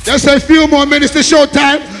 There's a few more minutes to show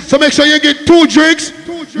time, so make sure you get 2 drinks.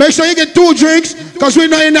 Make sure you get 2 drinks, because we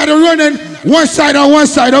know you're not running one side on one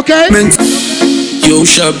side, okay? Yo,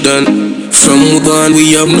 sharp done. From Muban,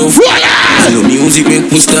 we have no no music make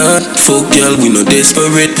we start. Fuck y'all, we no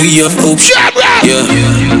desperate, we have hope. Yeah,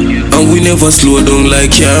 and we never slow down like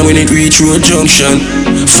car when it reach road junction.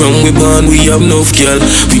 From we born, we have no girl.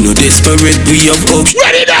 We no desperate, we have hope.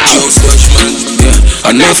 Ready now! Yo, Scotchman, yeah,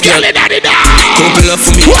 enough girl. Couple of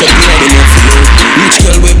fleet, couple of them off flow. Rich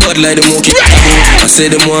girl with bad like them walking. I say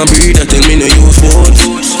them want breed, I tell me no you force.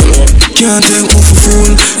 Can't take off a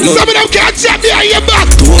fool. Some of them can't chat behind your back.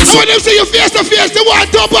 Some of them say you face to face, they want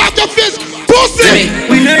to back the fist. Pussy!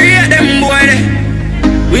 We no rate them boy.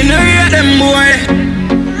 We no rate them boy.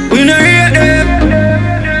 We no rate them.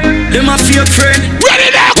 Them a fake friend.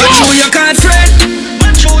 Ready now, go! Watch who you can't friend.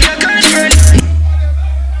 Watch who you can't friend.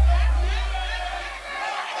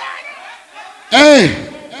 Hey,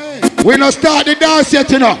 we not start the dance yet,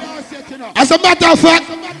 you know. As a matter of fact,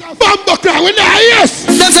 Bumbo cry, we not yes.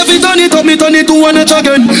 That's if it turn it up, me turn it to one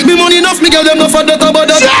again. Me money enough, me give them no for that about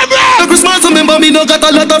that. The Christmas remember me no got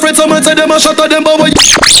a lot of friends. Someone say them a shot at them, but what?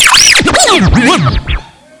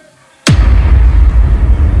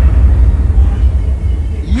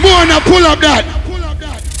 Mona, pull up that.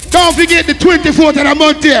 Don't forget the 24th of the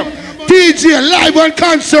month here. DJ live on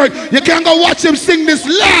concert. You can go watch him sing this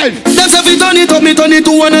live. That's if it turn it up, me turn it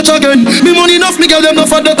to one again. Me money enough, me give them no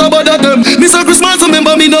for that about that. Mr. Christmas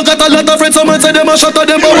remember me no got a lot of friends. Someone say them a shot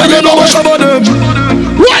at them, but what you know what shabba them?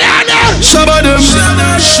 What on them? Shabba them.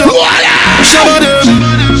 What on? Shabba them.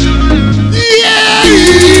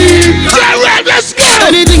 Yeah. Alright, let's go.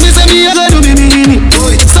 Anything you say me, I gotta do me.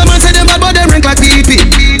 Someone say them bad, but them rank like PP.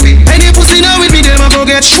 Any pussy now with me, them a go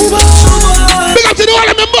get shuba. Big up to the one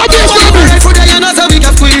of them bubbles. For the yana, so we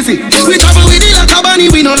can squeeze it. We travel with the like a bunny,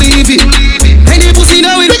 we no leave it. Any pussy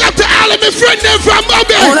now with. Big up to all of my friends them from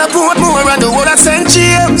Bobby. Wanna put more on the world of St.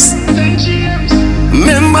 James.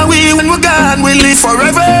 Remember we when we gone, we live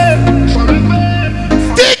forever.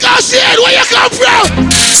 TECO shit, where you come from?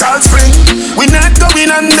 Salt Spring, we not going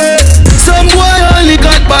under. Some boy only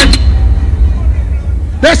got bad.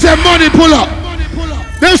 They say money pull up.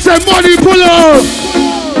 They say money pull up.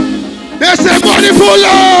 They say money pull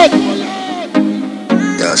up.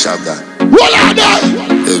 Yeah, sharp guy. Roll on that.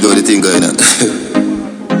 You do the thing going on.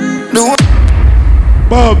 No.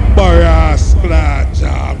 Bumper splash.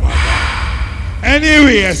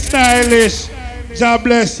 Anyway, stylish. God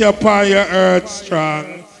bless you upon your earth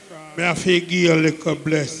strong. May I give you a little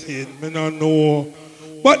blessing. I don't know.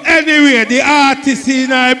 But anyway, the artists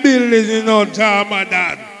in our building, you know,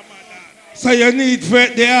 Jamadan. So you need for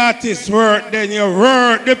the artists work, then you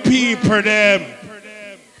work the people them.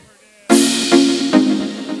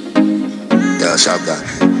 Yeah, sharp guy.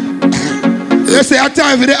 They say a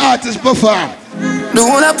time for the artists perform. The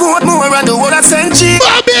one I put more on the world of St. James.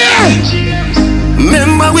 Bobby!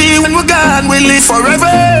 Remember we when we gone, we live forever.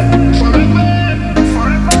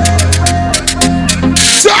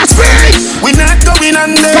 Just fix! We not going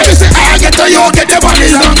under. Come and say, I get to you, get the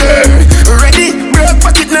money longer. Ready, broke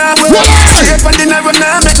pocket now. Straight for dinner, run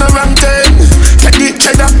now, make no wrong turn. Check the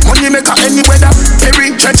cheddar, money maker any weather.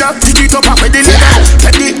 Perry treasure, street up with the leather.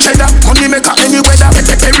 Check the cheddar, money maker any weather.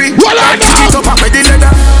 Perry, street up with the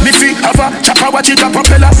leather. Missy, have a chopper, watch it a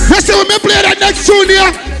propeller. Let's see when we play that next tune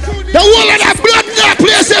here. The whole of that blood in that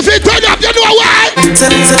place, if it turn up, you know why?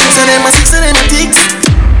 Send them a tick.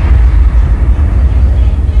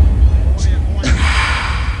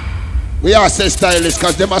 We are say stylish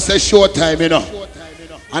because they must say short time, you know.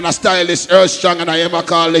 And a stylist earth strong and I am a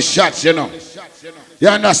call the shots, you know. You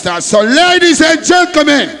understand? So ladies and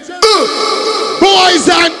gentlemen, boys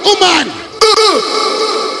and women,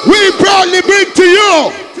 we proudly bring to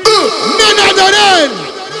you none other than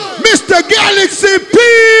Mr. Galaxy P.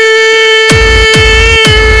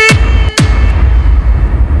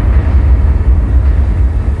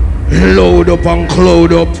 Load up and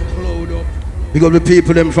cloud up. Big up the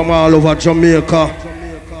people them from all over Jamaica.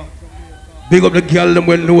 Big up the girl them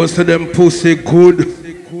when knows to them pussy good.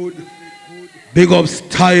 Big up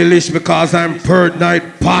stylish because I'm per night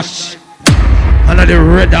posh. And the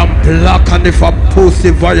red and black, and if a pussy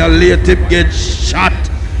violate him, get shot.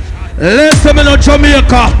 Listen me no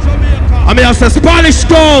Jamaica. I mean I say Spanish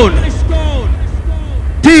Town.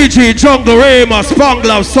 DG, Jungle, Rama,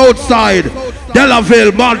 Spangler, Southside,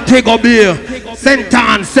 Delaville, Montego Bay, St.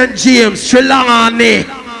 Anne, St. James, Sri Lanka.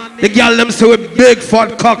 The girl them say with big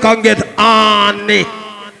fat cock and get on.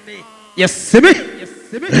 You see me?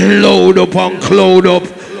 Load up and cloud up.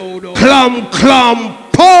 Clam, clam,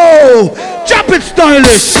 po. Drop it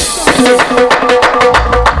stylish.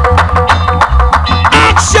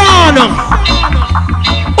 Action.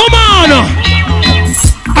 Oman.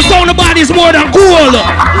 I saw the body's more than gold.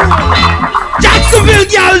 Jacksonville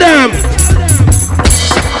girl them.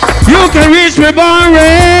 You can reach me by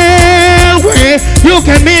railway. You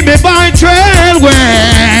can meet me by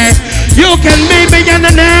trailway. You can meet me in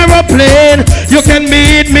an aeroplane. You can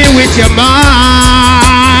meet me with your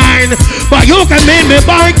mind. But you can meet me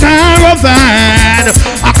by caravan.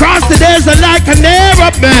 Across the desert like an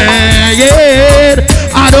aeroplane. Yeah.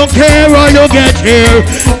 I don't care how you get here.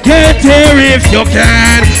 Get here if you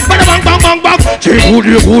can. Bang, bang, bang, bang, bang.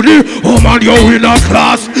 Goody, goody. Oh man, you in a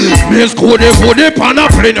class. Miss Goody, goody. Pan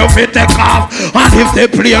a plane of it take off. And if they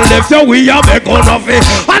play and left you, we have a gun of it.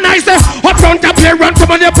 And I say, up front up here, run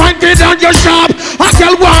come on your pointed on your shop. I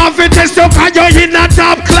tell one of it is so can you in a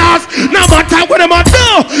top class. No matter what them a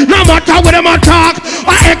do, no matter what them a talk.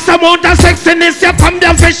 X amount of sexiness, you come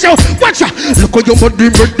there for show. Watch out. Look at your body,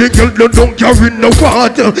 but the girl don't carry no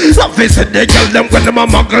water. Love is the girl them when them a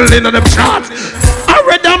muggle in them charts. I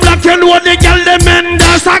read them like you know the girl them and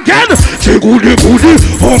that's again. Say goody goody,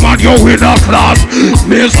 oh man you in a class.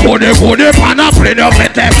 Miss goody goody, pan a plane of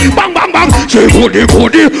it. Bang bang bang. Say goody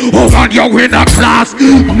goody, oh man you in a class.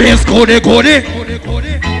 Miss goody goody.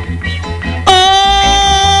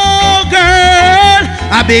 Oh girl,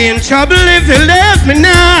 I'll be in trouble if you left me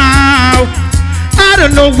now. I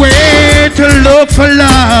don't know where to look for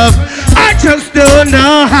love. I just don't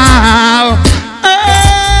know how.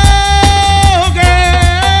 Oh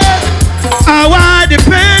girl, how I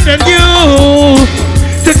depend on you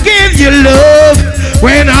to give you love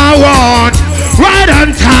when I want, right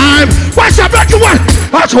on time. What's up, what you want?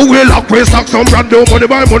 That's how we lock, we stock some brand new money,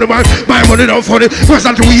 my money, my money don't funny.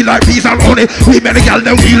 Present to we like peace and honey. We many girl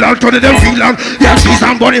them wheel on, turn them wheel on. Yeah, cheese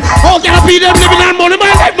and money. Oh, get up them living on money.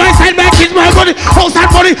 My life, my side, my kids, my money. House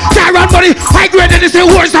and money, car and money. High grade and they say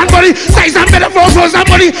horse and money. Size and better for horse and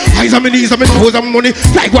money. Eyes on my knees and my toes and money.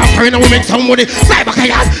 Like what foreign and we make some money. Fly back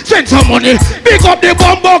a yard, spend some money. Pick up the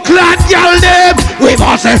bumbo clad girl them. We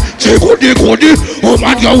boss say, goody goody. Oh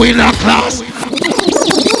man, you in a class.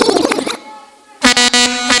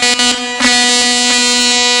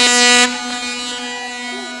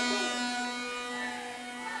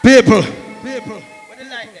 People.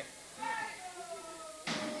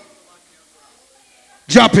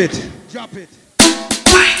 Drop it.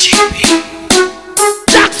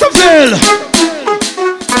 Jacksonville.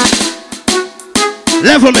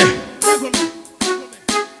 Level me.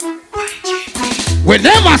 We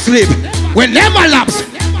never sleep. We never lapse.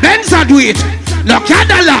 Benz a do it. No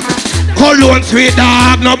Cadillac. Cologne sweet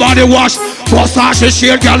dog. Nobody wash. Mustache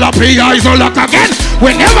shield. Gallopy eyes on lock again.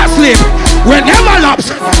 We never sleep. We never lapse.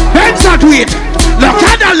 Benz a do it. No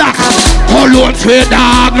Cadillac. Cologne sweet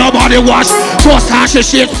dog. Nobody wash. Mustache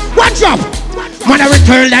shield. One drop. Man I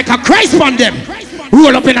return like a Christ on them.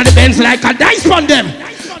 Roll up in the Benz like a dice on them.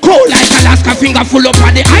 Cold like Alaska, finger full up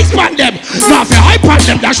on the ice on them. Now if you hype on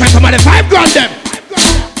them, that's why some of the 5 grand them.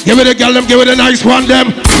 Give it a girl them, give it a nice one them.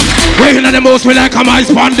 Waiting on the most we like a mice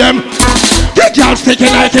on them. The girl sticking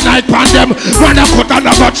like a knife on them. Man I cut and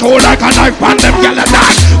I got show like a knife on them. Girl and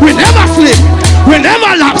that. We never sleep, we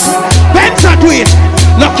never lapse. Benz a do it,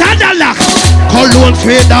 no Cadillac. Cologne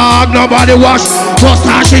sweet dog, nobody wash.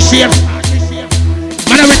 Mustache shape.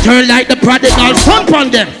 Man I return like the prodigal son on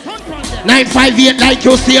them. 958 like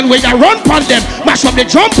you saying when you run pon them. Mash up the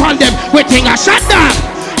jump on them. We think I shot down.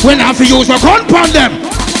 When I have to use a gun pon them.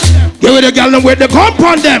 Give it a girl with the gun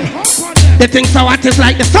pon them. They think so hot is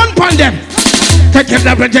like the sun pon them. Take them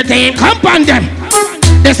the budget they ain't come pon them.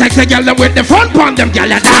 The sexy girl with the front pon them. Girl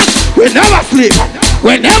like that. We never sleep.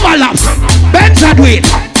 We never lapse. Benz a do it.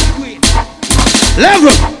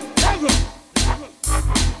 Level.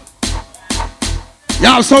 You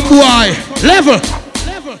have some boy. Level.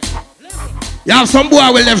 You have some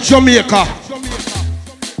boy will left Jamaica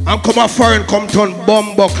and come a foreign come turn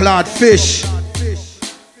bumbo clad fish.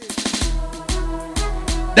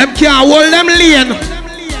 Them can't hold them lane.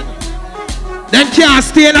 Them can't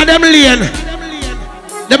stay in them lane.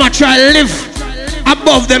 Them a try live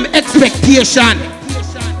above them expectation.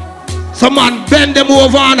 Some man bend them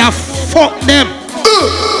over and fuck them.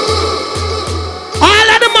 All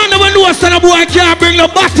of the man when know son of boy can't bring no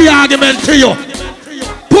batty argument to you.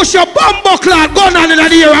 Push your bumbo clad gun on in the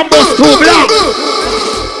ear and bust too blank.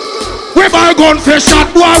 We buy gun for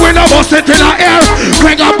shot boy, we no bust it in the air.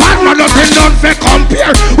 Craig a Batman nothing done for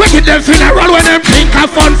compare. We get them funeral when them think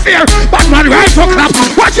of fun fear. Batman rifle clap,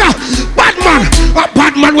 watch out. Batman, a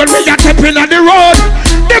Batman when we get up in the road.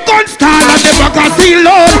 The gun stand and the magazine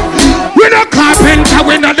load. We no carpenter,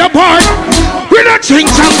 we no the board. We no ching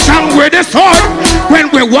chang chang with the sword.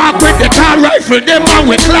 When we walk with the car rifle, them man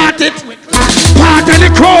we clot it. Part of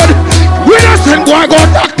the crowd. We no send boy go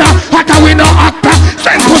doctor, after we no actor.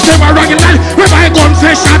 Send pussy my rugged man. We buy gun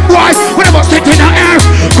for shot boy. We never sit in the air.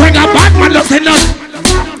 Bring a Batman nothing us.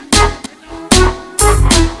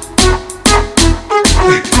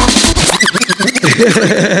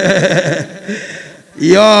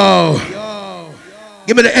 Yo.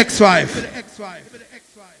 Give me the X5.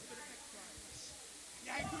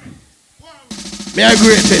 May I agree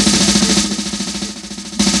with this?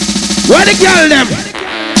 Where the girl them?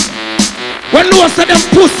 When no say them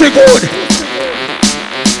pussy good.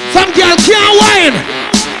 Some girl can't whine.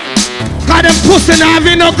 Cause them pussy not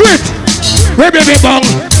having no grit. Where baby bong?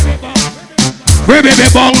 Where baby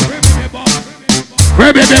bong?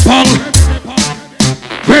 Where baby bong?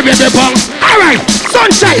 Where baby bong? Alright,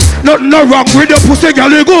 sunshine. Nothing no wrong with the pussy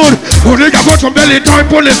girl you good. Only you got some belly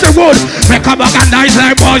time police the wood. Make a bag of nice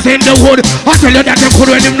like boys in the wood. I tell you that them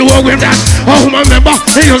could when him know with that. Oh remember,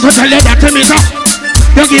 he used to tell you that to me so.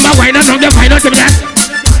 You give a wine and some you find out to me that.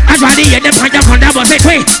 That's why they get them point up on that bus say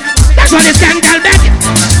wait. That's why they stand tell that.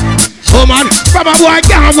 Oh man, Baba boy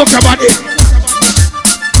can't walk your body.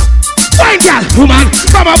 Wine girl, woman,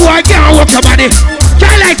 Baba boy can't walk your body.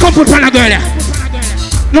 Can't like come put on a girl there.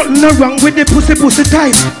 Nothing wrong with the pussy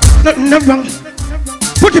tight. Nothing wrong.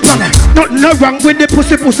 Put it on her. Nothing wrong with the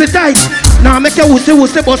pussy tight. Now make your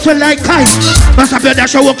wussy bust like kite. Must have that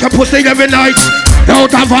show walk your pussy every night.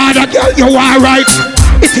 Out of order, girl, you are right.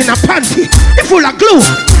 It's in a panty, it's full of glue.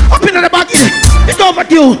 Up in the baggy, it's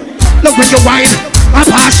overdue. Look when you whine, I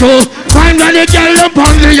pass you. Finally, girl, you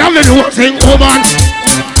bang the young and sing, oh man.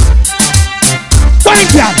 Wine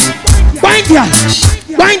girl, wine girl,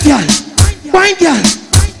 wine girl, wine girl.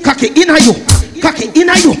 Cocky inna you, cocky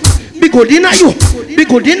inna you. Be good inna you, be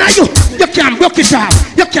good inna you. You can't broke it off,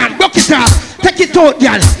 you can't broke it off. Take it out,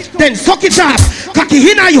 girl, then suck it off.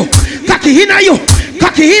 Cocky inna you, cocky inna you,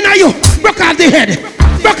 cocky inna you. Broke off the head,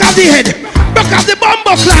 broke off the head, broke off the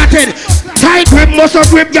bumbo clotted. Tight web muscle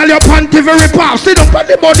grip, girl, your panty very powerful. Sit up on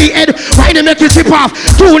the body head, why they make you sip off?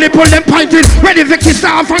 Two nipple them pinted, ready to kiss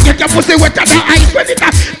off and get your pussy wet at the ice when it a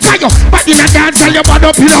fire. But in a dance, girl, your body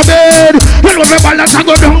up in your bed. You know me balance and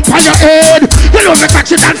go down on your head. You know me catch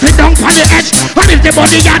you dancing down on the edge. And if the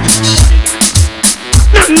body got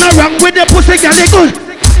nothing wrong with the pussy, girl, they good.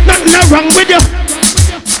 Nothing wrong with you.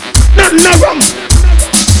 Nothing wrong.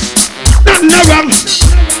 Nothing wrong.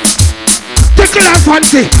 Tickle and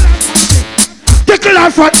fancy. Tickle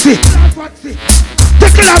and fancy.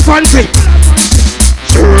 Tickle and fancy.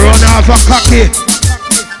 Run off a cocky.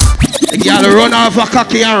 The girl run off a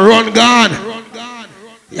cocky and run gone.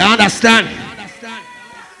 You understand?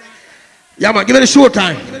 Yeah man, give me the show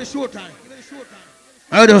time.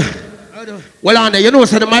 How do? Well on there, you know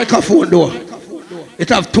so the microphone though. It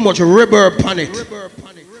have too much reverb on it.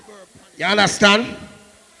 You understand?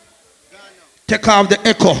 Take off the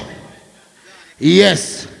echo.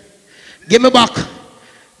 Yes. Give me back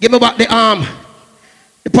the arm.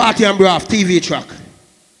 The party and braff TV track.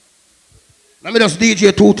 Let me just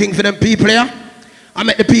DJ two things for them people here. I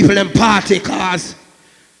make the people them party cause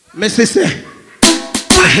my sister.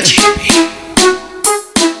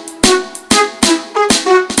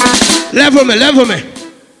 Level me.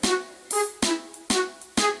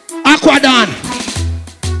 Aquadan.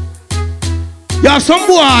 You're some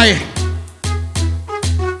boy.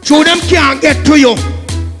 So them can't get to you.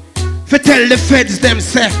 For tell the feds them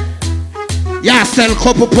say, yeah, sell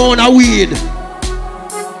couple pound of weed.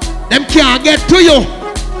 Them can't get to you.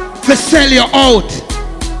 For sell you out.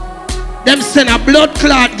 Them send a blood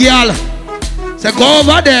clot girl. Say go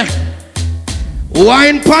over there.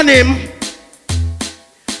 Wine pan him.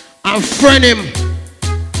 And friend him.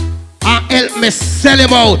 And help me sell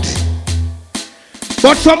him out.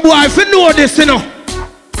 But some boy if you know this, you know.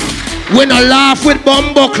 We no laugh with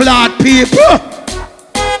bumbo clad people.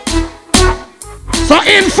 So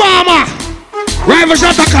informer, rival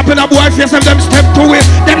shot a cap in a boy face and them step to it.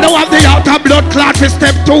 Them don't have the outer blood clot to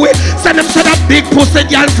step to it. Send them to that big pussy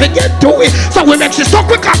girl forget to it. So we make you so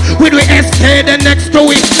quicker with we SK the next to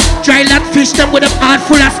it. Try that fish them with them heart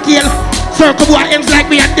full of scale. Circle boy ends like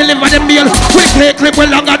me and deliver the meal. We play clip well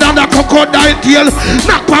longer than a crocodile tail.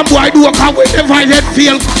 Knock on boy do a car with never let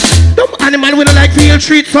feel. Them animal we don't like feel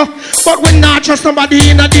treat so. But we not trust somebody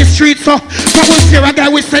in the street so. So we fear a guy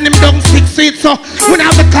we send him down 6 feet so. When I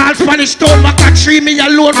have the call Spanish town back at 3 me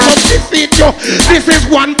alone from defeat yo. This is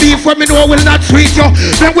one beef when me know will not sweet yo.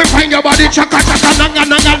 Then we find your body chaka chaka nanga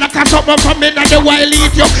nanga naka something from me and the wild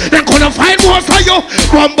eat yo. Then couldn't find more for you.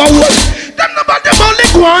 Rumble wolf. Them nobody them only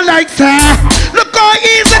go on like sir. Look how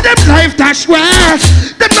easy them life dash wear.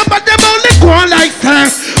 Them nobody them only go on like sir.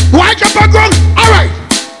 Why jump a ground? Alright.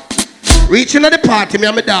 Reaching at the party, me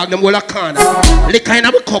and my dog, them will a corner. Lick kind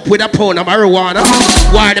of a cup with a pound of marijuana.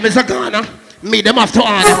 Why them is a Ghana? Me them have to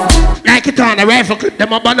honor. Like it on a rifle clip,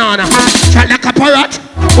 them a banana. Shot like a parrot,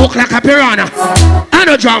 hook like a piranha. I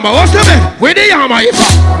know drama, what's the man? Where the yama if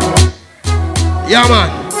yeah man,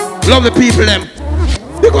 love the people them.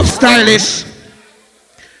 Big up stylish.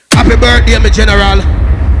 Happy birthday my general.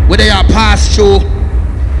 Where they are pass through.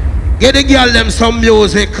 Get the girl them some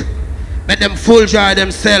music. Make them full joy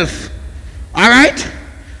themselves. Alright?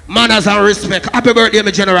 Manners and respect. Happy birthday,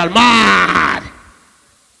 my general. Mad!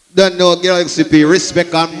 Don't know Galaxy P.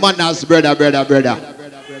 Respect and manners, brother.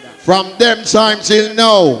 From them time till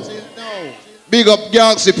now. Big up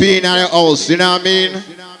Galaxy P in our house, you know what I mean?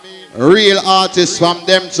 Real artists from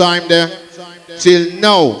them time there till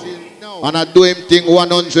now. And I do him thing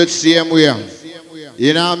 100 same way.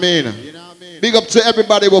 You know what I mean? Big up to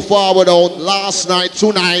everybody who forward out last night,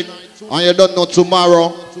 tonight. And you don't know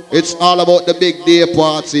tomorrow, it's all about the big day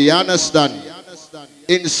party, you understand?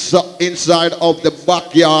 Inside of the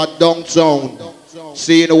backyard downtown,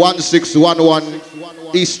 seeing 1611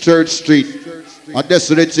 East Church Street. And that's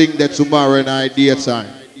the thing that tomorrow night, daytime.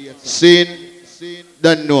 Seeing,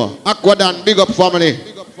 don't know. Aquadan, big up family,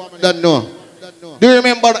 don't know. Do you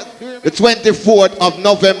remember the 24th of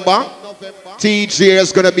November? TJ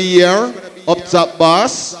is going to be here, up top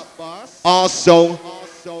boss. Also,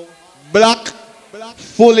 black,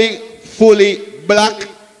 fully black,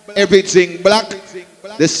 everything black.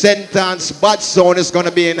 The sentence bad sound is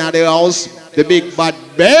gonna be in the house. The big bad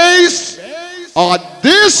bass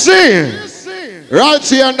audition right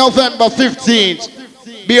here November 15th.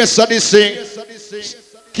 Bass audition.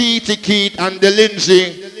 Keith and the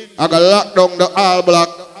Lindsay. I got locked down the all black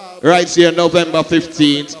right here November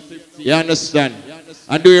 15th. You understand?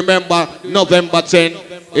 And do you remember November 10th?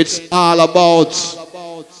 It's all about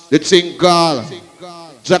the thing called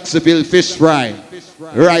Jacksonville Fish Fry.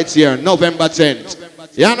 Right here, November 10th.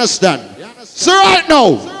 You understand? So right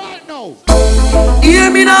now.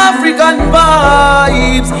 Hear me in African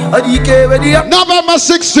vibes. November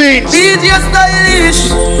 16th. DJ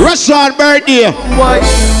Stylish. Restaurant birthday. Why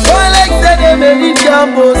like that they made in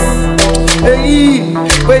campus. Hey,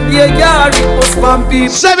 when the yard was pumping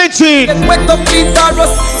 17. Wet up in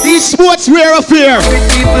Taros. These sportswear affair.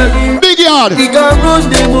 Big yard. He can run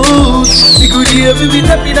the mood. He could hear me with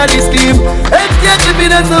up in the scheme. And get me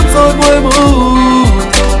in some sort boy mood.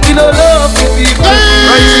 We don't love the people.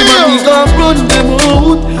 Rising man, he can run the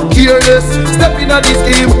mood. Careless, step in the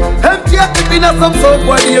scheme. And get me in some sort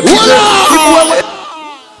boy mood.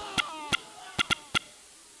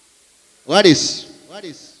 What is?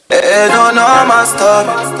 They don't know my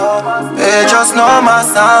story, they just know my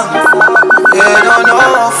sound. They don't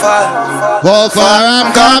know how far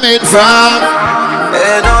I'm coming from.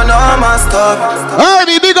 They don't know my story.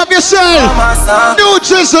 Ernie, big up yourself. New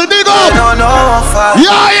Chisel, big up. They don't know how far.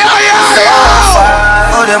 Yeah.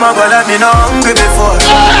 Oh, them a go let me know hungry before.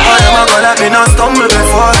 Oh, them a go let me know stumble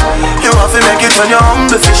before. You have to make it when you're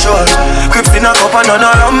humble for sure. Crips in a cup and none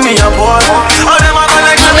around me a pour. Oh, them a go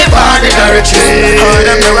like me party the riches. Oh,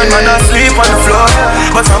 them know when man asleep on the floor.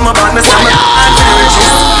 But from a band me say me party the riches.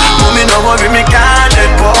 Mommy no worry me can't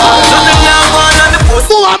let go. So them now go on the post.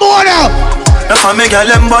 Who I'm on now? If I make a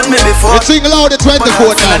lemon bun me before. You sing loud the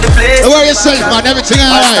 24th now. Don't worry yourself man, everything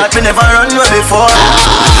alright. Me never run away before.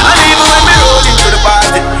 And even when me roll into the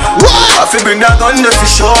party, I feel bring that gun to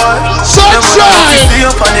shore. Sunshine!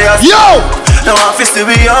 Yo! Now I feel still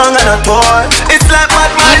be young and a toy. It's like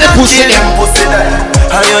what man and pussy them pussy there.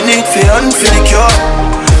 And you need for the cure.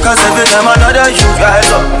 Cause every time another you rise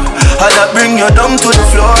up, I that bring you down to the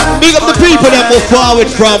floor. Big up the people that move forward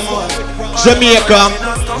from Jamaica,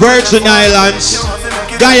 Virgin Islands,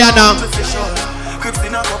 Guyana,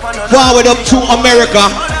 forward up to America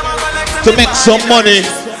to make some money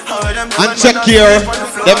and take care of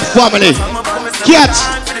them family. Cat,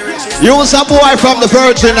 you's a boy from the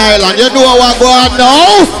Virgin Islands. You know what go on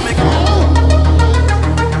now?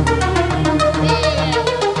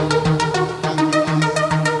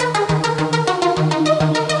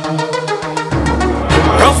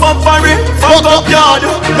 up yard.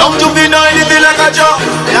 Young juvenile living like a job.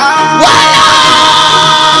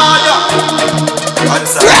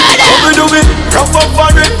 What we do it? Rough up for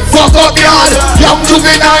it. Fuck up yard. Young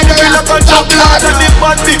juvenile living like a job. And the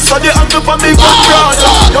bad bitch, so the uncle for me got broad.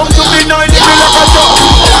 Young juvenile living like a job.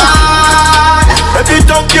 Every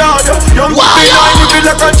dunk yard. Young juvenile living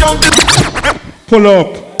like a junk. Pull up.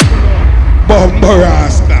 Bumbo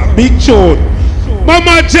Rasta. Big tune.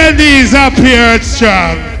 Mama Jenny's up here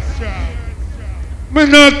strong. Me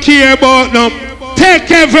not care about no.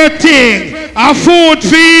 Take everything. A food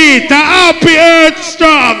for eat. A happy earth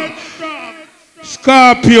strong.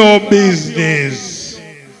 Scorpio business.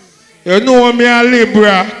 You know me a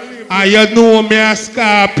Libra. And you know me a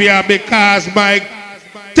Scorpio because my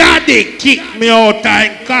daddy kicked me out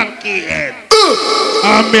and cocky head.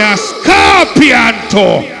 And me a Scorpion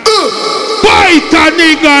too. Bite a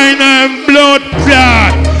nigga in a blood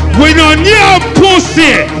clot. We no need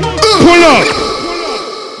pussy. Pull up.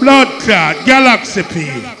 Blood clot. Galaxy P.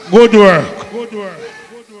 Good work.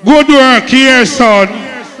 Good work here, son.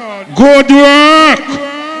 Good work.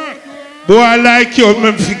 Boy, I like you.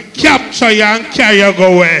 Me capture you and carry you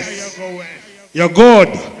go west. You're good.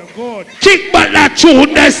 Kick back that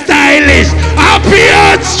tune, the stylish. Happy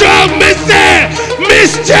and strong,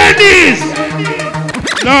 Miss Jenny's.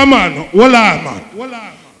 No man, hold on, man.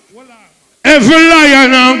 Every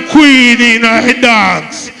lion and queen in a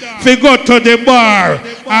dance, they go to the bar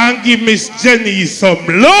and give Miss Jenny some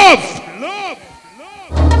love.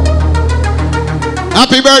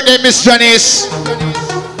 Happy birthday, Miss Janice.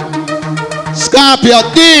 Scorpio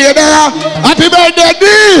D, you there? Happy birthday, D.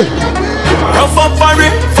 Rough up for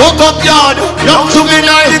it. Fuck up yard. Young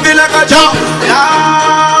juvenile living like a job.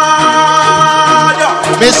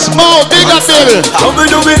 Miss Mo, big up, baby. How we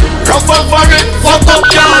do it? Rough up for it. Fuck up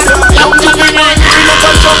yard. Young juvenile living like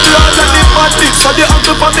a job. And the party, so the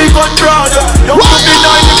uncle for me gun broad. Young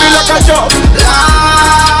juvenile living like a job.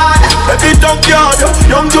 Every dunk yard.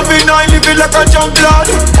 Young juvenile living like a junk lad.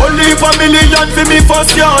 Only for million for me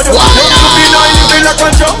first yard. Young juvenile living like a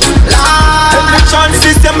junk. Every chance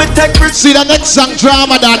system me take. See the next song,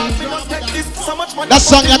 Drama Dan. That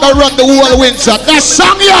song you gonna run the whole winter. That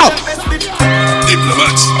song you.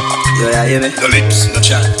 Diplomats. Yo, yeah, hear me? The lips, the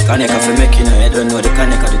chat. Connect for making it. I don't know the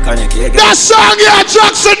connect. That song you,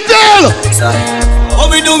 Jackson Dale. Sorry.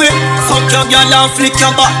 How we do it? Fuck your girl and flick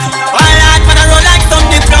your back. I like when I roll like some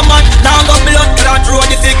diplomat. Now go blood clot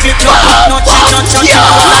road if they clip no back. No check, no check,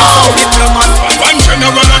 no like some diplomat. One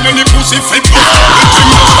general and any pussy flip.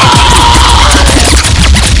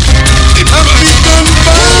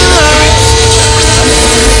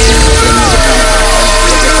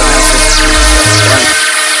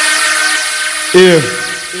 Yeah.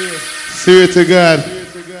 Swear to God.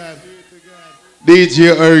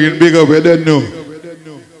 DJ Ergen, big up, you don't know.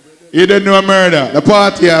 You don't know a murder. The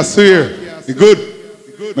party, I swear. You good?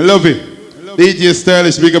 I love it. DJ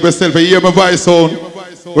Stylish, big up yourself. You hear my voice sound,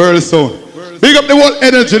 world sound. Big up the whole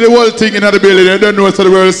energy, the whole thing in the building. You don't know what's the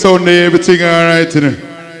world sound there, everything alright, you know.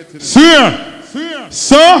 Swear.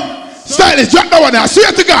 So, Stylish, drop that one now.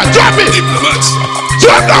 Swear to God, drop it.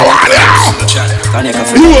 Drop that one now.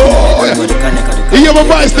 You hear my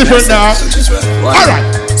voice different now. Alright.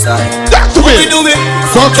 That's the way.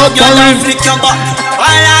 Fuck up your life, flick your back.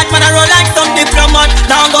 I like when I roll like some diplomat.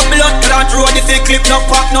 Now go blood clot road if they clip no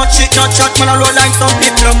pop, no shit, no chat. When I roll like some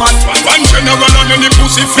diplomat. One general and any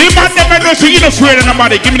pussy flip. The man never knows you not afraid of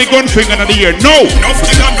nobody. Give me the gun finger in the ear. No. Enough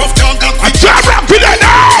talk. I jab rap to that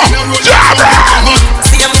now. Jab rap.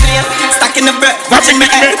 See him, stack in the bread. Watching me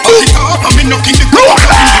head. I'm in knocking the door.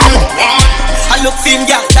 I look thin,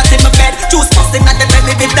 yeah, that's in my bed. Juice busting at the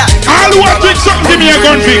belly with that. All who want drink something, give me a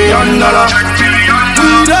gun finger. All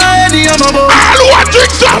who want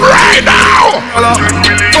drink something right now.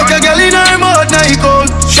 Fuck a girl in her mouth, now he cold.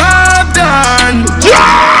 Sharp down.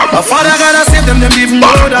 My father gotta save them even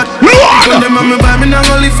know that. When them on me buy me, now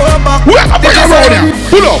only for back. Where's the big around here?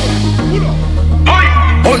 Pull up.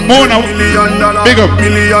 Mona, big up.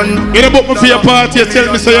 You don't book me for your party. You tell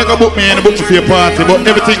me so you can book me and book me for your party, but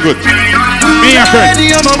everything good. Me and friend.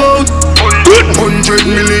 Good. $100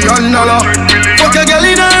 million. Fuck a girl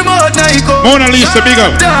in her mouth, now he cold. Mona Lisa, big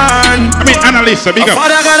up. I mean Annalisa, big up. My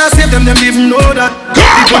father gotta save them even know that.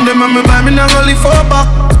 When them on me buy me, now only for back.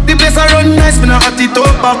 The place I run nice, me not at it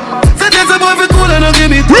up back. Say there's a boy for cool and I give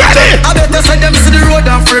me ready. I better say them see the road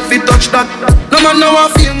and afraid to touch that. No man know I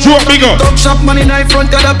feel Joe, big up. Talk shop money in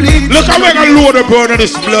front of the bleed. Look how we're gonna load up on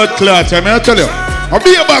this blood clot, I mean I tell you. I'll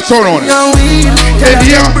be about so on. The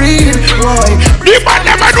man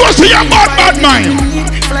never knows see your bad mind.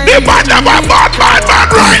 The man never bad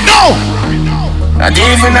right now. And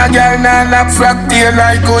even a girl now lap frack tail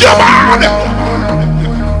like good.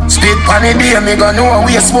 Spit on the day, me gon' know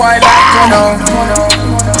we a spoil like you know.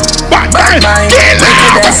 Bad mind,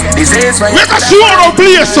 wickedness, disease when you let us show no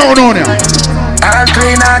play a sound on here. All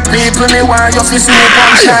clean out people, me want you to see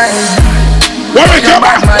one shine. What make your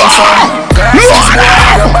bad mind sound?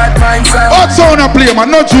 What sound I play,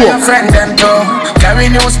 man? Not you. Friend them too.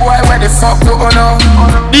 Carry news boy, where the fuck do you know?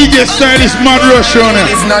 DJ Stylish Mad Rush on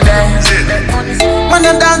it. Man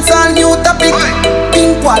a dance all new topic.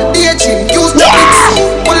 Pink wall, daydream, use topics.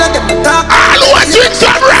 All of them talk. All who drink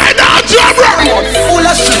some right now, John Brown. Full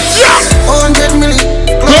of shit. 100 million.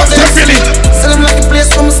 Close to Philly. Sell them like a place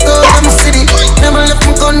from store, from the city. Never left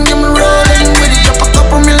my gun, them rolling with it. Drop a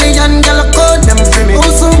couple million, girl, I call them for me.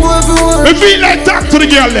 Me feel like talk to the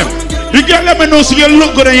girl them. The girl them know see you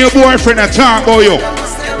look good and your boyfriend a talk about you.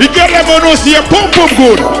 The girl them know see you pump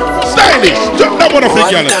good. Stylish. Jump that one off the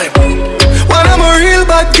girl. When I'm a real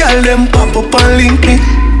bad girl, them pop up and link me.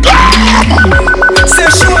 Say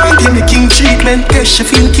she want give me king treatment, guess she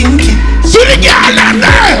feel kinky. See the girl them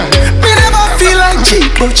there. Me never feel like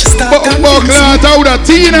cheap, but she start dancing. Buckland out of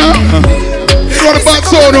Tina. What about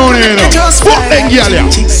sound on here now? Fuck them girl ya.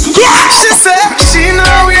 She said she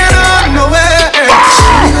know we not nowhere.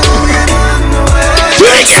 See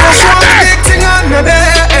the girl them there. Big thing on the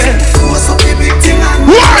bed. What's up the big thing on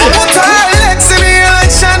the bed? Put her legs in the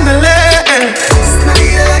election delay.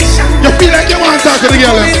 You feel like you want to talk to the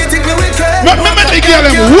girl them? But me make the girl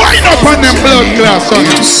them wind up on them blood glass son.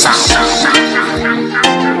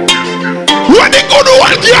 What they gonna do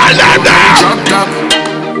one girl them there?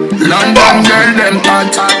 London girl them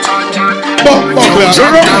hot.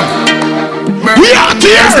 We out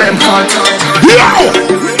here. Yo.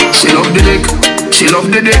 She love the dick. She love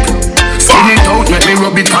the dick. Spin it out, make me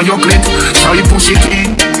rub it on your clit. Try push it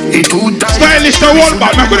in. It too tight. Stylish the one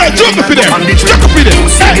back. I'm gonna jump for them. Jump for them.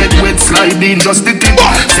 See get wet sliding just the tip.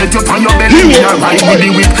 Set you on your belly. Me a ride with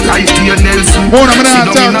the whip like Tia Nelson. Oh, I'm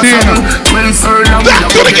gonna talk to you. 12 furlong. Back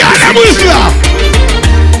to the girl. I'm Islam.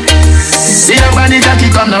 See your body cocky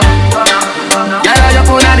come now. Girl, your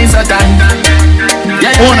phone and it's a time.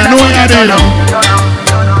 Oh, I know what I do now.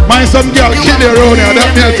 Mind some girl kill you around here.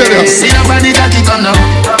 That me I tell you. See your body cocky come now.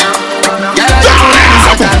 Girl, your phone and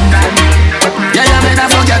it's a time. Yeah, you better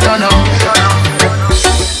forget her now.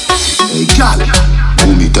 Hey, girl.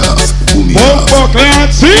 Boom it off. Boom it off.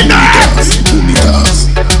 Buckland, see that? Boom it off.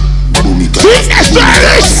 Boom it off. See that,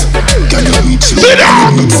 Stylish? Can you reach it? See that?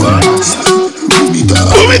 Boom it off. Boom it off.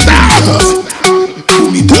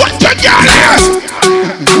 What the girl is?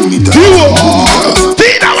 You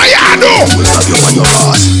Tina, what you do?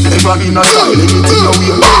 Everybody in a style, anything now we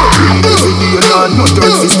are.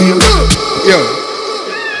 Yo.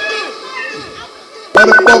 What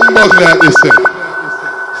the fuck bug like this?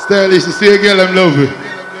 Stylish, you see a girl I'm love it.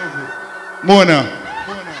 Mona.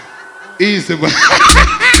 Easy, man.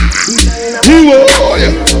 You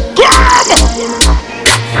come!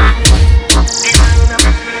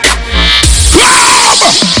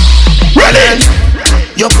 Ready?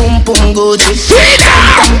 Your pum pum good.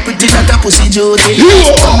 I'm pretty like a pussy Jody.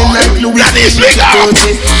 Coming like Louis Vuitton.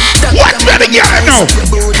 What better get now?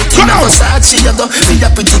 Come on. Versace, you go be a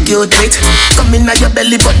pretty cute it. Come in your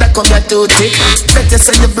belly, but that come your too thick. Better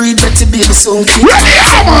say you breathe, better baby so quick. Ready,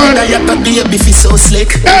 man? Now your baby feel so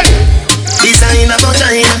slick. Designer for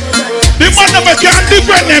China. The man never can't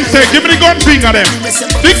defend themselves. Give me the gun finger them.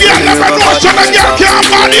 The girl never know shot a girl can't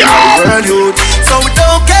man you. So we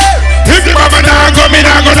don't care. If the mama not go, me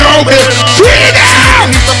not go no way.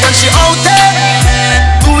 Freedom! And she out there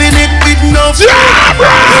doing it with no fear.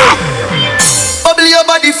 Bubble your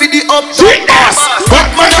body for the up. Sweetness!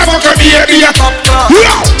 What motherfucker be a pop car.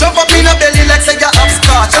 Jump up in a belly like say you're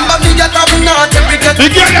upstart. Jump up in your tab not every day. The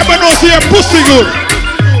girl never know see a pussy good.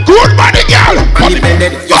 Good body girl. Bang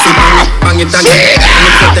it again.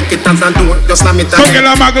 Take it and do it. Just slam it again. So girl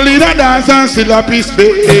a Magdalena dance and still a piece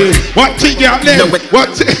babe. What the girl then?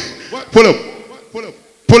 What? Pull up.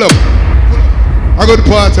 Pull up. I go to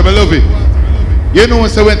party, I love it. You know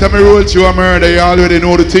when I went to my roll to a murder, you already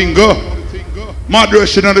know the thing go. Mad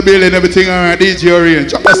rushing on the building, everything alright, DJ Orion.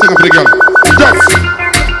 Drop that second for the girl. Drop.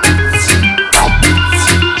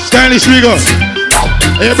 Stylish Rigo.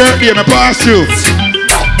 Hey birthday, I pass you.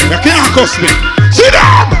 You can't cuss me. Sit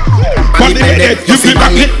down! But the head, you feel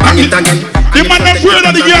back it again. The man that afraid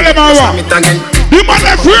of the girl them hour. The man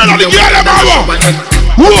that afraid of the girl them hour.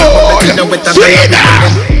 Whoa! See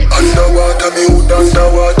that? Underwater, me hood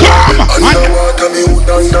underwater. Come! Underwater, me hood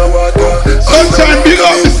underwater. Sunshine, big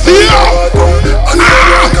up, see ya!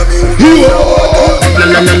 Underwater, me hood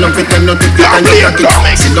underwater. and I love it when you take it and you rock it.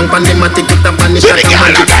 Sit down on the mat, take it up and it like a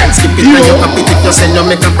magic. Slip it and you happy, if you send you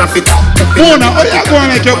make a profit. Mona, how you go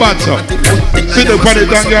and make your bad so? Sit up on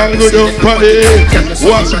it and girl, go down on it.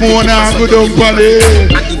 What's Mona, go down on it.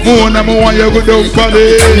 Mona, I want you go down on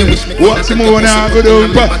it. What's Mona, go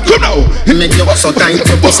down on it. Come now. Make you so tight,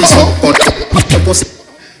 your pussy so hot.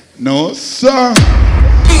 No, sir.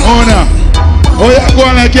 Mona, how you go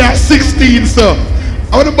and like you're 16, sir?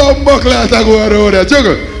 How the bomb buckle I go around there?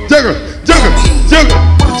 Juggle, juggle, juggle, juggle,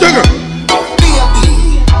 juggle.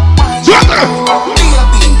 Juggle.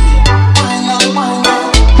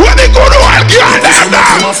 What they go to all girl them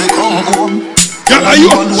now? Girl, are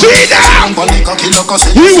you see them?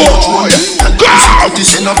 You go.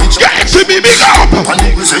 Get to me big up.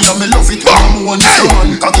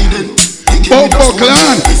 Bobo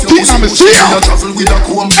clan, team I'm a see ya.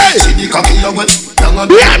 Hey, yeah, man.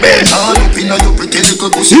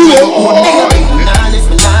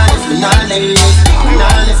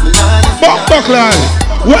 Bobo clan,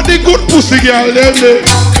 what the good pussy girl them there?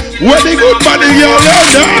 What the good body girl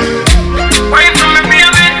them there?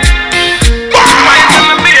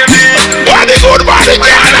 What the good body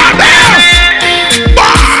girl them there?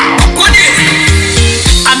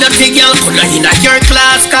 Dirty girl, put her in your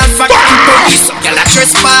class. Cause for the police, some girl a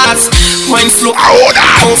trespass. Wine slow, how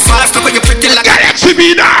fast? Look at you pretty like a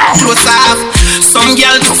me now. Close off. Some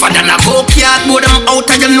girl tougher than a go-kart. Blow them out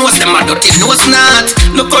of your nose, them a dirty nose knot.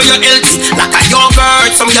 Look how you healthy, like a yogurt.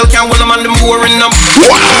 Some girl can't hold them on them boring them.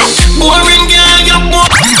 Boring girl, you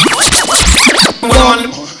boring.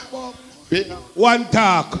 One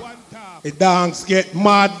talk. The dance get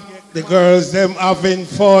mad. The girls them having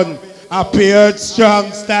fun. Appeared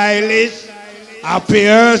strong, stylish.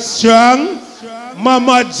 Appeared strong.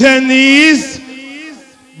 Mama Jenny's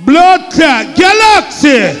blood clot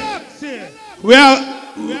galaxy. We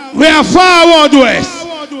are forward west.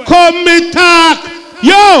 Come me talk.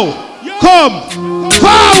 Yo, come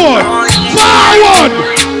forward, forward.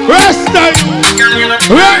 Rest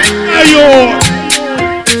you.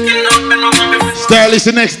 Stylish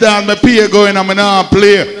the next down. My peer going. I'm gonna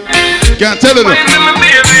play. Can't tell it.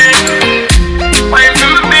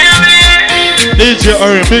 DJ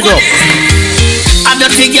Ori, big up. A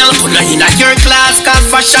dirty girl put her in your class. Cause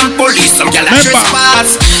fashion police, some girl a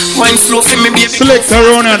trespass. Wine slow for me baby. Select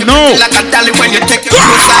Corona, no. Like a dolly when you take your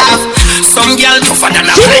clothes off. Some girl tougher than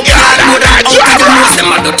a go-kart. Know them out of your nose,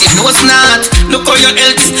 them a dirty nose knot. Look how you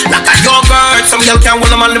healthy, like a yogurt. Some girl can't hold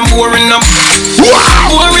them on them boring them.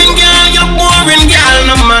 Boring girl, you boring girl.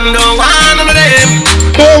 No man don't want none of them.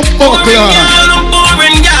 Boring girl, no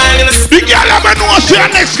boring girl. The girl ever know she the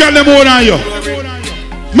next girl them more than you.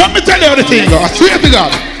 Let me tell you the thing, I swear to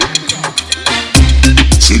God.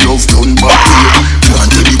 She love done back here.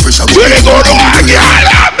 Want to be pressure. Really go to a girl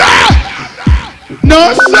up there.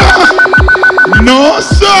 No sir. No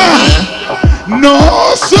sir. No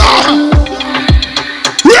sir.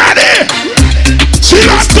 Ready? She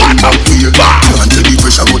love done back here. Want to be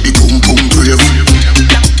pressure but the pum pum brave.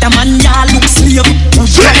 The man ya look slave.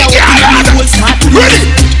 Ready?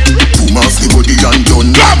 Boom off the body and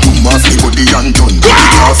done. Boom off the body and done.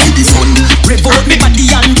 Off the fun. Revolt me body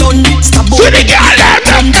and done. Stop the girl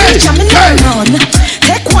them.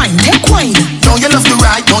 Take wine, take wine. Don't you love the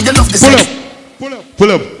ride? Don't you love the sex?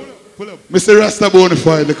 Pull up. Mr. Rasta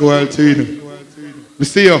Bonafide, look a while to you. Me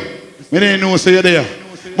see you. Me didn't know say you there.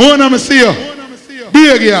 Mona, me see you. Be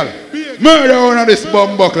a girl. Murder one of this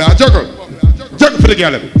bomb buckler. Juggle. Juggle for the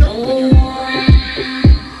girl.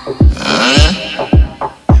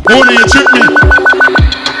 Mona, you trip me.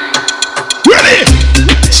 Ready?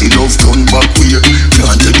 She love done back here.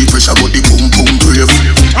 Can't tell the pressure but the pum pum brave.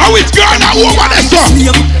 How it's gone now over there, sir?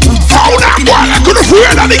 How that boy I could have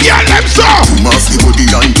heard that the girl them, sir? Boom off the body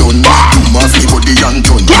and done. Boom off the body and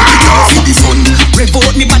done. Off the fun.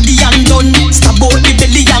 Revolt me body and done. Stop out the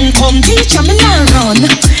belly and come. Teach me now run.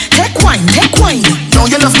 Take wine, take wine. Don't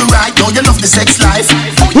you love the ride? Don't you love the sex life?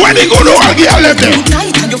 When they go to all girl them there?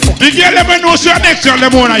 The girl them know she next girl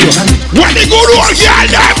them on you. When they go to all girl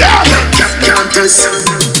them there?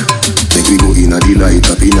 Make we go in a delight,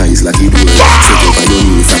 happy nice like it was. Set up on your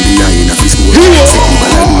knees and behind a fist score. Set people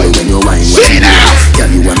a boy when you wine.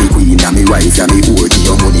 Girl, you are me queen and me wife and me whore. Give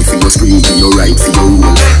your money for your street, give your right for your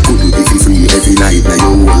rule. Good look if you free every night na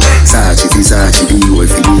your hole. Sachi fi Sachi, be your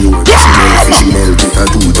fi be your. Chanel fi Chanel, put a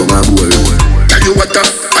two tongue a bowl. Tell you what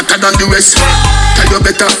hotter than the rest. Tell you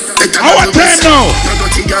better. I want time now.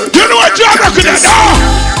 You know what you're looking at now?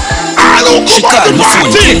 She call me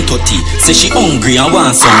phone 10:30. Say she hungry and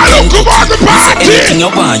want some 10:30. Say anything you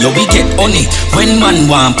want, you will get honey. When man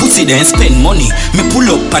want pussy, then spend money. Me pull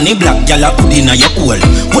up on the black gal a put in your hole.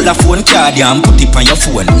 Pull a phone card and put it on your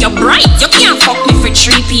phone. You're bright, you can't fuck me for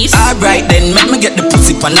 3 piece. Alright then, make me get the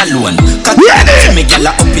pussy pan alone. Cause me gal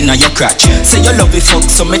a up in your crotch. Say you love it fuck,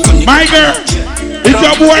 so me turn it. My girl, if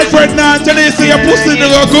your boyfriend not tell you say your pussy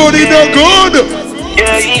no good, it no good.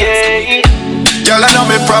 Yeah. Girl, I know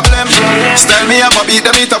me problem. Style me up, I beat the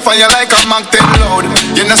beat up on you like a Mac 10 load.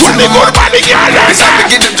 You know, see me good body, girl. It's time to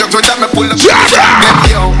get them drugs without me pull up.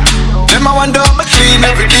 Them I wonder how me clean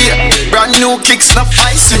every day. Brand new kicks, no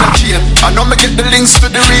ice in a chain. I know me get the links to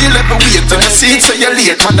the real every weight. On the seat, so you're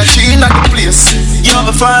late. Man, the chain at the place. You know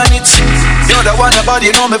me find it. You're the one about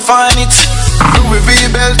you know me find it. Louis V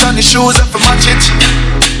belt on the shoes up for match it.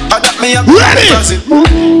 I got me a closet.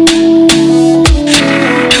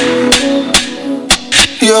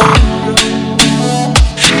 Yo.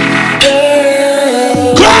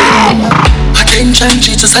 Attention,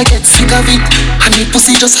 she just I get sick of it. And the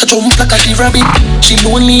pussy just a jump like a rabbit. She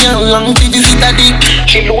lonely and long to visit a dick.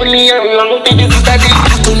 She lonely and long to visit a dick.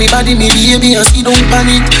 I told me body, me baby, and she don't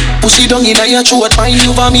panic. Pussy down in your throat, mind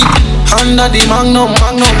you vomit. Under the magnum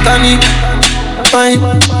tonic. Fine,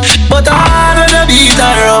 but I rather beat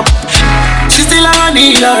her up. She still I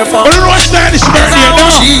need her for. I don't know what style this birthday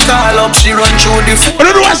now. She call up, she run through the. I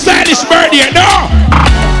don't know what style this birthday now.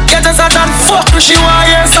 Get us a damn fuck, she want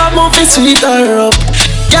hear some movie sweet her up.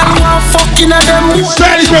 Girl want fucking at them.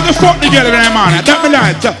 Style this birthday fuck together, man. That me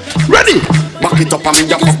like. Ready? Back it up and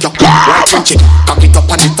me a fuck you. Right trench it, cock it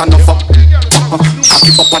up and it a no fuck. Cock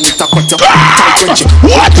it up and it a cut you. Tight trench it.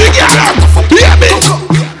 What together? Hear me?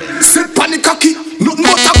 Sit pan the cocky, nothing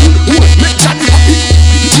but a good. Make Johnny happy.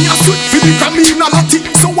 Me a sweet for the Grammy in a lottie.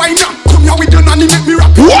 So why not come here with your nanny make me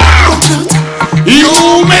rap? Wow!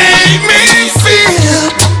 You make me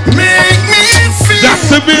feel. That's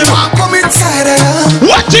the bill. Come inside her.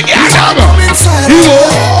 What together? Come inside her.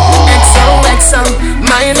 XO,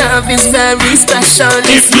 my love is very special.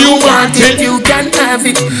 If you want it, you can have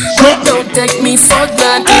it. But don't take me for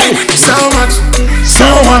granted. So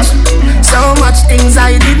much things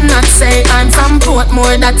I did not say. I'm from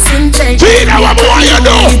Portmore, that's in Jay. Tina, what more you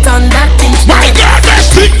do? My girl,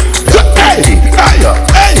 best thing.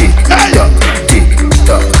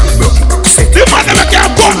 You man never can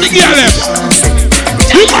bump the girl left.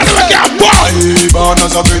 You man never can bump. I born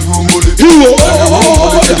as a bedroom bully.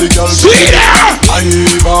 See there. I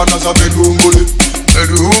born as a bedroom bully.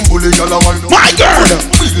 Bedroom bully, girl a wine. My girl.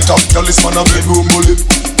 Built up, girl is man a bedroom bully.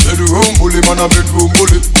 Bedroom bully, man a bedroom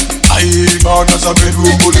bully. I born as a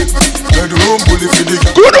bedroom bully. Bedroom bully for the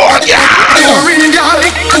girl. Good old girl. Pouring girl.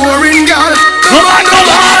 No pouring girl.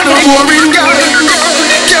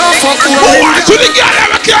 Can't fuck pouring. Why should the girl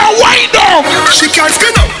ever can't wind down? She can't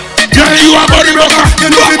spin up. Girl, you a body broker. You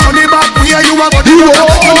know fi turn it back, yeah, you a body broker.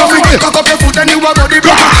 You know fi cock up your foot and you a body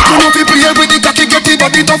broker. You know fi play with the cocky, get the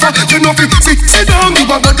body tougher. You know fi sit down, you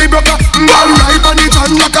a body broker. All right on it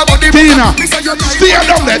and like a body broker. Tina, stay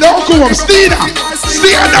down there, don't come up. Tina,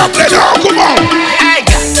 stay down there, don't come up.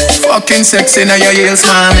 Fucking sexy now your heels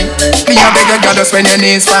for me. Me a beg you just when your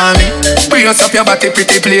knees for me. Brace up your body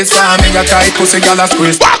pretty please for me. You tight pussy girl a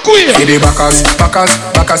squeeze. Back way. See the backers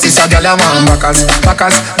is a girl a man. Backers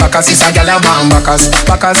is a girl a man. Backers is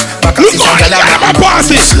a girl a man.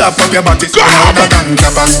 Slap up your body.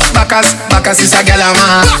 Backers is a girl a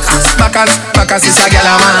man. Backers is a girl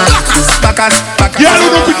a man. Backers. Girl, you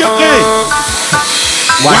don't forget that.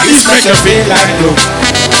 What this make you feel like though?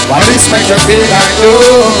 What this make you feel like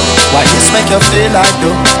though? What this make you feel like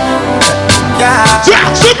though? Yeah.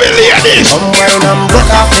 That's a million. Come wine and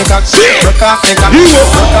broke off me cock. Broke off me cock.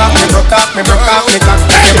 Broke off me cock. Broke off me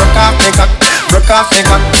cock. Broke off me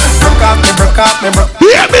cock.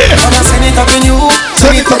 Hear me. Come and send it up in you.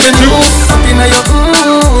 Send it up in you. Up in your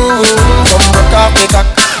Come broke off me cock.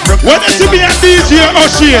 When you see me at DJ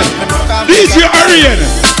O'Shea, DJ Arian.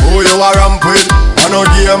 Who you are ramp with? I know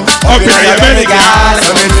game. Up in your belly, girl.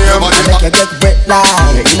 Make you get wet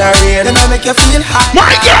like in a rain. Then I make you feel high.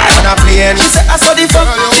 My girl. On a plane. She say I saw the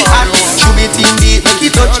fuck. The hot. Should be team beat. Make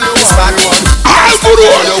it touch the spot. I'm good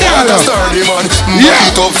on girl. Sturdy man. Back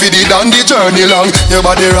it up for the down the journey long. Your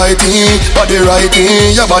body righting. Your body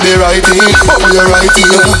righting. Oh, you're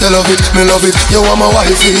righting. You love it. Me love it. You want my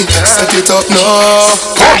wifey. Set it up now.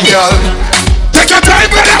 Come girl. Take your time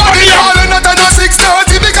for that money. All not a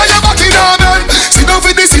 6:30 because you're back in our man. Sit down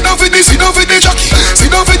for this jockey. Sit down for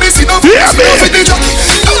this jockey.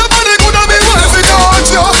 Everybody gonna be well for touch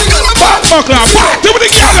you. Fuck now, fuck to the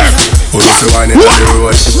girl. fi wine inna the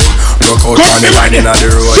road. Broke out on the line inna the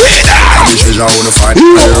road. And the treasure wanna find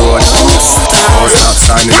inna the road. Oh, stop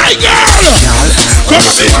signing. My girl! Come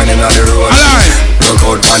fi wine inna the road. Broke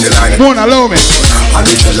out on the line. Won't allow me. And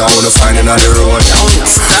the treasure wanna find inna the road.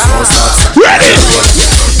 Oh, stop signing. Ready?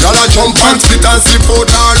 Girl a jump and split and slip out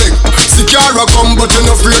her leg. Secure come but you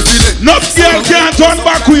no afraid to it. No girl can't turn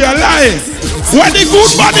back with a lie. When the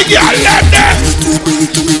good body girl left there.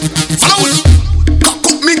 Cock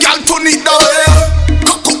up me girl, turn it down here.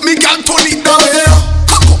 Cock up me girl, turn it down here.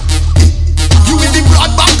 Cock up. You with the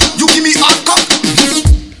broad back, you give me hard cock.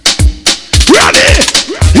 Ready?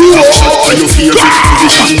 Are you feel the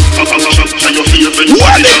position? Are you feel the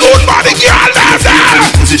when the good body girl left there.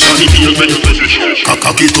 Position, feel when you position.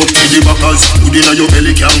 Cock it up to the backers. Good inna your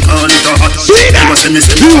belly can't call it a hot. See that? Never say me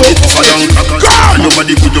say you it tougher than crackers. And your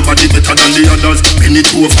body good, your body better than the others. Penny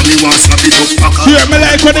two for me want slap it up packers. Yeah, me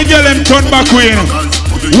like when the girl them turn back with you.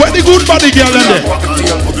 When the good body girl them there.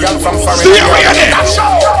 See how you there.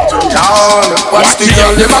 Watch the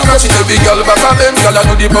girl, them a catch it, every girl back of them. Girl a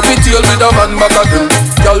do the puppy tail with a man back of them.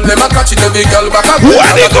 Girl, them a catch it, every girl back of them.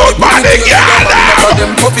 When the good body girl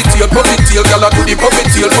them. Puppy tail, girl a do the puppy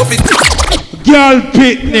tail. Girl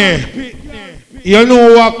pitney. You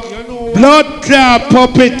know what blood clot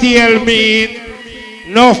puppy tail mean?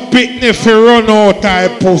 Enough pitney for run out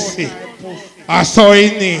of pussy. I saw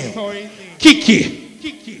his name. Kiki.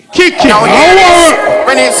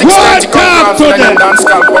 When it's 6:30, come to them dance,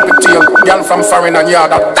 girl, puppy tail. Girl from foreign and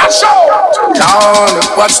yard, that's out. Down,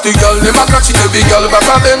 watch the girl, them a catch it, every girl back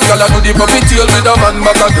of them. Girl a do the puppy tail with a man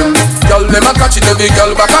back of them. Girl, them a catch it, every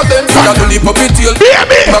girl back of them. Girl a do the puppy tail,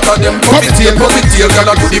 back of them. Puppy tail,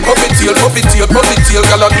 girl a do the puppy tail. Girl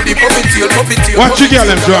a do the puppy tail. Watch the girl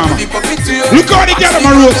them drama. Look how the girl them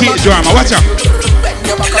a rotate drama. Watch out.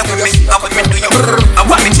 Good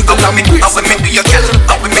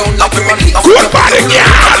body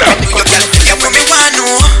girl.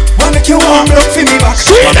 Wanna make you warm blood for me back.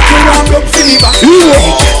 Wanna make you warm blood for me back.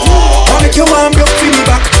 Wanna make you warm blood for me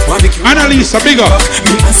back. Annalisa, big up.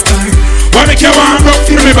 Wanna make you warm blood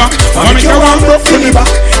for me back. Wanna make you warm blood for me back.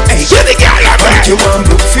 See the girl up there. Wanna make you warm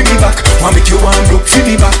blood for me back. Wanna make you warm blood for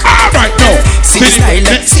me back. All right now. See the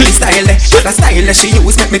style, the style she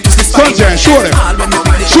use make me twist the spine. Sunshine, show them.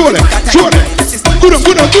 Good up.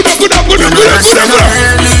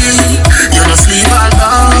 You no sleep all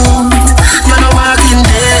night. You no walking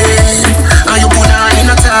dead. And you put her in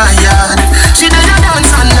a tired. She did a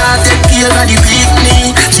dance and not take care of the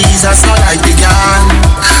picnic. Jesus not like the girl.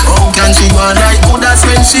 How can she go like good as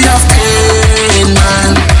when she have pain,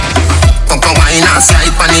 man? Come wine and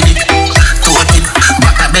slide on the dick. Toe tip,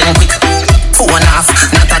 back a bend quick. Phone off,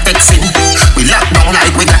 not a texting. We lock down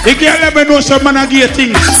like we got. The girl let me know some man a get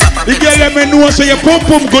things. The girl let me know so you pump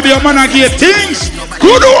good, your man a get things.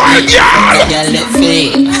 Good old girl.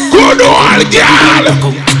 Good old girl.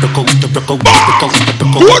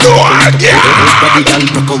 Good old girl.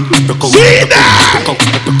 See that?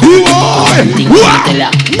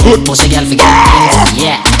 Good pussy girl forget.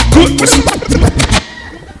 Yeah. Good pussy.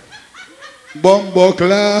 Bumbo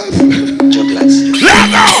class. Let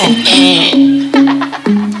go.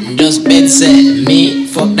 Just bed say me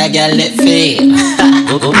fuck that girl let fail.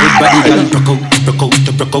 Good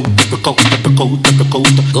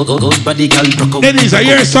body girl. Dennis, I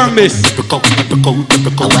hear a song this. Good body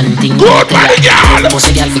girl.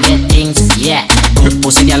 Pussy girl forget things, yeah. Good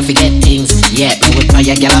pussy girl forget things, yeah. We buy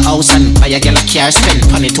a girl a house and buy a girl a car, spend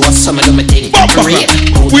money to a summer do me thing. We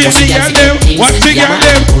the girl them, watch the girl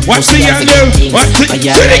them, watch the girl them, watch the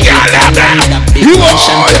girl them. You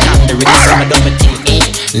are.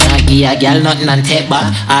 Nah, give a girl nothing and take back.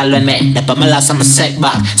 All when me dip on my last, I'm a set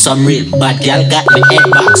back. Some real bad girl got me head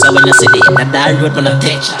back. So when I see the end of that road, when I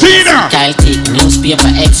take shot. Tina! Kyle take newspaper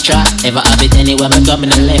extra. Ever have it anywhere, me go, me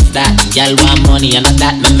no left that. Girl want money and not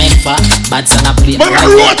that me make for. Bad son I play. But I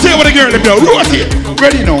rotate with the girl them now, rotate.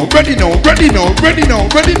 Ready now.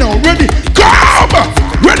 Come!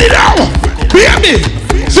 Ready now. Baby,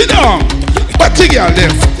 sit down. What the girl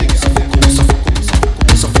them?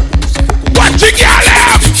 What the girl them?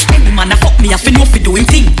 Any man a fuck me, I fi know fi do him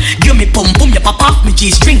thing. Give me pum pum, you pop off me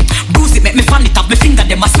G-string. Bruise it, make me fan it up, me finger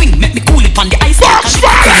them a swing. Make me cool it on the ice.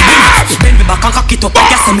 Bend me back and cock it up,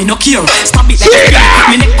 guess me no care. Stab it like a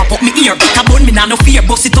me neck pop up me ear. It a bone me nah no fear,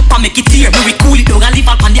 bust it up and make it tear. Me we cool it down and leave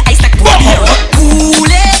up on the ice like poor beer.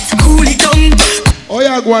 Cool it down. Oh,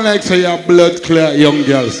 you're going like say you're blood clear young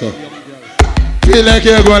girl, so. Feel like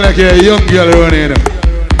you're going like a young girl around here.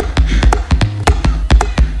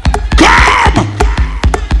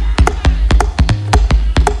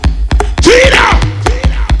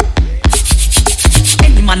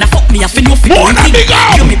 man, I fuck me, I feel no fit.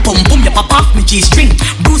 You me pum pum, you pop off me G-string.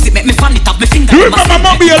 Bruise it, make me fan it up, me finger. You remember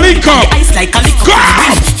mommy a link up? Ice like a lick up.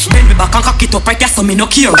 Bend me back and cock it up right there, so me no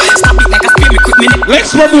care. Stop it like a spear, me quick me neck.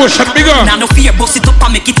 Let's promotion, big up. Now no fear, bust it up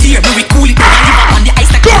and make it tear. Me we cool it, and leave up on the ice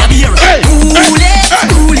like a beer. Cool it down.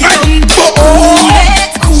 Cool it, cool it.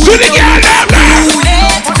 Cool it down.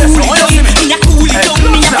 Me a cool it down,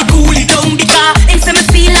 me a cool it down because him say me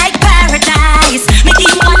feel like paradise. Me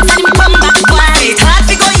give him once and him come back twice. Hard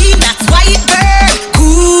to go in, that's why it burn.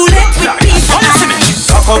 Cool it with peace of mind.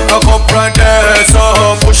 Tuck up right there,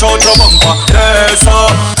 so push out your bumper, there, so.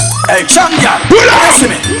 Hey, champion, listen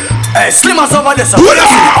me. Hey, slimmers over there, so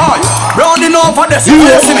listen me. Alright, rounding over there, so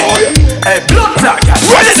listen me. Hey, blood clot,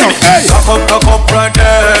 listen me. Tuck up right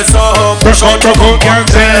there, so push out your bumper,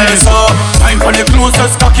 there, so. I'm on the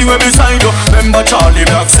closest cocky way beside you. Remember Charlie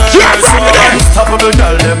Black says so. Unstoppable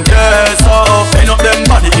girl, them there, so. End up them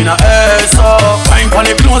body in a air, so. I'm on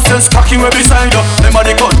the closest cocky way beside you. Remember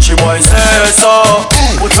the country boy says so.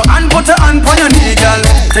 Put your hand on your knee, girl.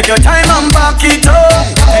 Take your time and back it up.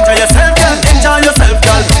 Enjoy yourself,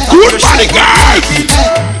 girl. Good body, girl.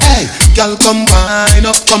 Hey, girl, come wind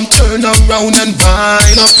up, come turn around and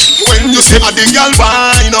wind up. When you see the girl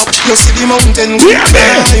wind up, you see the mountain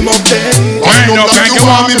climb up there. Wind up like you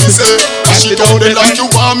want me to say. She down there like you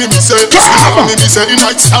want me to say. Come me say, the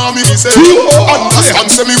night saw me say.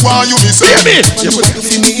 Understand, say me why you me say. You a do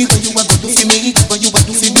for me, you a do for me, you a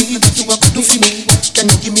do for me, you a do for me. Can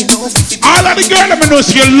you give me love? All of the girls, let me know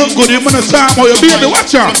she look good. You're gonna talk about your baby.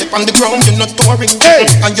 Watch out. On the ground, you're not touring. Hey,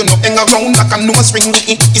 and you not hang around like a nose ring.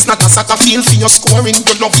 It's not a soccer field for your scoring.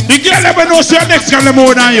 You're loving. The girl never knows your next girl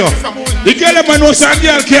more than you. The girl never knows your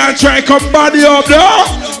girl can't try come body up though.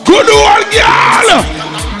 Good old girl.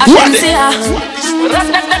 What?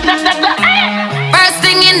 First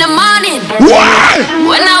thing in the morning. Why?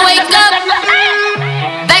 When I wake up,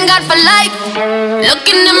 thank God for life. Look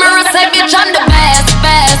in the mirror, say bitch I'm the best.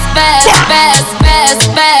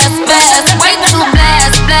 Way too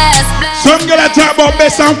blessed. Some girl talk about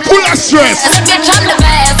best and full of stress. Bitch I'm the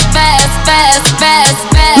best.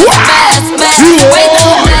 Way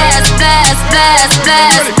too blessed.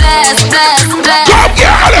 Come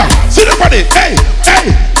girl, see the body. Hey,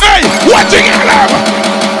 watch it, girl.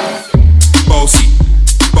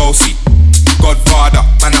 Bossy, Godfather,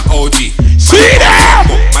 man a OG. See them,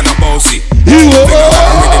 man a bossy.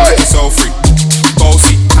 You so free.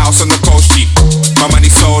 Bossy, house on the coast G. My money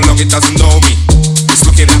so long it doesn't know me. It's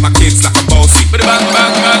looking at my kids like a bossy. Bang.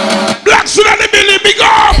 Black suit on the building, big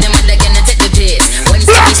up. Black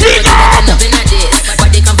big up.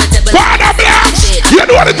 Father Blacks, you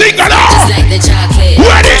know what I think of now. Just like the chocolate.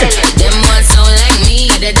 Ready? Them ones sound like me.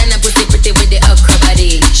 They done a pretty with the upper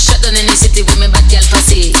body. Shut down in the city with me bad girl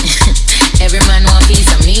pussy. Every man want piece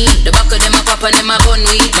of me. The back of them a pop and them a bun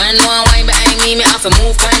weed. Man want wine behind me have to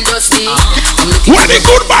move kind dusty. When the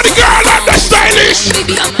good body girl and the stylish.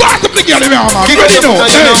 Part of the girl in my man. Ready now?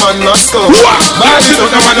 What? Body to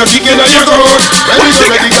the man of chicken and your goat. When you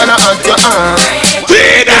ready gonna add your hand.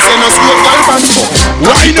 See that?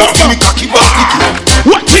 Why not? Me cocky but sticky.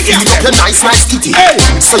 What chicken? You're nice kitty.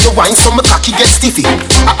 So you wine so my cocky get stiffy.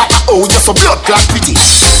 Oh, you're so blood clot pretty.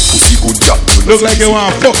 Pussy good girl. Look like you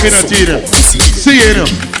want fucking a teeter. See you know.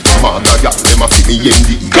 Man, I got them a fi me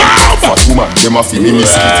yendi. Fat woman, them a fi me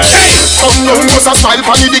miss it. Come no close a smile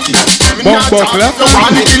pon the dicky. Bumbo clap.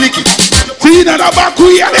 Man, the licky. See that the back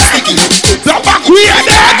we are there. The back we are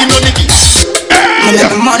there. Give no nicky.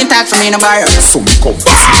 Every morning talk for me in a bar. So me come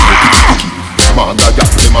for man, I got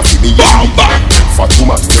them a fi me yendi. Fat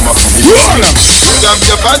woman, them a fi me miss it. Grab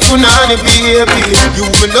your fat punani baby. You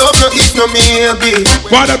will love no if no maybe.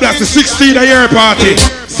 Father Black, the 16th of year party.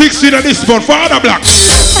 16th of this month, Father Black.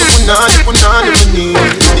 Punani money.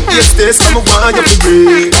 The case days I'm a wine of the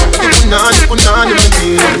break. Punani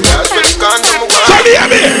money. That's what you can't come away.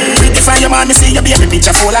 From your man, me see your baby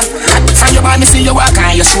picture full of. From your man, me see your walk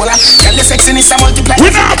on your shoulder. Tell the sexiness a multiply. We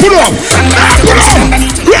now pull up.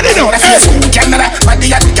 Ready now. Canada, but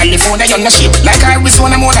the other California, you're not shit. Like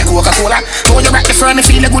Arizona, more like Coca-Cola. Throw you back the front, me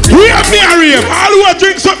feel a good. We have me a rave. All who are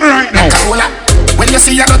drink something right now. Coca-Cola. When you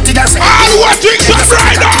see your dirty girl, say all who are drink something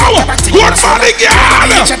right now. Good body girl.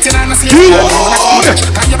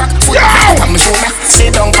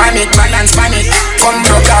 Sit down, panic, balance, panic. Come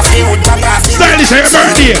broke off, they would pop off. Stylish, happy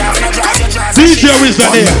birthday. DJ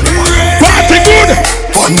Wizard there. Party good.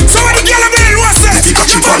 So what the girl again was say?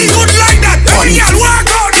 Nobody good like that. Don't y'all walk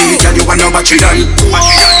out. Hey, girl, you want no battery doll.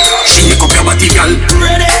 Shake up your body, girl.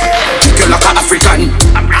 Kick you like a African.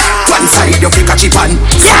 One side you pick a chip on.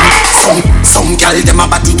 Some gal, them a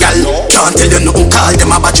batty gal. Can't tell you nothing, call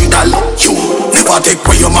them a battery doll. You never take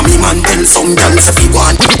where your mommy man tell some gal if you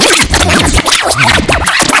want.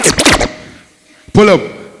 Pull up.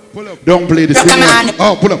 Don't play the same way.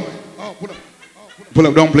 Oh, pull up. Pull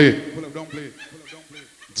up, don't play.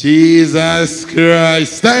 Jesus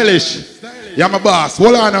Christ. Stylish. You're my boss.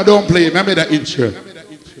 Hold on now, don't play. Remember that intro.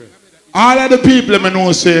 All of the people I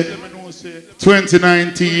know say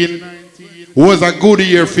 2019 was a good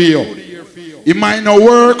year for you. It might not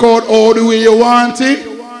work out all the way you want it,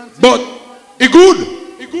 but it's good.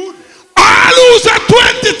 All who say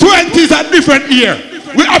 2020 is a different year.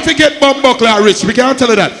 We have to get Bob Buckler rich. We can't tell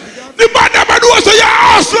you that. The man never knows so your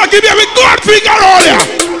hustler give you a good figure all here.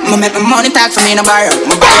 I make my money talk for me no borrow.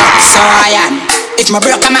 My buy up so I am. If my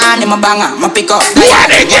broke my hand in my banger, my pick up. What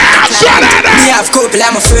the girl shut up? Me have couple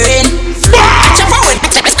I'm a friend.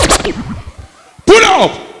 Pull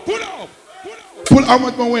up. Pull how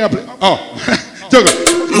much more way I play? Oh.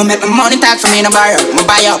 I make my money talk for me no borrow. My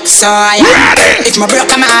buy up so I am. If my broke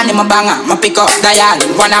my hand in my banger, my pick up. Dial,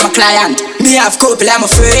 one of my client. Me have couple I'm a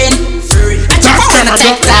friend. When I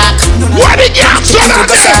take talk, what the girl shut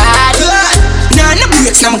up? No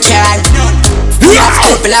breaks, no car. We have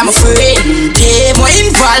couple, I'm a friend. Yeah, more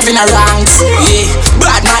involved in a ranks. Yeah,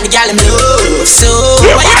 bad man, the girl I'm love. So,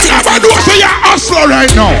 what you think? You know so you're a hustler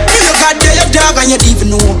right now. You got your dog and you don't even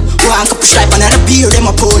know. One cup of stripe and a beer in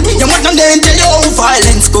my pole. You want them then tell you how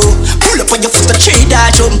violence go. Pull up on your foot, a trade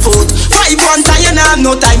that jump foot. 5 months and you have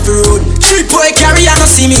no time for road. 3 boy carry and no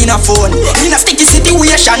see me in a phone. In a sticky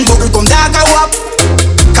situation, bubble gum dog go up.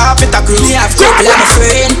 Carpet a crew, me have couple, I'm a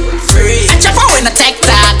friend. Jump out when I take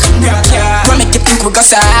talk. Don't make you think we go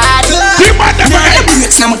sad. The man never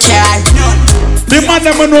breaks, no car. The man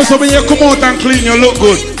never knows so when you come out and clean, you look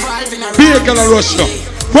good. Be a girl a rush you.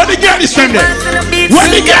 What the girl is sending? What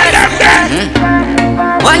the girl them there?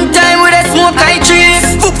 One time with a smoke I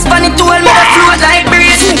trees. Hoops on it all, me a float like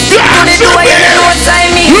breeze. On the door, you know what I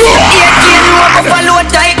mean. 18 rope up a low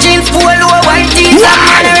tight jeans, full low white tees. I'm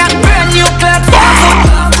gonna rock brand new clocks.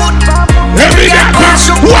 Every girl push.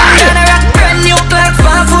 Why? Brand new clocks,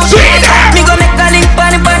 barefoot. Me go make a link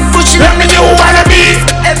on the back, push it. Let me know what I be.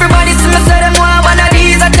 Everybody see me say them want one of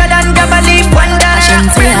these. I tell them grab a leaf, one down.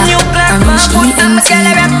 Brand new clocks, barefoot. I'm a girl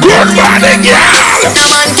rock. Good morning, girl. No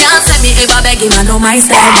man can't say me ever beg him, I know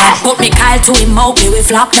myself. Put me call to him, okay, we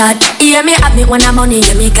flop that. Hear me have me when I'm money,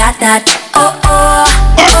 yeah, me got that.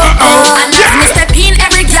 And as me step in,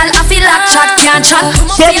 every girl I feel like chat, can't chat.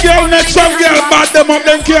 Some girl next, some girl bad them up,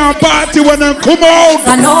 them can't party when them come out.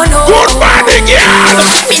 No. Good morning, girl.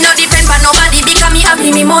 Me no depend but nobody because me have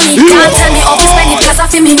me money. Can't tell me how to spend it cause I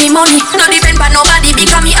feel me money. No depend but nobody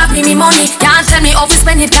because me have me money. Can't tell me how to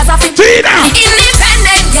spend it cause I feel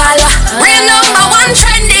independent girl. Real number one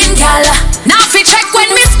trending girl. Now fi check when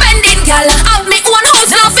me spending girl. Have me own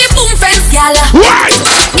house now fi boom fence girl.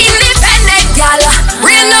 Independent girl.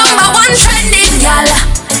 Real number one trending girl.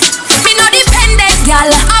 Me no dependent girl.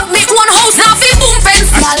 Have me own house now fi boom fence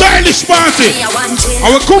girl. Stylish party. I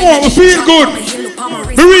will come out, we feel good.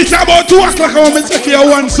 We reach about 2 o'clock, I want to check you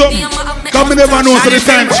one something. Cause me never know so the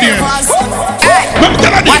time change.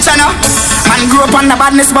 Watch out now. Man grew up on the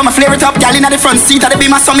badness, but my flare it up. Girl in the front seat of the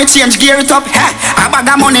beamer, so me change gear it up. I bag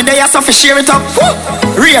of money there, so fi share it up.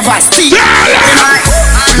 Ravers, team.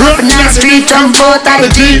 Up in the street, jump out of the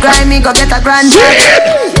Jeep. Grind me, go get a grand check.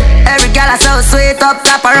 Every girl I so sweet up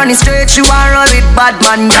top, I run it straight. She want roll with bad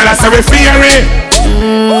man. Girl I say we fear it.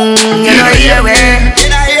 You know hear me.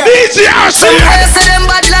 DJ some girls say them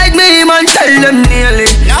bad like me, man. Tell them nearly.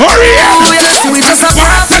 Hurry up. We just a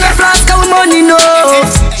flask and a flask of money, no.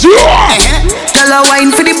 Tell her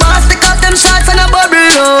wine for the boss, take off them shots and a bubble.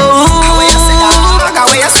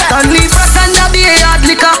 Don't leave us under be a hard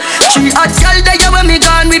liquor. She hot girl there when me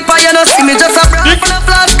gone with fire. No see me just a brand for the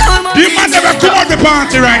flask of money. The man never come out the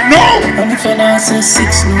party right now. I'm finna say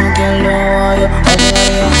 6 no girl no you.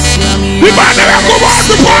 The man never come out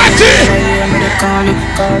the party.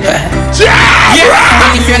 Yeah.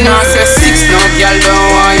 If you not say 6 no girl don't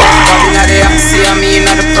want you. But inna the see me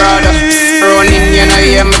inna the Prada. Running you know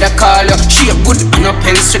hear me the call you. She a good and no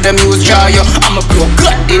pens to the muse jar you. I'm a pro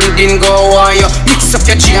god din go on you. Mix up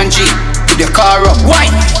your G and G to the car up. Why?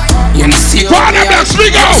 You know see how me a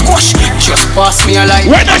squash. Just pass me a light.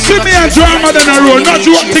 When you see me a drama then I roll, not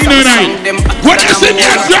you acting no night. When you see me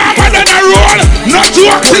a drama then I roll, not you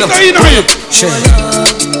acting no night.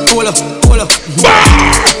 Pull up.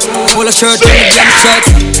 Pull a shirt,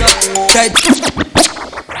 tight.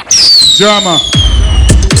 Drama.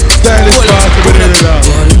 Stylish party with it up.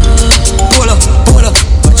 Pull up.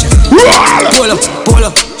 Roll.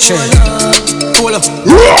 Pull up.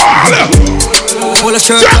 Roll.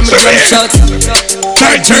 shirt and my jam shorts.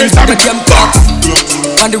 Tight jeans and my jam top.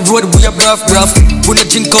 On the road we a rough. We no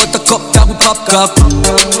drink out the cup that we pop off.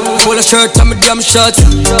 Polo shirt and my jam shorts.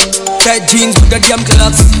 Tight jeans with the jam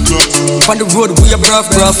clocks. On the road we a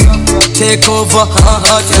rough. Take over,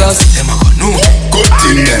 hot glass. Them a go no good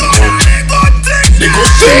thing them. The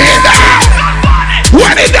good thing them.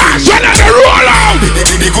 When it dance, when they roll out,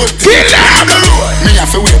 the good thing them. Me have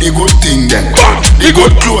to wear the good thing them. The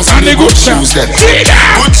good clothes and the good shoes them.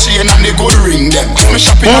 Good chain and the good ring them. Me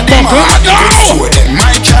shopping at the mall and the good show them.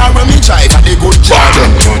 My car when me drive and the good jar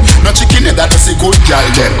them. No chicken head that does the good girl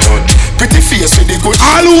them. Pretty face with the good.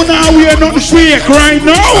 All who now we are not fake right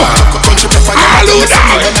now. All who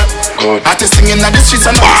now. Artists singing at the streets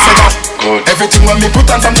and everything when me put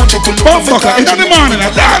on from Gucci to Louis Vuitton. In the morning I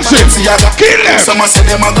dance it. Kill them. Someone say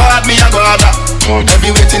them a god, me a god. Every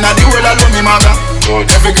waiting at the world I love me mother.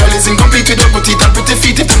 Every girl is incomplete with her good teeth and pretty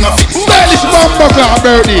feet if you not fit. Stylish motherfucker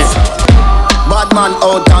birthday. Bad man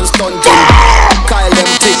out and stunting. Kyle them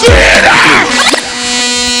tick.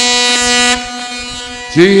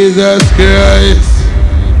 Jesus Christ.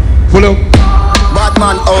 Pull up. Bad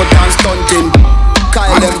man out and stunting.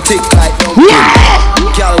 Kyle them tick like dumping.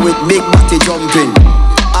 Girl with big body jumping.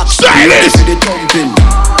 Stylish. The thumping.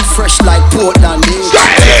 Fresh like Portland.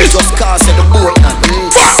 Stylish. Just cast at the boat.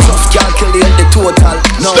 Just calculate the total.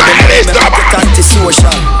 Now Stylish. the get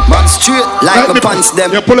anti-social. Man straight like my pants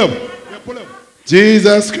them. Yeah, pull up.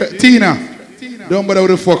 Jesus Christ. Tina. Don't bother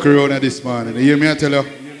with the fuck around at this morning. You hear me I tell you?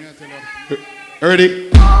 Heard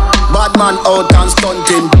it? Bad man out and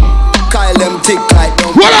stunting. Kyle them tick like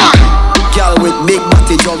dumping. What on? Girl with big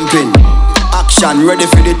body jumping. Action ready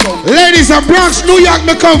for the thump. Ladies from Bronx, New York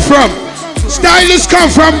me come from. Stylists come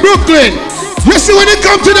from Brooklyn. You see when they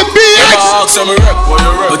come to the beach. Ask them a rep,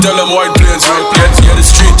 but tell them white planes. Yeah, the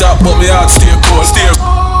street top, but me heart stay cold.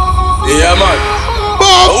 Yeah, man.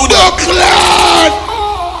 Buckland.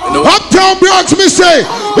 Uptown Bronx, me say.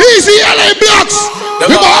 Easy LA Blocks.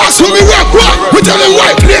 You ask when we rock, we tell them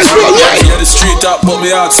white place roll right. Yeah, the street top, but me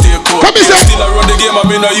heart stay cold. Come here, still I run the game, I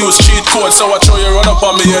mean I use cheat code. So I show you run up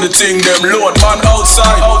on me, yeah, the thing them load. Man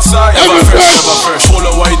outside, ever fresh. Full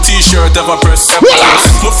of white t-shirt, ever press.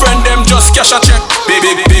 My friend them just cash a check.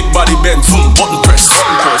 Big body bent, button press.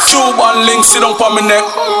 Two-ball link, sit down on me neck.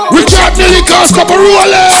 Richard Nelly cast couple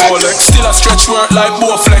Rolex. Still a stretch work like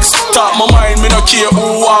Bowflex. Talk my mind, me no care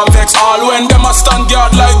who want vex. All when them a stand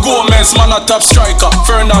guard like Gomez. Man a top striker,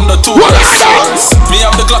 Fernando Torres. Me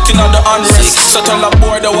have the Glock in on the unrest. So tell the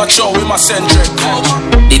boy that watch out with my centric.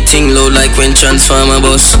 The thing low like when Transformer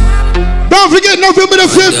bus. Don't forget November the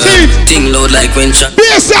 15th. Thing load like when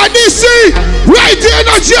BSIDC, right there in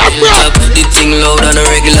the jam, bro. The thing load on a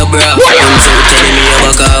regular, bro. I'm so telling me I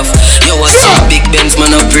back off. Yo, what's up, big Benz,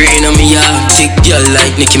 man, I'm praying on me, yeah. Chick, girl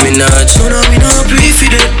like Nicki Minaj. No, we not pray for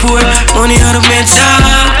that poor. Money out of men's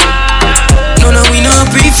No, we not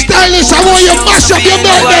pray for Stylish, I want you to mash up your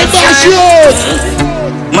birthday, bash you.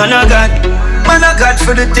 Man, I got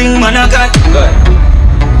for the thing, man, I got.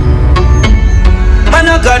 Man,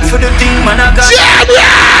 I got for the thing, man, I got.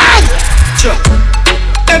 Sure.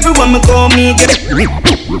 Everyone me call me get it.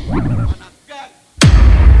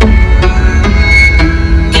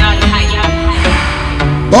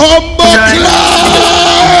 Bomba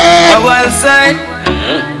A wild side.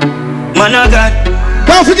 Man, I got.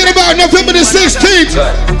 Don't forget about November the 16th.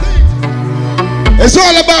 It's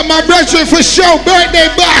all about my brethren for show, birthday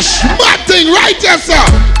bash. Mad thing right there, sir.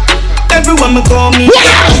 Everyone me call me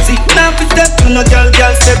see, now fi step to no girl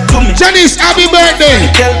step to me. Jenny's happy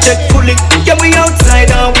birthday. Girl check fully. Yeah, we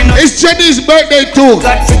outside and we know. It's Jenny's birthday too.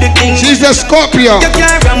 She's a Scorpio. You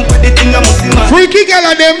can't ramp with the thing I'm muslim. Freaky girl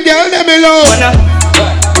and them girl them alone.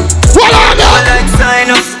 What on I like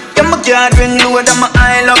sign up. Yeah, my God ring load and my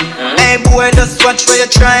eye lock. Hey boy, just watch where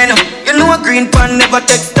you're trying. You know a green pan never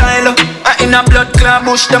take style. I in a blood clot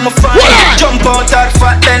bush, them a fire. Jump out at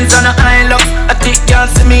fat lens and a eye lock. I think y'all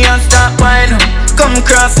see me and start whining. Come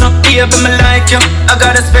cross, not here, but me like you. I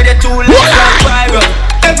gotta spread it too late like viral.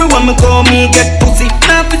 Everyone me call me get pussy.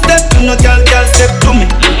 Now if step to no girl step to me.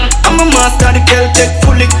 I'm a master, the girl take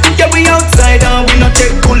fully. Yeah, we outside and we not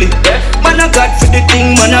take fully. Man, I got for the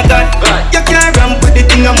thing, man, I got. You can't ramp with the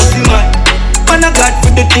thing, I must be mad. Man, I got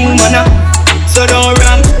for the thing, man, so don't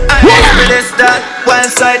ramp. I ain't for this that. Wild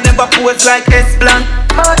side never pose like S-Plan.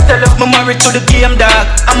 My married to the game, dog.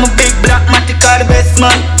 I'm a big black matic, the best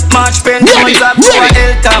man. March pen, ones up to a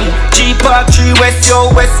Eltham. G-Park 3 West,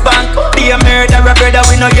 yo, West Bank. Be a murderer, brother,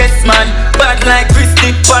 we no yes man. Bad like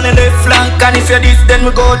Christy, on the left flank. And if you're this, then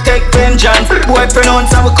we go take vengeance. Boy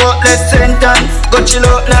pronounce and we cut less sentence. Go chill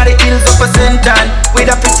out now the hills of a sentence.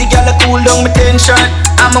 With a pretty girl to cool down my tension.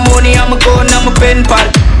 I'm a money, I'm a gun, I'm a pen pal.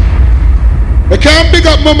 We can't big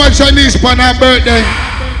up Mama Janice for her birthday.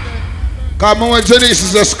 Cause Mama Janice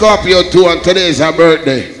is a Scorpio too and today is her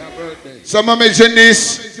birthday. So Mama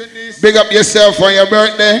Janice, big up yourself on your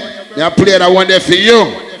birthday. You play that one there for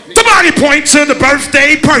you. Somebody point to the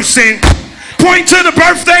birthday person. Point to the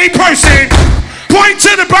birthday person. Point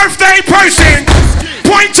to the birthday person.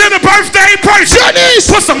 Point to the birthday person. Janice!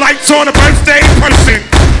 Put some lights on the birthday person.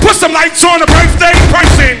 Put some lights on the birthday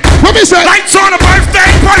person. What me say? Lights on the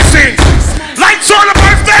birthday person. Lights on the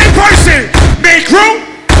birthday person. Make room,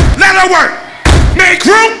 let her work. Make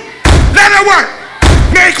room, let her work.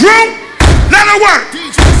 Make room, let her work.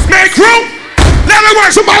 Make room, let her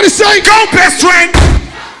work. Somebody say, go best friend.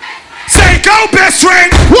 Say go best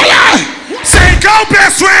friend. Voila! Say go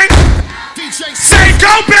best friend. Say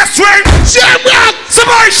go best friend.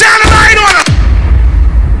 Somebody shine a light on her.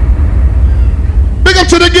 Big up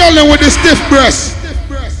to the girl then with the stiff breast.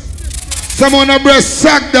 Some on her breast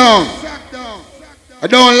sag down. I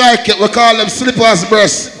don't like it. We call them slippers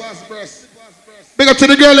breast. Big up to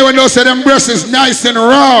the girl when they say them breasts is nice and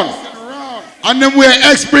round. And them wear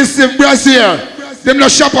expensive breasts here. Them no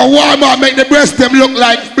shop at Walmart make the breast them look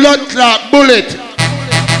like blood clot bullet.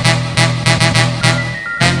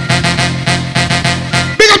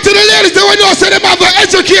 Big up to the ladies that we know say them have an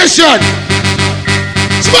education.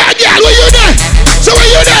 Smart girl, where you there? So where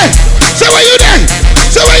you there? So where you there?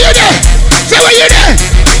 So where you there? So where you there?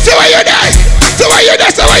 So where you there? So where you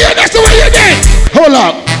there? So where you there? So where you there? Hold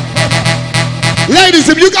up. Ladies,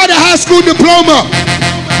 if you got a high school diploma,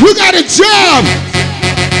 you got a job,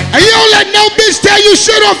 and you don't let no bitch tell you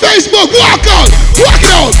shit on Facebook, walk out, walk it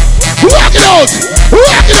out, walk it out,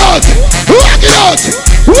 walk it out, walk it out,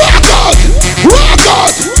 walk out, walk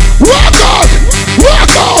out, walk out, walk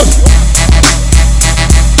out.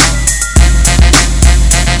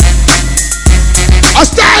 A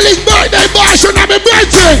stylish birthday bash on my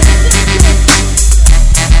birthday.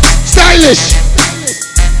 Stylish.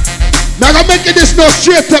 Now I'm making this no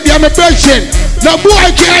straight up, you're my virgin. No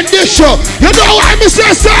boy can't dish you. You know why me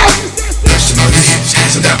say so? Touch the mother hips,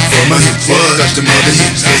 hands down for my hips. Touch the mother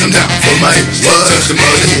hips, hands down for my hips. Touch the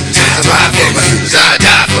mother hips, I ride for my hips. I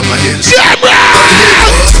die for my hips. Yeah, bro!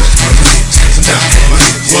 Touch the mother hips, hands down for my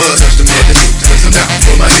hips. Touch the mother hips, hands down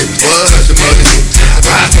for my hips. Touch the mother hips, I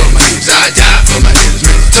ride for my hips. I die for my hips.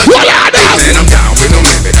 And I'm down with no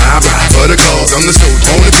limit. I ride for the cause. I'm the soldier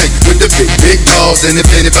on the tank with the big dogs. And if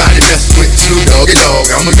anybody messes with Snoop Doggy Dogg,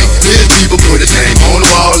 I'ma make his people put his name on the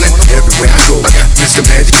wall. And everywhere I go, I got Mr.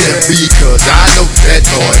 Magic Jeff, because I know that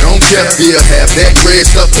boy don't care. He'll have that red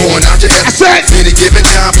stuff pouring out your head. Any given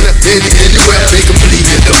time, anywhere, make them believe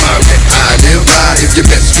in the mouth that I live by. If you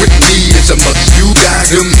mess with me, it's a must. You got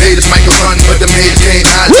them haters might go run, but them haters can't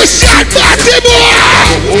hide. We shot Batty Boy!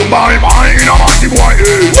 Oh my, I'm a Batty Boy.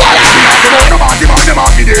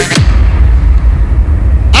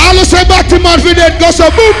 All of say Batty Man for dead, go so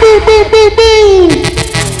boom, boom, boom, boom, boom.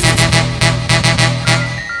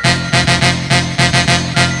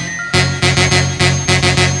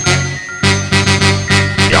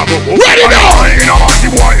 Ready now!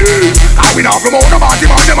 I will not promote a Batty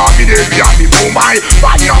Man, them happy days. We have people my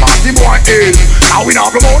body a Batty Boy is. I will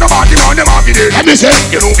not promote a Batty Man, them happy days. Let me say,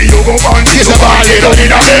 you know me, you go on. Kiss a body, don't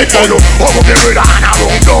need a bed. Hold up the road and I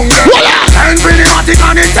won't down there. And really Batty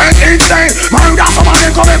Man is insane. Man, that's some of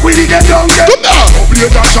them come and we lead them down there. Come on! Don't play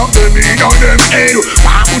that shot, them in on them head.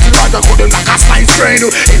 Man, put it right, I cut them like a spine strain.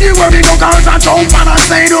 Anywhere we go, girls and jump and I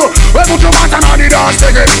say no. We put your button on the dance,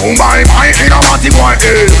 take it. Oh my, in a Batty Boy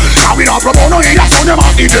is. I will not promote no in that son, them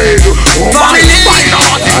happy days. Oh my, in a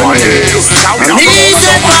Batty Boy is. I will not promote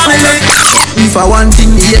no family. If I want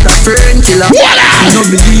thing, me hate a fern killer. I no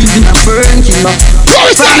believe in a fern killer.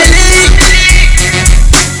 Family,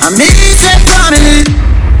 I mean say family.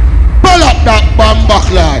 Pull up that bomb back,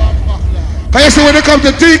 lad. Cause you see when it come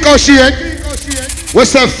to TECO shit, we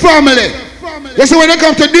say family. You see when it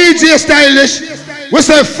come to DJ Stylish, we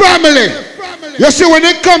say family. You see when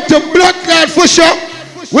it come to Blood Clot Fusher,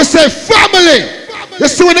 we say family. You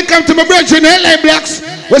see when it come to my brethren LA Blacks,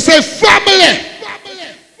 we say family.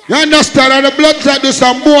 You understand? And the Blood Clot do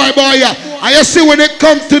some boy, yeah. And you see when it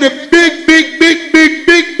comes to the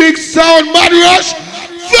big sound mad rush,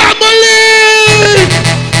 family.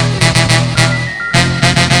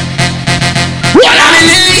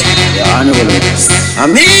 Yeah, I know what it is.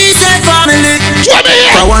 And me say family.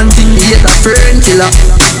 For one thing, hate a fern killer.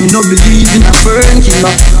 Me no believe in a fern killer.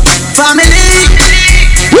 Family.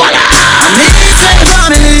 Me say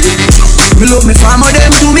family. Me love me family, them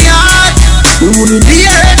to me heart. We wouldn't be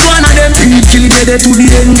one of them. Kill dead to the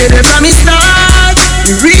end, dead from me start.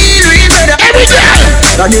 Real better. Every day.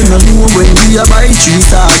 And them no know when we a buy cheese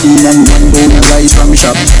sardine and one bone of rice from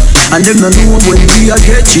shop. And them no know when we a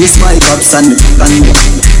get cheese my pops and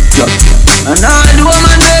yeah. And all the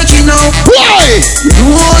woman making now. Why? Me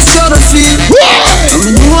know how struggle feel. Why? And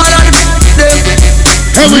me know all of the day.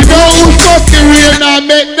 And we know who fucking real now.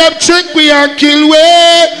 Make them trick we and kill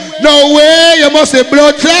way. No way, you must say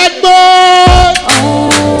blood clot boy.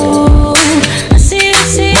 Oh, I see.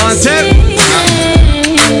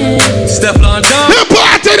 Stefan John. The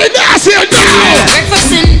party the dance here now.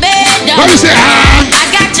 Breakfast in bed. Let me say I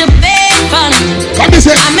got your bed fun. Let me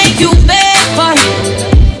say I make you bed fun.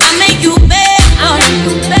 I make you bed fun.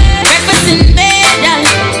 Breakfast in bed,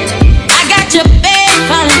 darling. I got your bed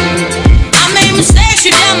fun. I made mistakes,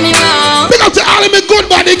 you done me wrong. Pick up to all of me good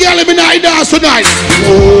body girl in me night dance tonight.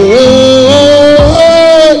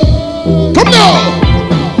 Come now.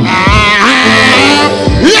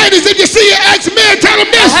 Ladies, if you see your ex-man, tell them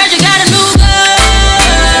this. I heard you got a new girl.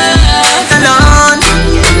 Alone.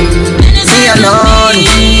 Me alone.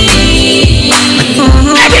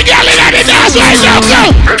 Every girl in the dance right now,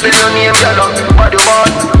 go. Repeat your name, girl. What do you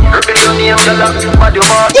want? Repeat your name, girl. What do you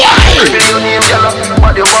want? Repeat your name, girl.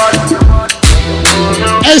 What do you want?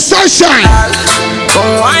 Hey, sunshine.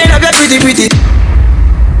 Come wind up your pretty.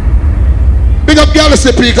 Big up girl,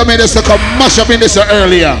 say please come in this come mash up in this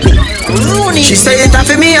earlier. She say it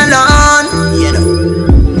for me alone.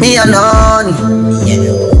 Me alone.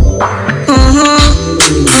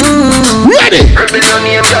 Ready? Repeat your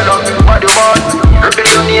name, girl. What do you want? Repeat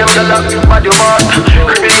your name, girl. What do you want?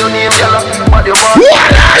 Repeat your name, girl. What do you want?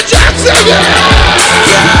 What a Jackson!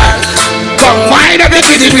 Come wind up your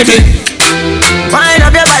pretty. Wind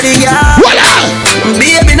up your body, girl.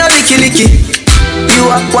 Baby, no licky. You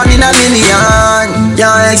are one in a million.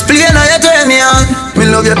 Can't explain how you turn me on. Me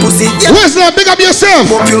love your pussy. Yeah. Where's that? Big up yourself.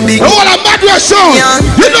 Hope you big. Oh, what a mad rush song. Yeah.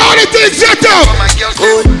 You know how the things set up.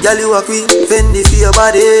 Oh, girl, you are queen. Fendi for your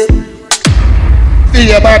body. For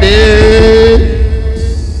your body.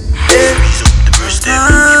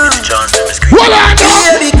 What I know?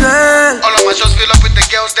 Baby girl. All of my shows fill up with the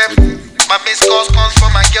girls them. My best calls comes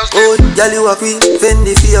from my girls them. Oh, girl, you are queen.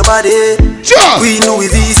 Fendi for your body. Sure. Queen Louis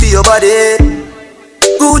V for your body.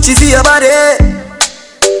 Gucci for your body.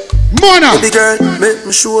 Mona. Baby girl, make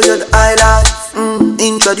me show you the high life.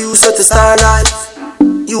 Introduce you to star life.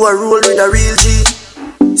 You are roll with a real G.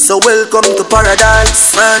 So welcome to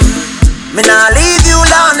paradise, man. Me nah leave you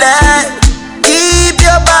lonely. Keep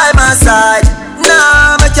you by my side.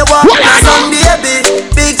 Nah, make you walk my son, baby.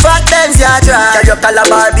 Big fat Benz you drive. Carry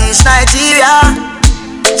Calabar Beach, Nigeria,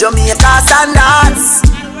 Jamaica standards.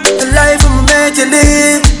 The life I'ma make you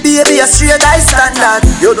live, baby, a straight high standard.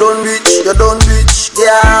 You done rich,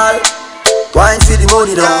 girl. Wine for the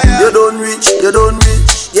money now. You done rich, girl.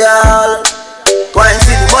 Wine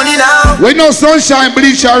for the money now. We know sunshine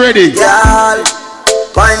bleach already. Girl,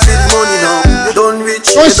 wine for the money now. You done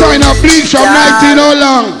rich. Sunshine and bleach from 19 how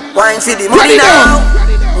long? Wine for the money now.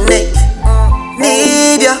 Nick,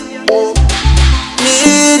 need ya.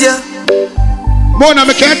 Mona,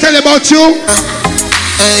 me can't tell you about you.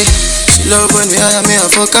 Hey, she love when me I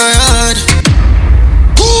fuck her hard.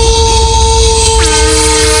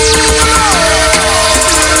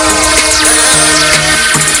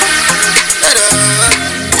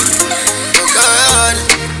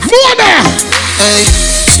 Mona! Hey,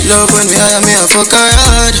 she love when me I fuck her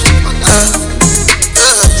hard.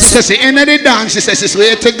 She says she in the dance, she says she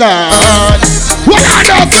swear to God. What I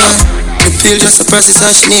know? Me feel just a process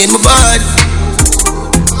and she need my body.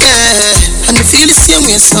 Yeah, and me feel the same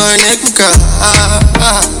way so her neck me cry.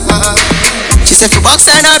 She said for box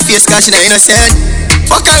her not face cause she not innocent.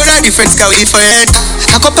 Fuck her with her difference cause we different.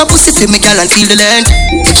 I cup her pussy for me girl and feel the land.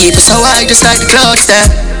 Keep it so high just like the clouds there.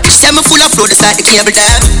 She said me full of flow just like the cable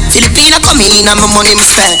there. Filipina come in and my money me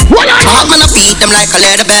spend. My heart man I beat them like a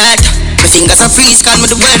leather bed. My fingers are freeze can me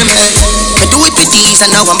the weatherman. I do it with ease and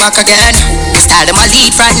now I'm back again. Style them a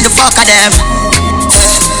lead frighten the fuck of them.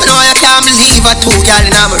 I know you can't believe I two girl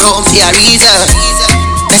in my room for a reason.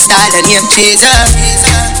 My style and name chaser.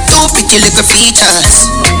 Two pretty little features.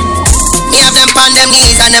 Me have them on them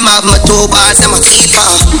knees and them have my two bars and my feet for.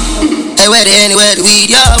 Hey, where they anywhere the weed,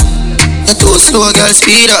 yo. You're too slow, girl,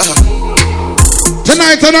 speed up.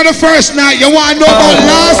 Tonight, another first night. You want to know about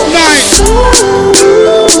last night?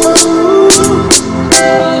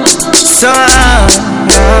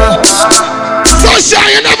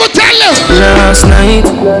 Sunshine, you never tell them. Last night,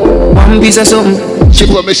 one piece of something. She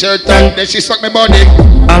put me shirt on, then she sucked my body.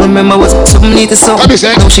 I remember what something need to suck.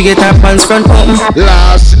 Now she get her pants front open.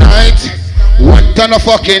 Last night, 1 ton of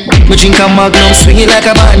fucking. Me drink a magnum, swing it like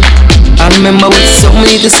a band. I remember what something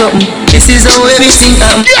need to something. This is how everything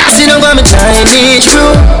I'm. See now I'm trying it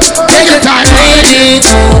through. Take your time, it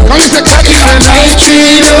through. Cocky from my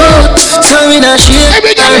tree road. So we not shit.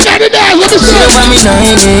 Every day, let me see. See now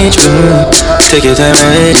I'm it through. Take your time,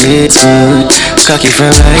 it through. Cocky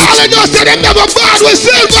from my tree. All I know say them never bad with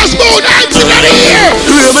silver spoon. Hands in the air.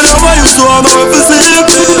 Remember you saw me with the sleep.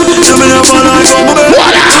 You never like me.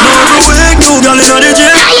 What up? No wake, no girl in the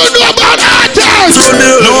gym. I don't know about that time.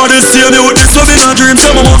 No, this year me with this, so me not dream,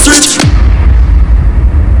 so me must switch.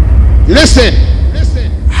 Listen.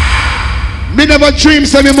 Me never dream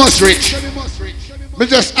say me must reach. Me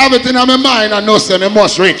just have it in my mind and know say me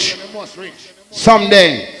must reach.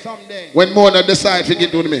 Someday, when Mona decide to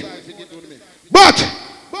get to me. But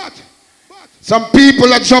some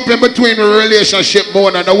people are jumping between the relationship,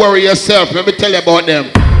 Mona. Don't worry yourself. Let me tell you about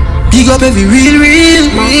them. Big up every real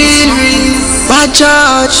bad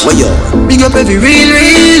charge. Big up every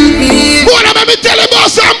real Mona, let me tell you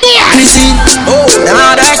about some boy. Listen, oh, them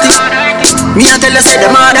are dirty. Me I tell you say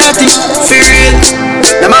them are dirty. For real,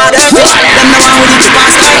 them are dirty. Them no one with it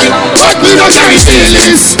past 30. But me no carry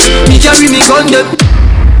feelings. Me carry me gun them.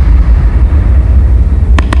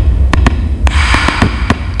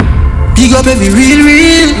 Big up every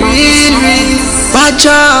real bad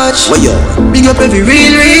charge. Big up every real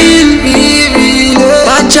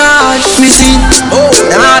bad charge. Listen, oh,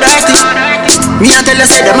 them are dirty. Me I tell you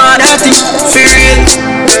say them are dirty. For real,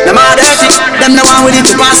 them are dirty. Them no one with it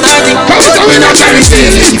past 30. We no carry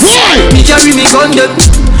feelings. Me carry me gun them.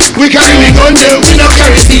 We carry me gun them. We no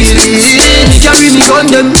carry feelings. Me carry me gun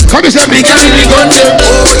them. Come here, me carry me gun them.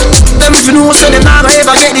 Them if you know so them never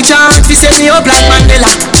ever get the chance to set me up like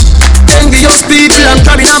Mandela. Envious people and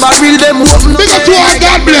carrying a barrel them open. Big up to all,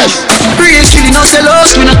 God bless. Real killing no sell out,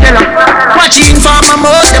 we no tell her. Watching for my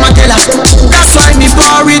most, them a tell her. That's why me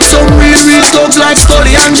bar with some real thugs like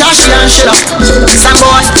Scully and Joshy and Shella. Some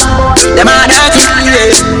boy, them a dirty.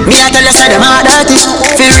 Me I tell you say them a dirty.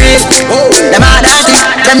 For real, them a dirty.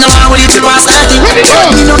 Them no one will eat you past 30.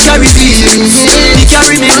 Me no carry feelings. Me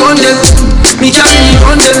carry me gun them. Me carry me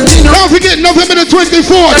gun them. Don't forget November the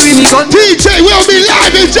 24th. DJ will be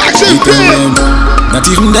live in Jacksonville. Not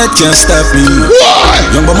even that can stop me. Why?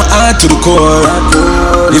 Young but my heart to the core.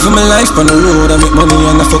 Living my life on the road. I make money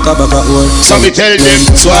and I fuck up about work. So me tell them,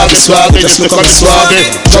 swaggy, just look up swaggy.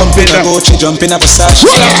 Jump in a Gucci, jump in a Versace.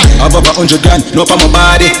 Above 100 grand, no for my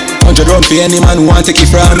body. 100 round for any man who want to take it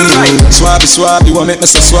from me. Swabby, won't make me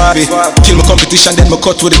so swabby. Kill my competition, then me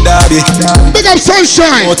cut with the derby. Big up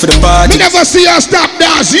Sunshine. Out for the party. Me never see her stop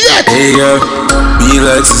dance yet. Hey girl, be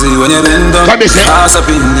like to see when you bend down. Pass up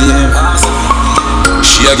in the air.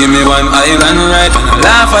 She a give me one island ride, and I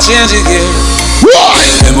laugh and change it gear. I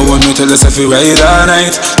never want me tell us if you ride all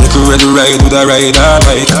night. Look ready ride with a ride all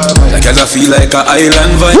right. Like I feel like a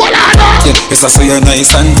island vibe. Yeah, it's a so you're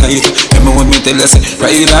nice and tight. Never want me tell us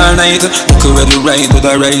ride all night. Look ready ride with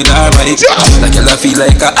a ride all right. Like I feel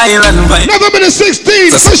like a island vibe. November the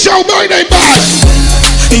 16th, it's a show boy named Boss.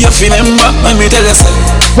 You remember when me tell us?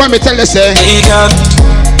 When me tell us? Hey God,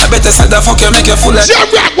 I better say the fuck you make you full of. Jam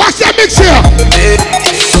Rock, what's that mix here?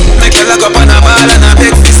 Make you lock up on a ball and a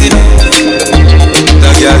big fishing.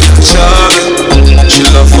 That girl, she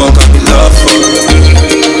love fuck and me love fuck.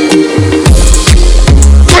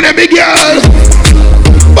 For the big girl,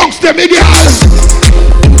 box the big girl.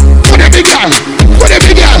 For the big girl, for the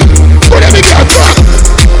big girl, for the big girl.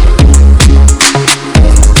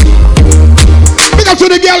 Big up to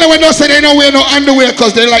the girl when they say they don't wear no underwear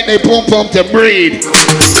because they like they pump to breed.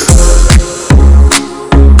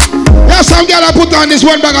 There's some girl I put on this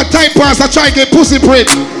one bag of tight pants that try to get pussy print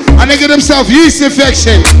and they get themselves yeast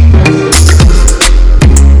infection.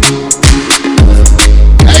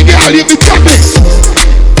 Hey girl, you be topic.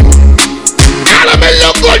 Girl, me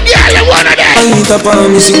look good, girl, you one of them. I eat up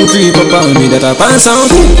on me, sing creep up on me that I pass out.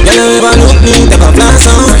 Girl, you ever look me, take a blast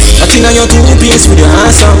out. I think I your two-piece with your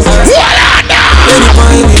ass out.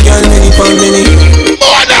 Many pine, many.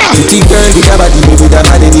 Pretty girl with a body, me with a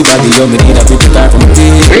bad anybody. You me need a bit of time from the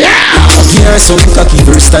tape. Here some cocky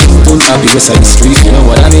first time don't have the west side street. You know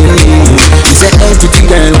what I mean? She said, hey pretty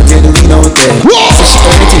girl, what you doing out there? So she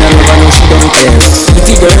turn it in and over, no she don't care.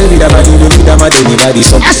 Pretty girl with a body, me with a bad anybody.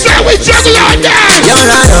 So I say we juggle on that. Yo,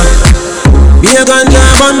 Lana, be a gun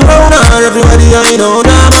jam and round her. Everybody I know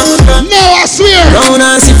now. No, I swear.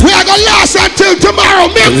 We are gonna last until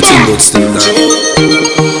tomorrow, remember?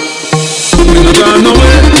 We're not going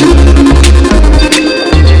nowhere.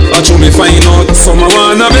 Watch how me find out some I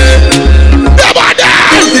wanna be.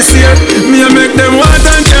 This year, me I make them want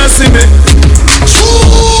and can't see me.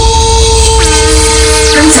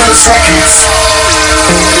 10 seconds.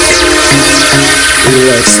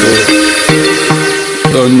 Relax though.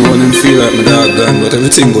 Don't know them feel like my dog gone, but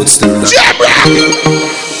everything good still.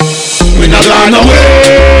 We not gone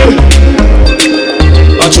away.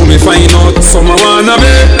 Watch how me find out some I wanna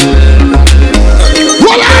be.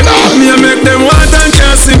 Me I make them want and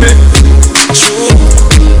can't see me.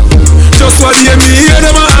 Just for the me hear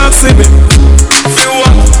them asking me.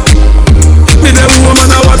 Me them woman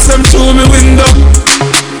I watch them through me window.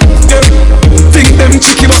 Yeah. Think them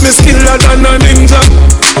cheeky but me skiller than a ninja.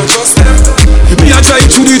 Just them. Me I try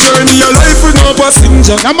to the journey of life with no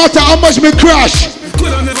passenger. No matter how much me crash,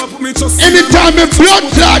 anytime me blood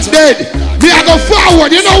clot dead, me I go forward.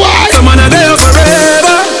 You know why? Some man are there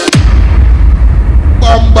forever.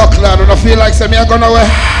 Buckler, don't feel like say me I go nowhere.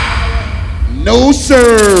 No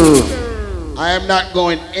sir, I am not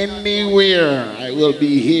going anywhere. I will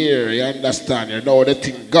be here. You understand? You know the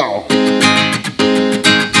thing go.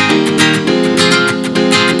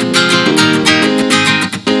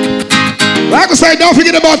 Like I say, don't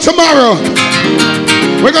forget about tomorrow.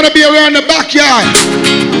 We're gonna be around the backyard.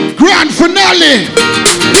 Grand finale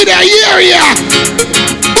in a year, yeah.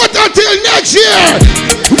 But until next year,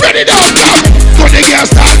 ready now. Go the girl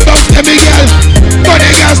start bounce to me girl. Go the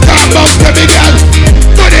girl start bounce to me girl.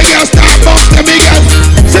 Go the girl start bounce to me girl.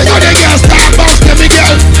 Say go the girl start bounce to me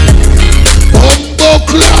girl. Bumbo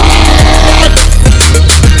clock.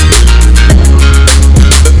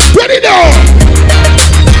 Ready now.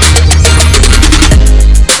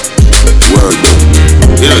 Word,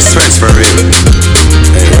 you know strengths for real.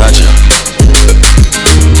 Hey Roger.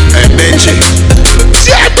 Hey Benji.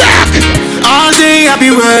 Get back. All day I be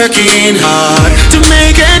working hard to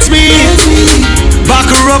make ends meet. Back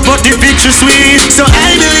her up but the victory sweet. So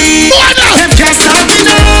I believe them can't stop me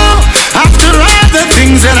now. After all the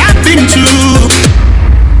things that I've been through.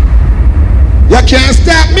 You can't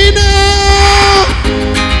stop me now.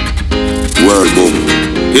 Word boom.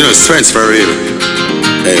 You know strengths for real.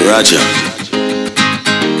 Hey Roger.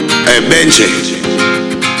 Hey Benji.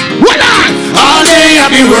 What on? All day I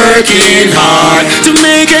be working hard to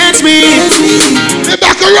make ends meet. The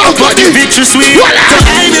back around but the victory sweet. So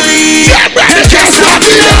I believe they can't stop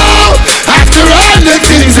me now. After all the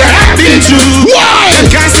things that I've been through. Why?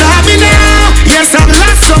 They can't stop me now. Yes, I've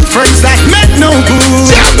lost some friends that meant no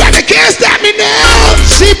good. They can't stop me now.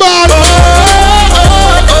 See, man.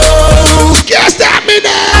 Can't stop me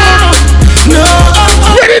now. No.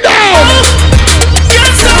 Ready now.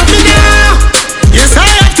 Can't stop me now. Yes, I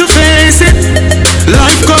have to face it.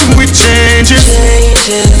 Life come with changes.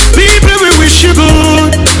 People will wish you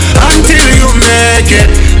good until you make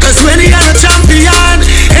it. Cause when you're a champion,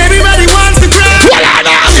 everybody wants to grab.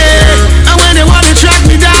 Yeah. And when they want to drag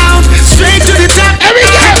me down, straight to the top.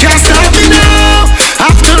 Can't stop me now.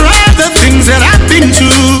 After all the things that I've been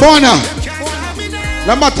through. Bona,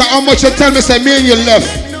 no matter how much you tell me, say me and you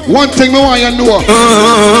left. One thing me want you to know.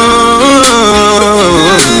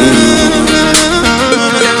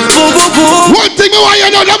 One thing me want you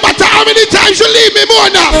to know, no matter how many times you leave me,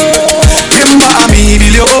 Bona. Remember me,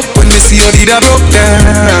 build you up when me see you did a broke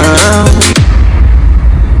down.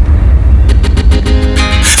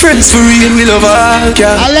 Friends for real, we love all,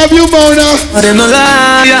 yeah. I love you, Mona. But them no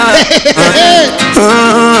lie, yeah.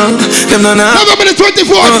 Them no lie. November the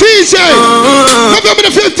 24th, TJ. November the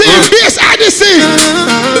 15th, BS Odyssey.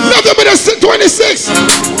 November the 26th.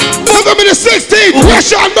 November the 16th,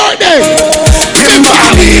 Russian birthday.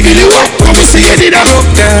 Remember me, build you up when we see you did a broke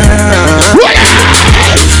down.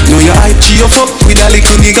 Know your hype, you fuck with a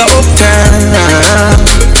little nigga up down.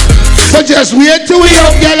 So just wait till we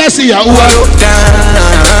up, girl, I see you up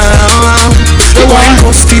down. The one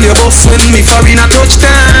must feel your boss when me foreign a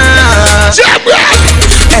touchdown.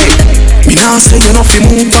 Hey, me now say you know fi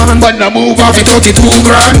move on, but no move on fi 32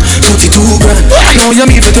 grand. 32 grand. I know you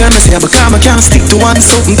me fi tell me say because I can't stick to one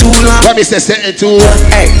something too long. What me say something too?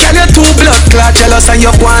 Hey, tell you two blood clot jealous and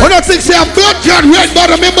you want. I don't think say a blood clot red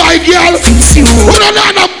bottom me my girl. I don't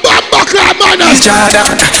know no bomba clot man.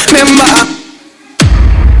 Jordan, remember.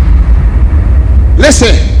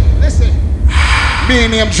 Listen, me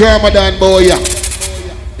name Dramadan boy.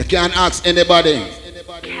 You can't ask anybody.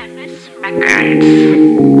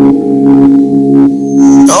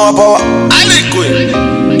 No power. I liquid.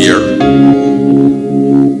 Here.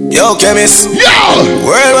 Yo, chemist. Yo.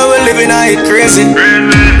 World where we living, I ain't crazy.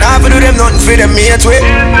 Now if I do them nothing for them, me at way.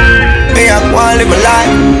 Me I wanna live my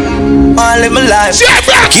life. Wanna live my life.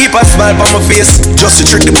 Keep a smile on my face, just to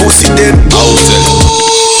trick the pussy dead.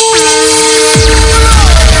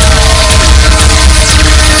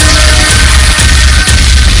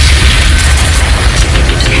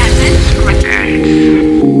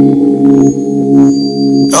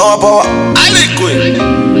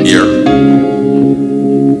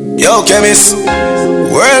 Yo, chemist.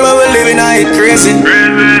 World where we living, I ain't crazy.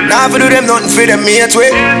 Now if I do them nothing for them, me at way.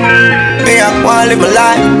 Me, I wanna live my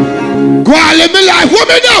life. Go on, live my life, what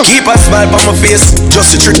me do? Keep a smile on my face,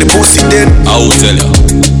 just to trick the pussy dead. I will tell you.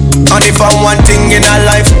 And if I'm one thing in our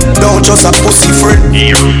life, don't just a pussy friend.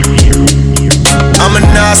 I'm a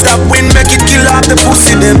non-stop win, make it kill off the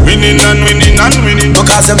pussy them. Winning and winning and winning.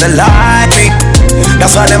 Because them they like me.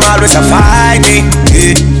 That's why them always a fight me.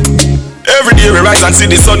 Yeah. Every day we rise and see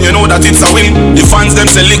the sun, you know that it's a win. The fans them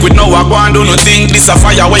say liquid, now I go and do nothing. This a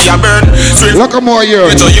fire where you burn. Look at more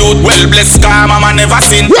years. It's a youth, well blessed, car mama never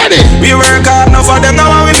seen. Ready? We work hard now for them,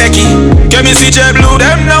 now we make it. Get me CJ Blue,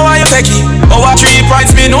 them now I make it. Over 3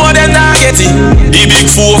 points, me know them not get it. The big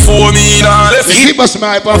 4-4 me now left it. Keep a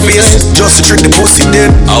smile on face, just to trick the pussy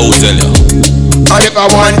dead. I will tell you. And if I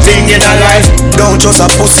one thing in our life, don't just a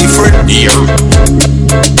pussy friend.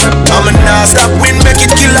 I'm a non-stop win, make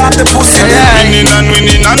it kill off the pussy. Winning and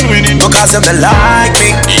winning and winning. Because them they like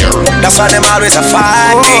me. That's why them always a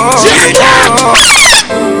fight me.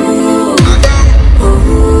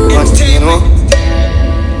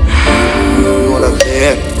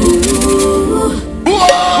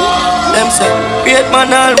 Them say, great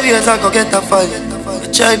man always I go get a fight.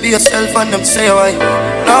 Try be yourself and them say why.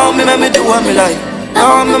 Now me make me do what me like.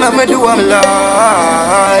 Now me make me do what me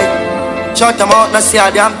like. Shut them out, not say a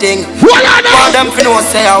damn thing. For them fi know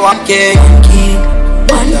say I want king.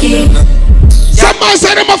 One king. Somebody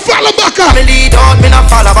say them a follow back up. Me lead out, me not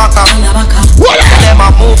follow back up. Them a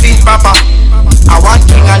move it proper. I want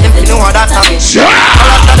king and them fi know what that I mean.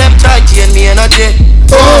 All after them try chain me energy.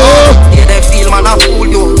 Yeah, they feel man I fool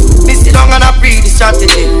you. Me sit down and I pre the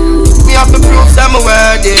strategy. Me have to prove them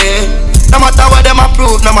worthy. No matter what them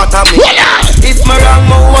approve, no matter me. If me wrong,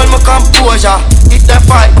 me hold my composure. If they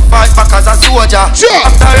fight back as a soldier.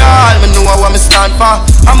 After all, me know what me stand for.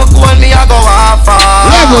 I'm a goal, me I go half far.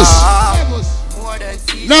 Levels.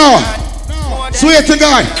 Now, swear to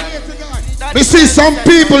God, we see some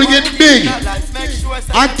people get big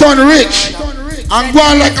and turn rich and go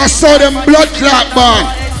on like I saw them blood clot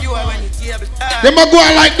man. Them a go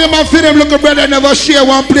on like them and feed them little brother never share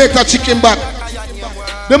one plate of chicken back.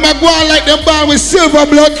 Them a go on like them born with silver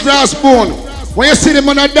blood clot spoon. When you see them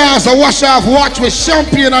on a dance, I wash off watch with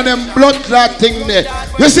champagne and them blood clot thing there.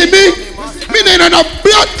 You see me? Me ain't on a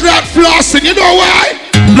blood clot flossing, you know why?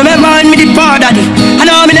 Me mind me the proud of it. I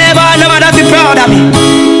know me never know what I be proud of me.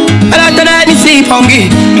 I like to let me sleep hungry.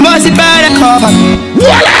 You must be proud of cover.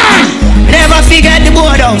 Voila! Never forget the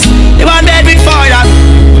boardhouse. The one bed with fire.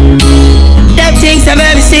 Them things that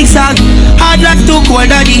made me sing song. Hard life too cold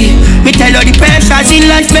daddy. Me tell you the pressures in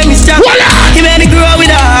life make me strong. He made me grow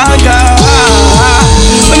with a hunger.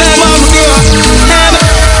 Me make mama grow.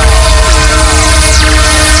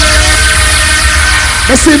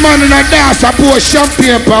 I see man in a dance, I pour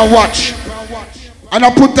champagne and watch. And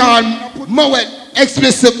I put on Moet,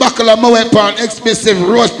 expensive buckle of Moet on, expensive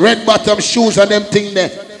roast, red bottom shoes and them thing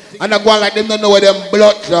there. And I go on like them don't know where them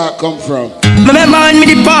blood clot come from. Me mind me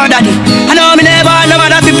the proud of it. I know me never know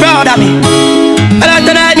what I be proud of me. I like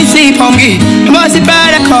to let me sleep hungry. You must be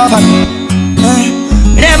proud of cover.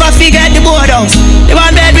 Me never forget the boardhouse. The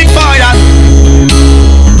one bed with fire.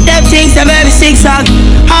 Them things that made me sing song.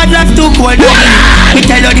 Hard life too cold daddy. Me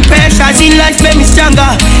tell you the pressures in life make me stronger.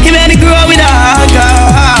 He made me grow with a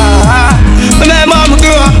hunger. Me make mama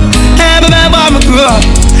grow. Hey, me make mama grow.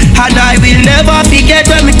 And I will never forget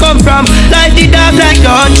where me come from. Life did dark like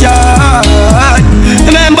dungeon.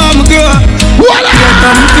 Remember me grow. Me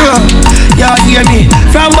grow. You hear me?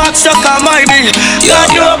 From back stuck on my bill.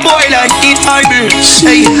 You're a boy like it I bill.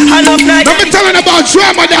 Hey, enough like. Let me tell you about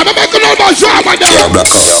drama now. Let me tell you about drama now. Yo, black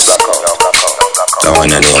out. Don't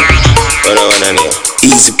want any. Don't want any.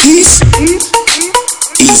 Easy peasy.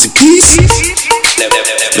 Easy peasy.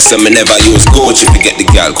 Listen, me never use coach if you get the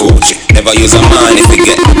girl coach. Never use a man if you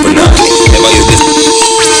get the banana. Never use this.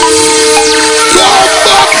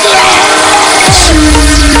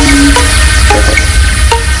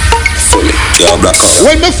 Yo, black out.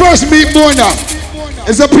 When me first meet Bona,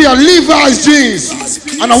 it's a pair of Levi's jeans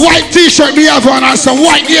and a white t-shirt me have on and some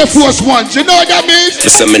white Air Force Ones. You know what that means?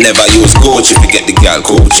 Listen, me never use coach if you get the girl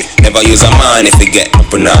coach. Never use a man if you get a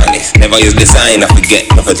banana. Never use design if you get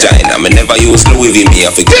a vagina. Me never use Louis V me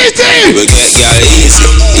if you get. We get girl easy,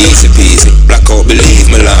 easy peasy. Black out, believe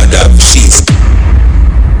me, Lord, that she's.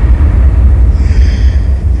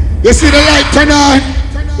 You see the light turn on?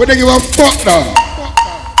 We don't give a fuck now.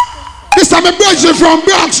 This time I'm bridging from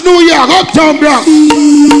Bronx, New York, uptown Bronx.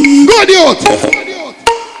 Good youth.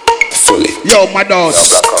 Fully. Yo, my dog.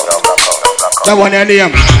 That one your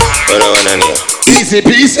name. That one your name. Easy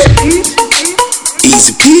peasy.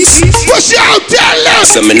 Easy peasy. Push out, tell them.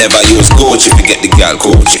 So me never use coach if you get the girl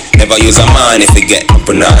coach. Never use a man if you get a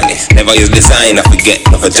banana. Never use design if you get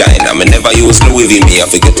a vagina. Me never use Louis V, me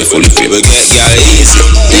if you get the fully free. We get girl easy.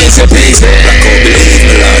 Easy peasy. I can't believe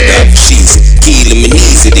me Lord that she's killing me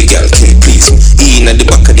easy. The girl can't please me. In at the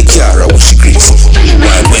back of the car I wash the grease.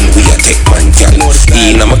 Why when we a take man girl.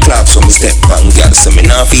 In at my club so me step man girl. So me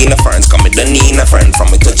not feel a friends. Come me done in a friend.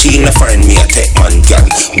 From me touch in a friend. Me a take man girl.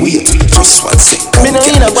 Wait, just 1 second. Me no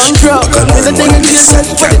in a bankrupt. Me no take a kiss and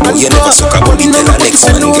put it on you never suck a body, tell a next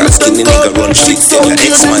man. Girl skinny nigga run shit, tell a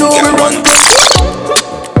next man. Girl one.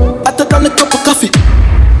 I took on a cup of coffee.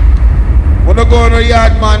 Wanna go on a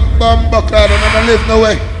yard, man? Bum buckler, I don't live no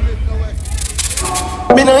way.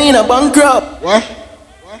 Me no in a bankrupt. What?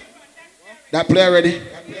 That player ready?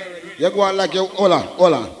 You go on like you.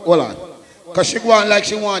 Hold on. Cause she go on like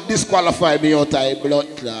she want disqualify me out of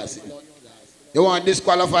blood class. You want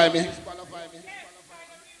disqualify me?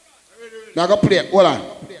 Now I go play. Hold on.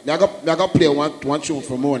 Now I go play one tune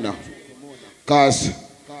for Mona. Cause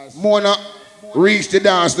Mona reached the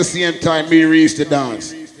dance the same time me reached the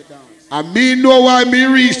dance. And me know why me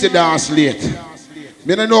reached the dance late.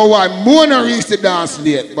 Me don't know why Mona reached the dance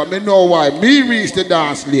late, but me know why me reached the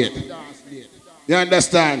dance late. You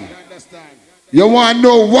understand? You want to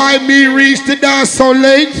know why me reached the dance so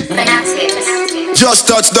late? Just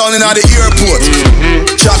touched down in the airport.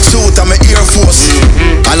 Track suit and my Air Force.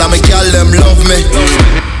 All of my girl them love me.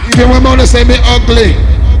 Even when Mona say me ugly.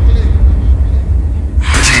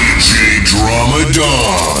 DJ Drama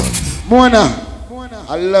Mona,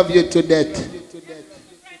 I love you to death.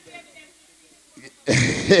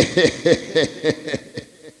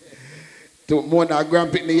 To Mona,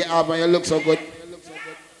 grandpa, you have and you look so good.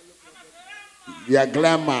 You're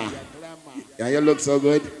glamour. And you look so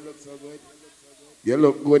good. You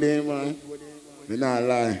look good, eh, man? Me not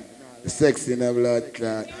lie. The sex in the blood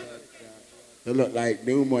clot. You look like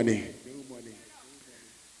new money.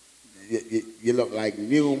 You look like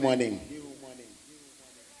new money.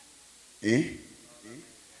 Eh?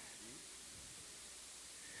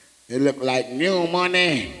 You look like new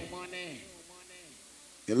money.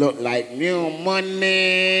 You look like new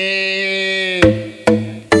money.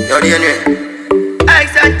 Yo, DNA.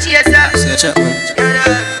 Ice and chaser. Say a chat, man.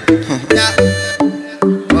 Yeah.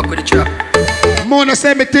 Walk with the trap. Mona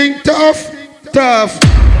say me think tough.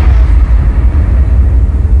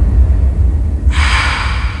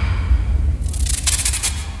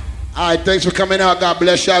 Alright, thanks for coming out. God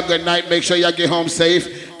bless y'all. Good night. Make sure y'all get home safe.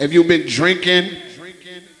 If you've been drinking,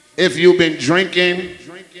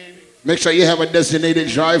 make sure you have a designated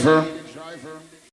driver.